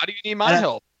 Throne. why do you need my I-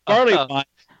 help? Barley wine.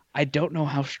 I don't know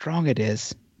how strong it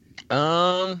is.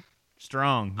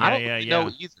 Strong. I Yeah, don't yeah, really yeah.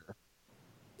 know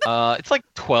either. It's like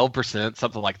 12%,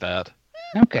 something like that.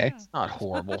 Okay. It's not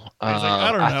horrible. I was like,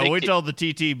 I don't know. think We it- told the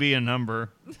TTB a number.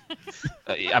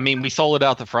 I mean, we sold it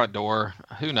out the front door.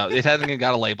 Who knows? It hasn't even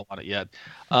got a label on it yet.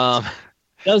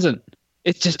 Doesn't.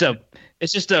 It's just a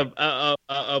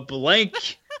blank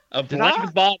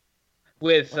bottle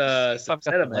with some I've got the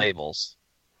sediment. labels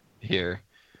here.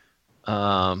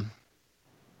 And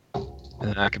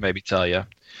I can maybe tell you.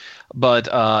 But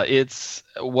it's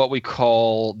what we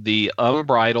call the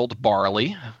unbridled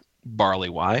barley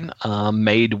wine,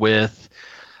 made with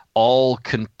all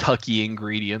Kentucky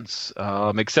ingredients,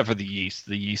 except for the yeast.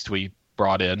 The yeast we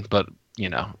brought in, but you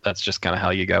know that's just kind of how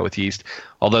you go with yeast.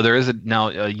 Although there is now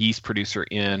a yeast producer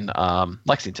in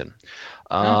Lexington.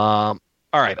 All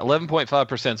right,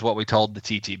 11.5% is what we told the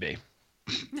TTB.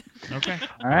 Okay.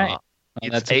 All right. Well,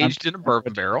 It's that's aged in a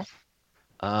bourbon barrel.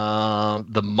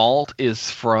 The malt is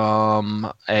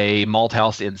from a malt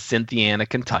house in Cynthiana,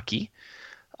 Kentucky.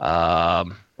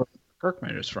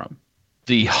 Kirkman is from.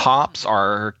 The hops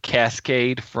are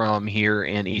Cascade from here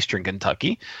in eastern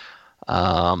Kentucky,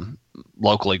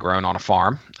 locally grown on a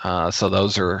farm. So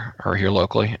those are here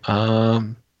locally.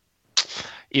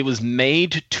 It was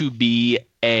made to be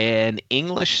an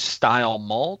English style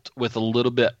malt with a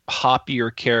little bit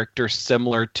hoppier character,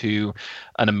 similar to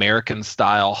an American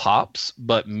style hops,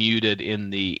 but muted in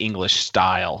the English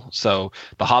style. So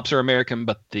the hops are American,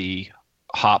 but the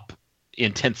hop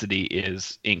intensity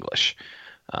is English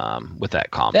with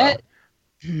that combo.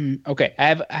 Okay,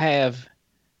 I have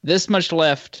this much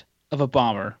left of a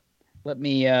bomber. Let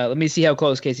me see how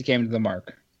close Casey came to the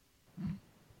mark.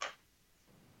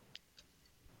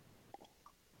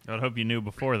 I would hope you knew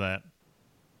before that.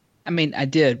 I mean, I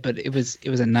did, but it was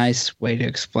a nice way to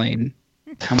explain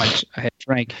how much I had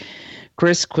drank.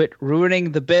 Chris, quit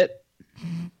ruining the bit.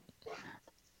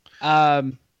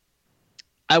 I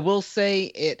will say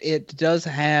it does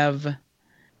have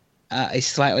a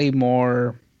slightly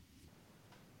more.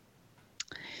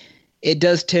 It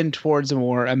does tend towards a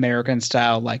more American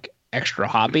style, like extra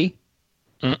hoppy,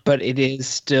 but it is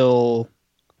still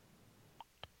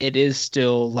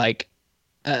like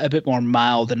a bit more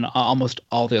mild than almost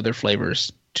all the other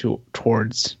flavors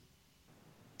towards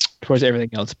everything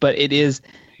else. But it is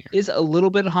a little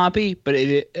bit hoppy, but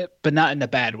but not in a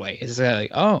bad way. It's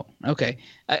like, oh, okay.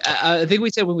 I think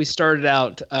we said when we started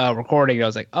out recording, I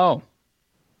was like, oh,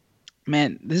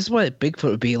 man, this is what Bigfoot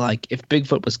would be like if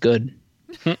Bigfoot was good.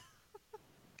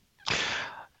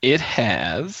 It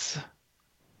has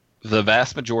the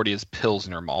vast majority is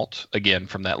Pilsner malt, again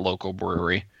from that local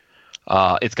brewery.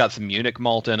 It's got some Munich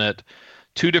malt in it,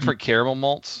 2 different caramel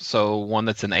malts, so one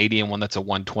that's an 80 and one that's a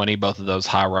 120, both of those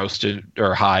high roasted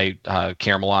or high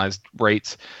caramelized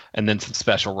rates, and then some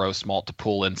special roast malt to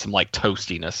pull in some like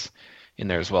toastiness in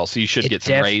there as well. So you should get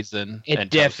some raisin. It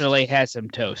definitely has some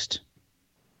toast.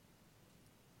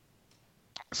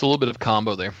 It's a little bit of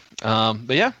combo there.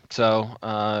 But yeah, so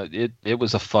it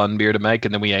was a fun beer to make,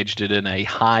 and then we aged it in a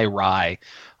high rye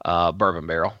bourbon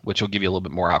barrel, which will give you a little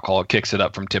bit more alcohol. It kicks it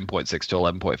up from 10.6 to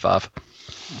 11.5.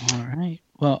 All right.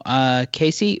 Well,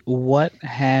 Casey, what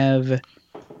have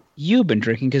you been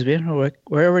drinking? Because we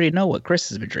already know what Chris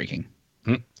has been drinking.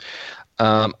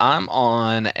 I'm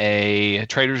on a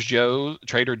Trader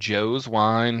Joe's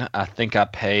wine. I think I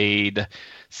paid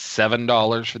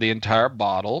 $7 for the entire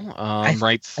bottle. I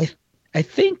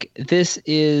think this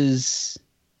is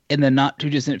in the not too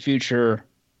distant future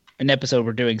an episode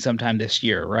we're doing sometime this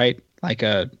year, right? Like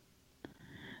a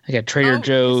Trader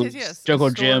Joe's, Joko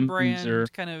Jim's, or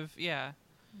kind of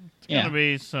It's gonna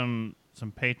be some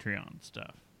Patreon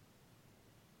stuff.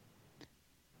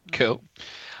 Cool.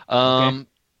 Okay.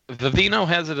 Vivino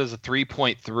has it as a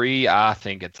 3.3. I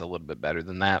think it's a little bit better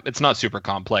than that. It's not super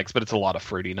complex, but it's a lot of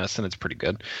fruitiness, and it's pretty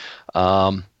good.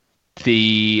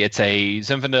 It's a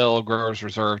Zinfandel Growers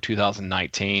Reserve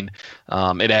 2019.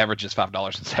 It averages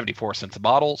 $5.74 a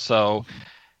bottle. So,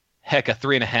 heck, a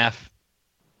 3.5.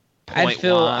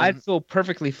 I'd feel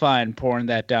perfectly fine pouring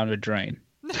that down the drain.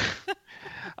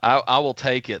 I will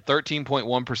take it. 13.1%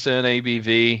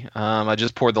 ABV. I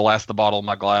just poured the last of the bottle in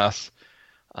my glass.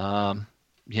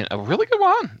 A really good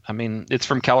wine. I mean, it's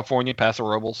from California, Paso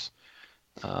Robles.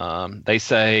 They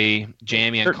say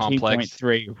jammy and complex.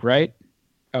 13.3, right?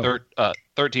 Oh.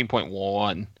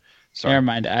 13.1. Sorry. Never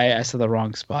mind. I saw the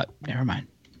wrong spot. Never mind.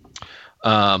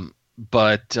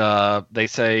 But they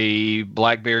say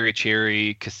blackberry,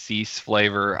 cherry, cassis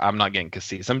flavor. I'm not getting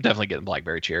cassis. I'm definitely getting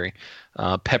blackberry cherry.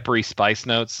 Peppery spice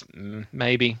notes,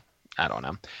 maybe. I don't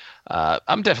know.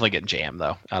 I'm definitely getting jam,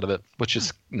 though, out of it, which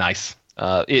is nice.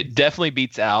 It definitely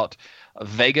beats out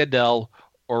Vega del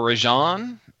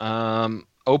Origen,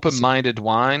 open-minded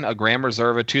wine, a Gran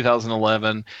Reserva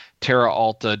 2011, Terra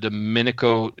Alta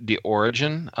Dominico de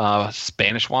Origin,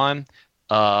 Spanish wine.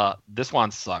 This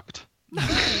wine sucked.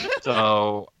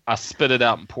 So I spit it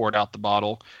out and poured out the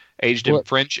bottle. Aged in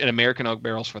French and American oak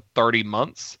barrels for 30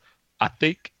 months. I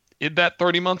think in that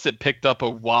 30 months it picked up a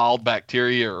wild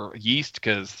bacteria or yeast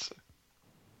because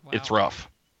it's rough.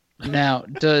 Now,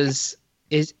 is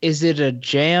it a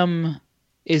jam?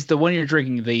 Is the one you're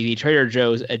drinking, the Trader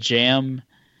Joe's, a jam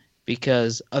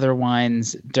because other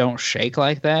wines don't shake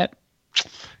like that?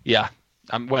 Yeah.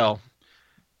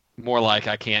 More like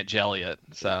I can't jelly it.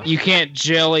 So you can't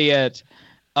jelly it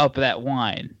up that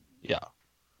wine. Yeah.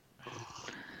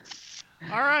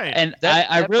 All right. And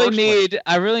I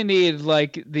really need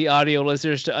like the audio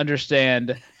listeners to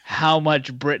understand how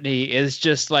much Brittany is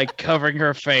just like covering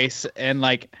her face and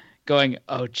like going,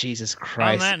 "Oh Jesus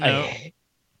Christ!" On that note,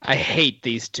 I hate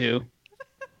these two.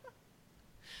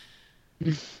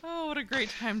 Oh, what a great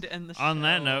time to end the show. On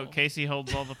that note, Casey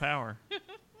holds all the power.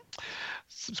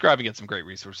 Subscribe and get some great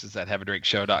resources at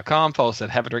haveadrinkshow.com. Follow us at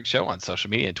Have a Drink Show on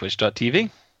social media and twitch.tv.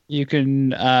 You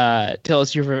can tell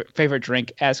us your favorite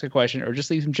drink, ask a question, or just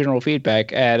leave some general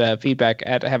feedback at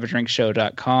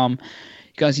feedback@haveadrinkshow.com. You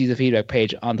can also use the feedback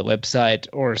page on the website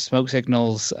or smoke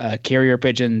signals, carrier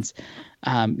pigeons.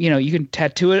 You can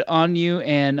tattoo it on you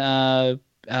and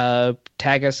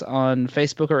tag us on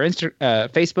Facebook or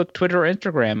Facebook, Twitter, or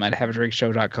Instagram at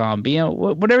haveadrinkshow.com.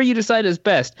 Whatever you decide is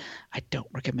best. I don't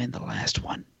recommend the last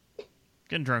one.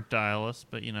 Can drunk dial us,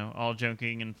 but all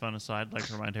joking and fun aside, I'd like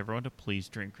to remind everyone to please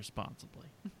drink responsibly.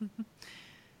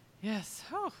 Yes.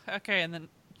 Oh, okay. And then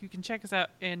you can check us out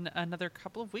in another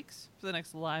couple of weeks for the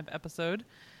next live episode.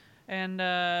 And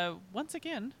once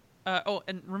again,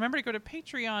 and remember to go to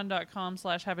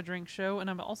patreon.com/haveadrinkshow. And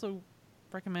I'm also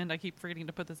recommend, I keep forgetting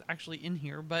to put this actually in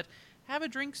here, but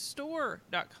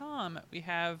haveadrinkstore.com. We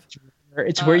have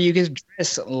it's where you can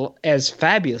dress as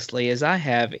fabulously as I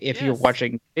have if you're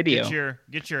watching video.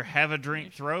 Get your have a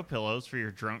drink throw pillows for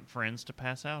your drunk friends to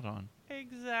pass out on.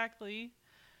 Exactly.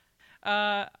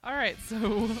 All right,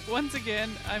 so once again,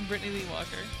 I'm Brittany Lee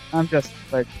Walker. I'm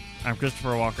I'm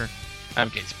Christopher Walker. I'm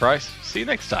Casey Price. See you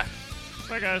next time.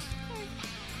 Bye, guys.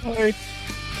 Bye.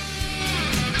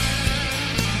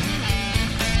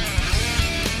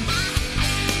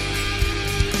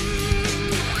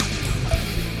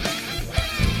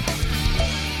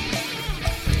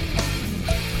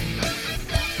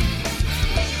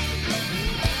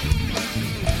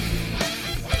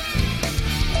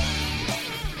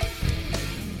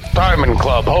 Diamond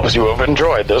Club hopes you have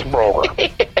enjoyed this program.